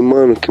eu falei,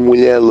 mano, que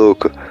mulher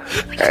louca.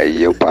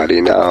 Aí eu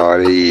parei na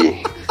hora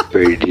e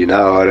perdi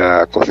na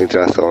hora a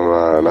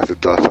concentração na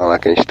situação lá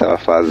que a gente tava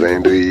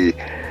fazendo e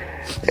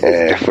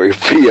foi o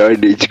pior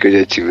date que eu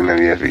já tive na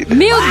minha vida.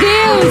 Meu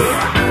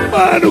Deus!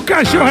 Mano, o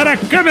cachorro era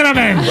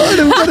cameraman.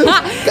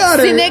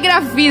 Cara,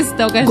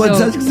 cinegrafista o cachorro. Quando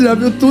você acha que você já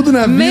viu tudo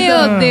na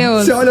vida, meu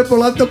Deus, você olha pro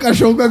lado do teu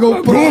cachorro com a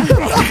GoPro.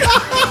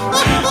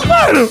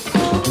 Mano,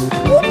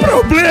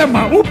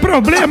 O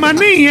problema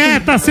nem é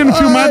tá sendo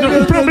filmado.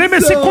 O problema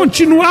é você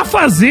continuar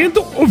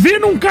fazendo,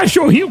 vendo um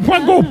cachorrinho com a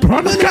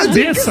GoPro na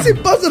cabeça. O que se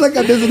passa na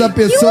cabeça da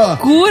pessoa?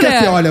 Que loucura! Quer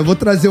dizer, olha, vou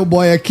trazer o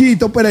boy aqui,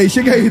 então peraí,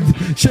 chega aí,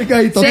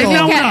 Totó. Você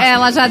viu que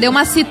ela já deu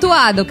uma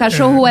situada. O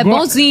cachorro é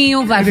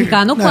bonzinho, vai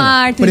ficar no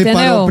quarto,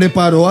 entendeu?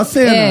 Preparou a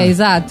cena. É,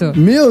 exato.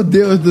 Meu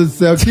Deus do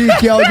céu,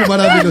 que áudio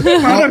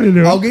maravilhoso.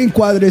 Maravilhoso. Alguém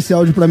enquadra esse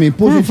áudio pra mim,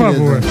 por gentileza.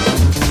 favor.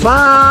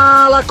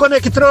 Fala,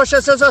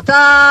 Conectrouxa, seus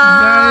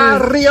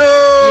otários! E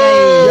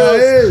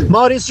aí?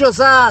 Maurício de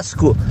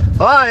Osasco.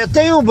 Ó, eu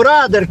tenho um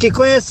brother que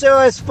conheceu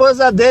a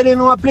esposa dele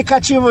num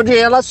aplicativo de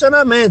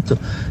relacionamento.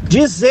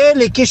 Diz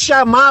ele que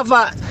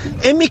chamava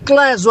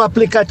M-Class o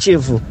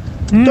aplicativo.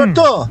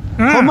 Totô,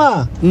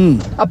 Romã,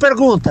 a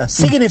pergunta,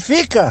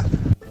 significa?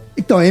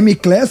 Então,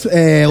 M-Class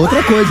é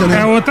outra coisa,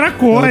 né? É outra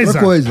coisa. É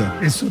outra coisa.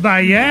 Isso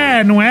daí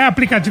não é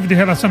aplicativo de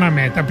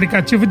relacionamento, é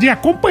aplicativo de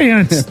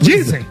acompanhantes.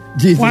 Dizem.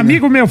 Um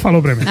amigo meu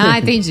falou pra mim. Ah,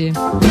 entendi.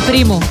 Um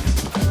primo.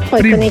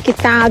 Oi,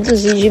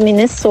 Conectados de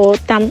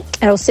Minnesota.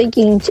 É o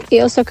seguinte,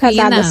 eu sou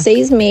casada há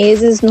 6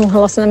 meses, num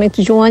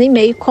relacionamento de 1 ano e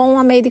meio com um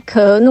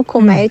americano, com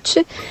o Matt.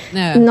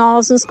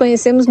 Nós nos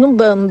conhecemos no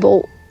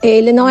Bumble.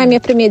 Ele não é minha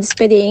primeira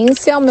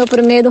experiência. O meu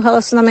primeiro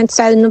relacionamento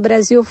sério no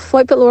Brasil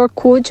foi pelo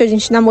Orkut. A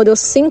gente namorou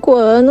 5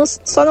 anos.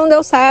 Só não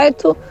deu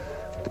certo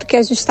porque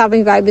a gente estava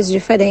em vibes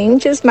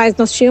diferentes, mas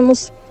nós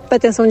tínhamos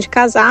pretensão de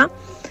casar.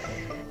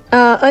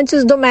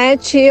 Antes do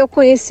match, eu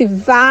conheci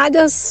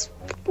várias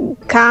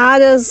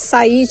caras,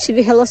 saí,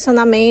 tive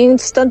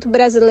relacionamentos, tanto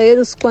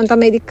brasileiros quanto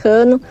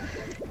americanos.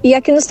 E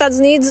aqui nos Estados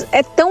Unidos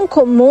é tão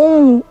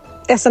comum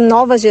essa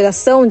nova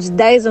geração de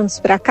 10 anos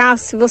pra cá,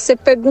 se você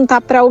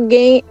perguntar pra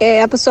alguém,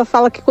 a pessoa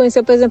fala que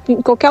conheceu, por exemplo,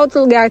 em qualquer outro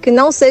lugar que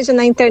não seja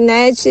na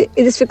internet,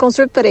 eles ficam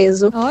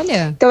surpresos.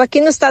 Olha. Então aqui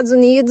nos Estados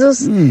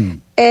Unidos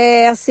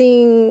é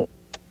assim,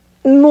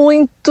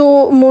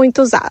 muito,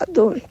 muito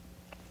usado.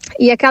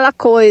 E aquela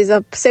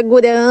coisa,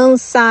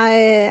 segurança,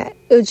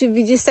 eu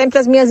dividi sempre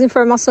as minhas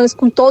informações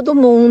com todo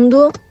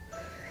mundo.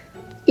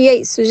 E é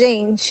isso,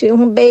 gente.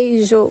 Um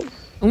beijo.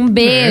 Um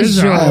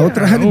beijo. É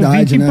outra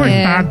realidade, né?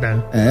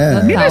 Importada.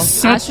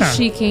 Minnesota. Acho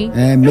chique, hein?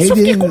 Eu só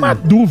fiquei com uma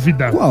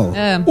dúvida. Qual?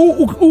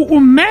 O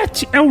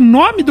Matt é o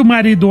nome do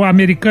marido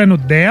americano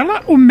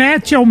dela? O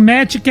Matt é o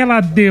Matt que ela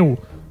deu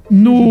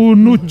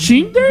no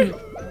Tinder?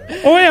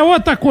 Ou é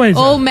outra coisa?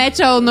 Ou o Matt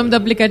é o nome do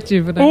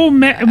aplicativo, né? Ou o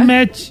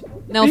Matt...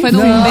 Não, foi no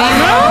Não!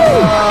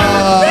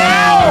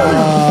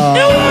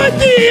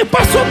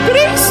 Passou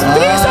três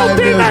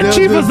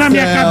alternativas na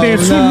minha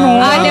cabeça.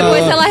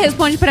 Depois ela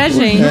responde pra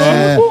gente.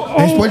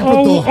 Responde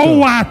pro torto. Ou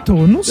o ato,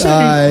 não sei.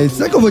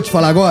 Sabe o que eu vou te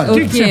falar agora? O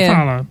que você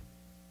fala?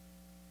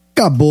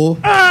 Acabou.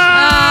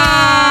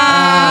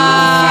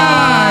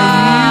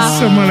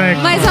 Isso,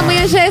 moleque. Mas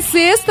amanhã já é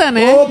sexta,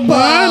 né? Opa!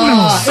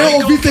 Mano!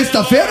 Eu ouvi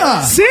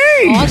sexta-feira? Sim!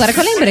 Agora que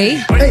eu lembrei.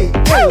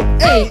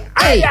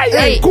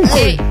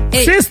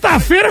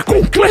 Sexta-feira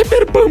com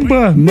Kleber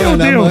Bambam. Meu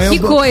Deus. Que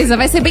coisa,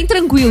 vai ser bem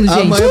tranquilo,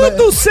 gente.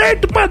 Tudo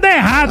certo pra dar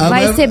errado.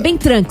 Vai ser bem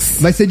tranks.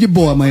 Vai ser de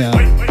boa amanhã.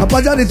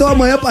 Rapaziada, então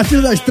amanhã, a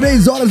partir das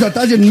 3 horas da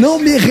tarde, não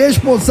me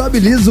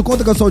responsabilizo.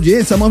 Conta com a sua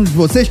audiência, amamos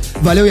vocês.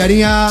 Valeu,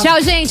 Yarinha.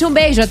 Tchau, gente. Um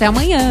beijo. Até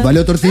amanhã.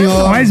 Valeu,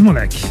 Tortinho. Mais,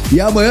 moleque. E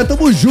amanhã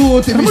tamo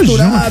junto e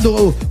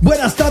misturado.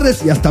 Buenas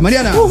tardes e hasta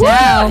amanhã.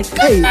 Tchau.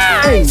 Ei.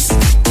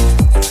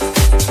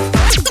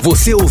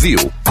 Você ouviu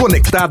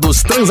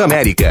Conectados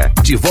Transamérica.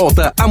 De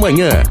volta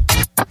amanhã.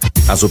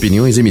 As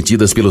opiniões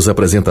emitidas pelos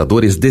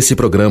apresentadores desse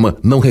programa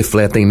não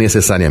refletem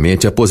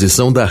necessariamente a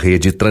posição da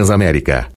Rede Transamérica.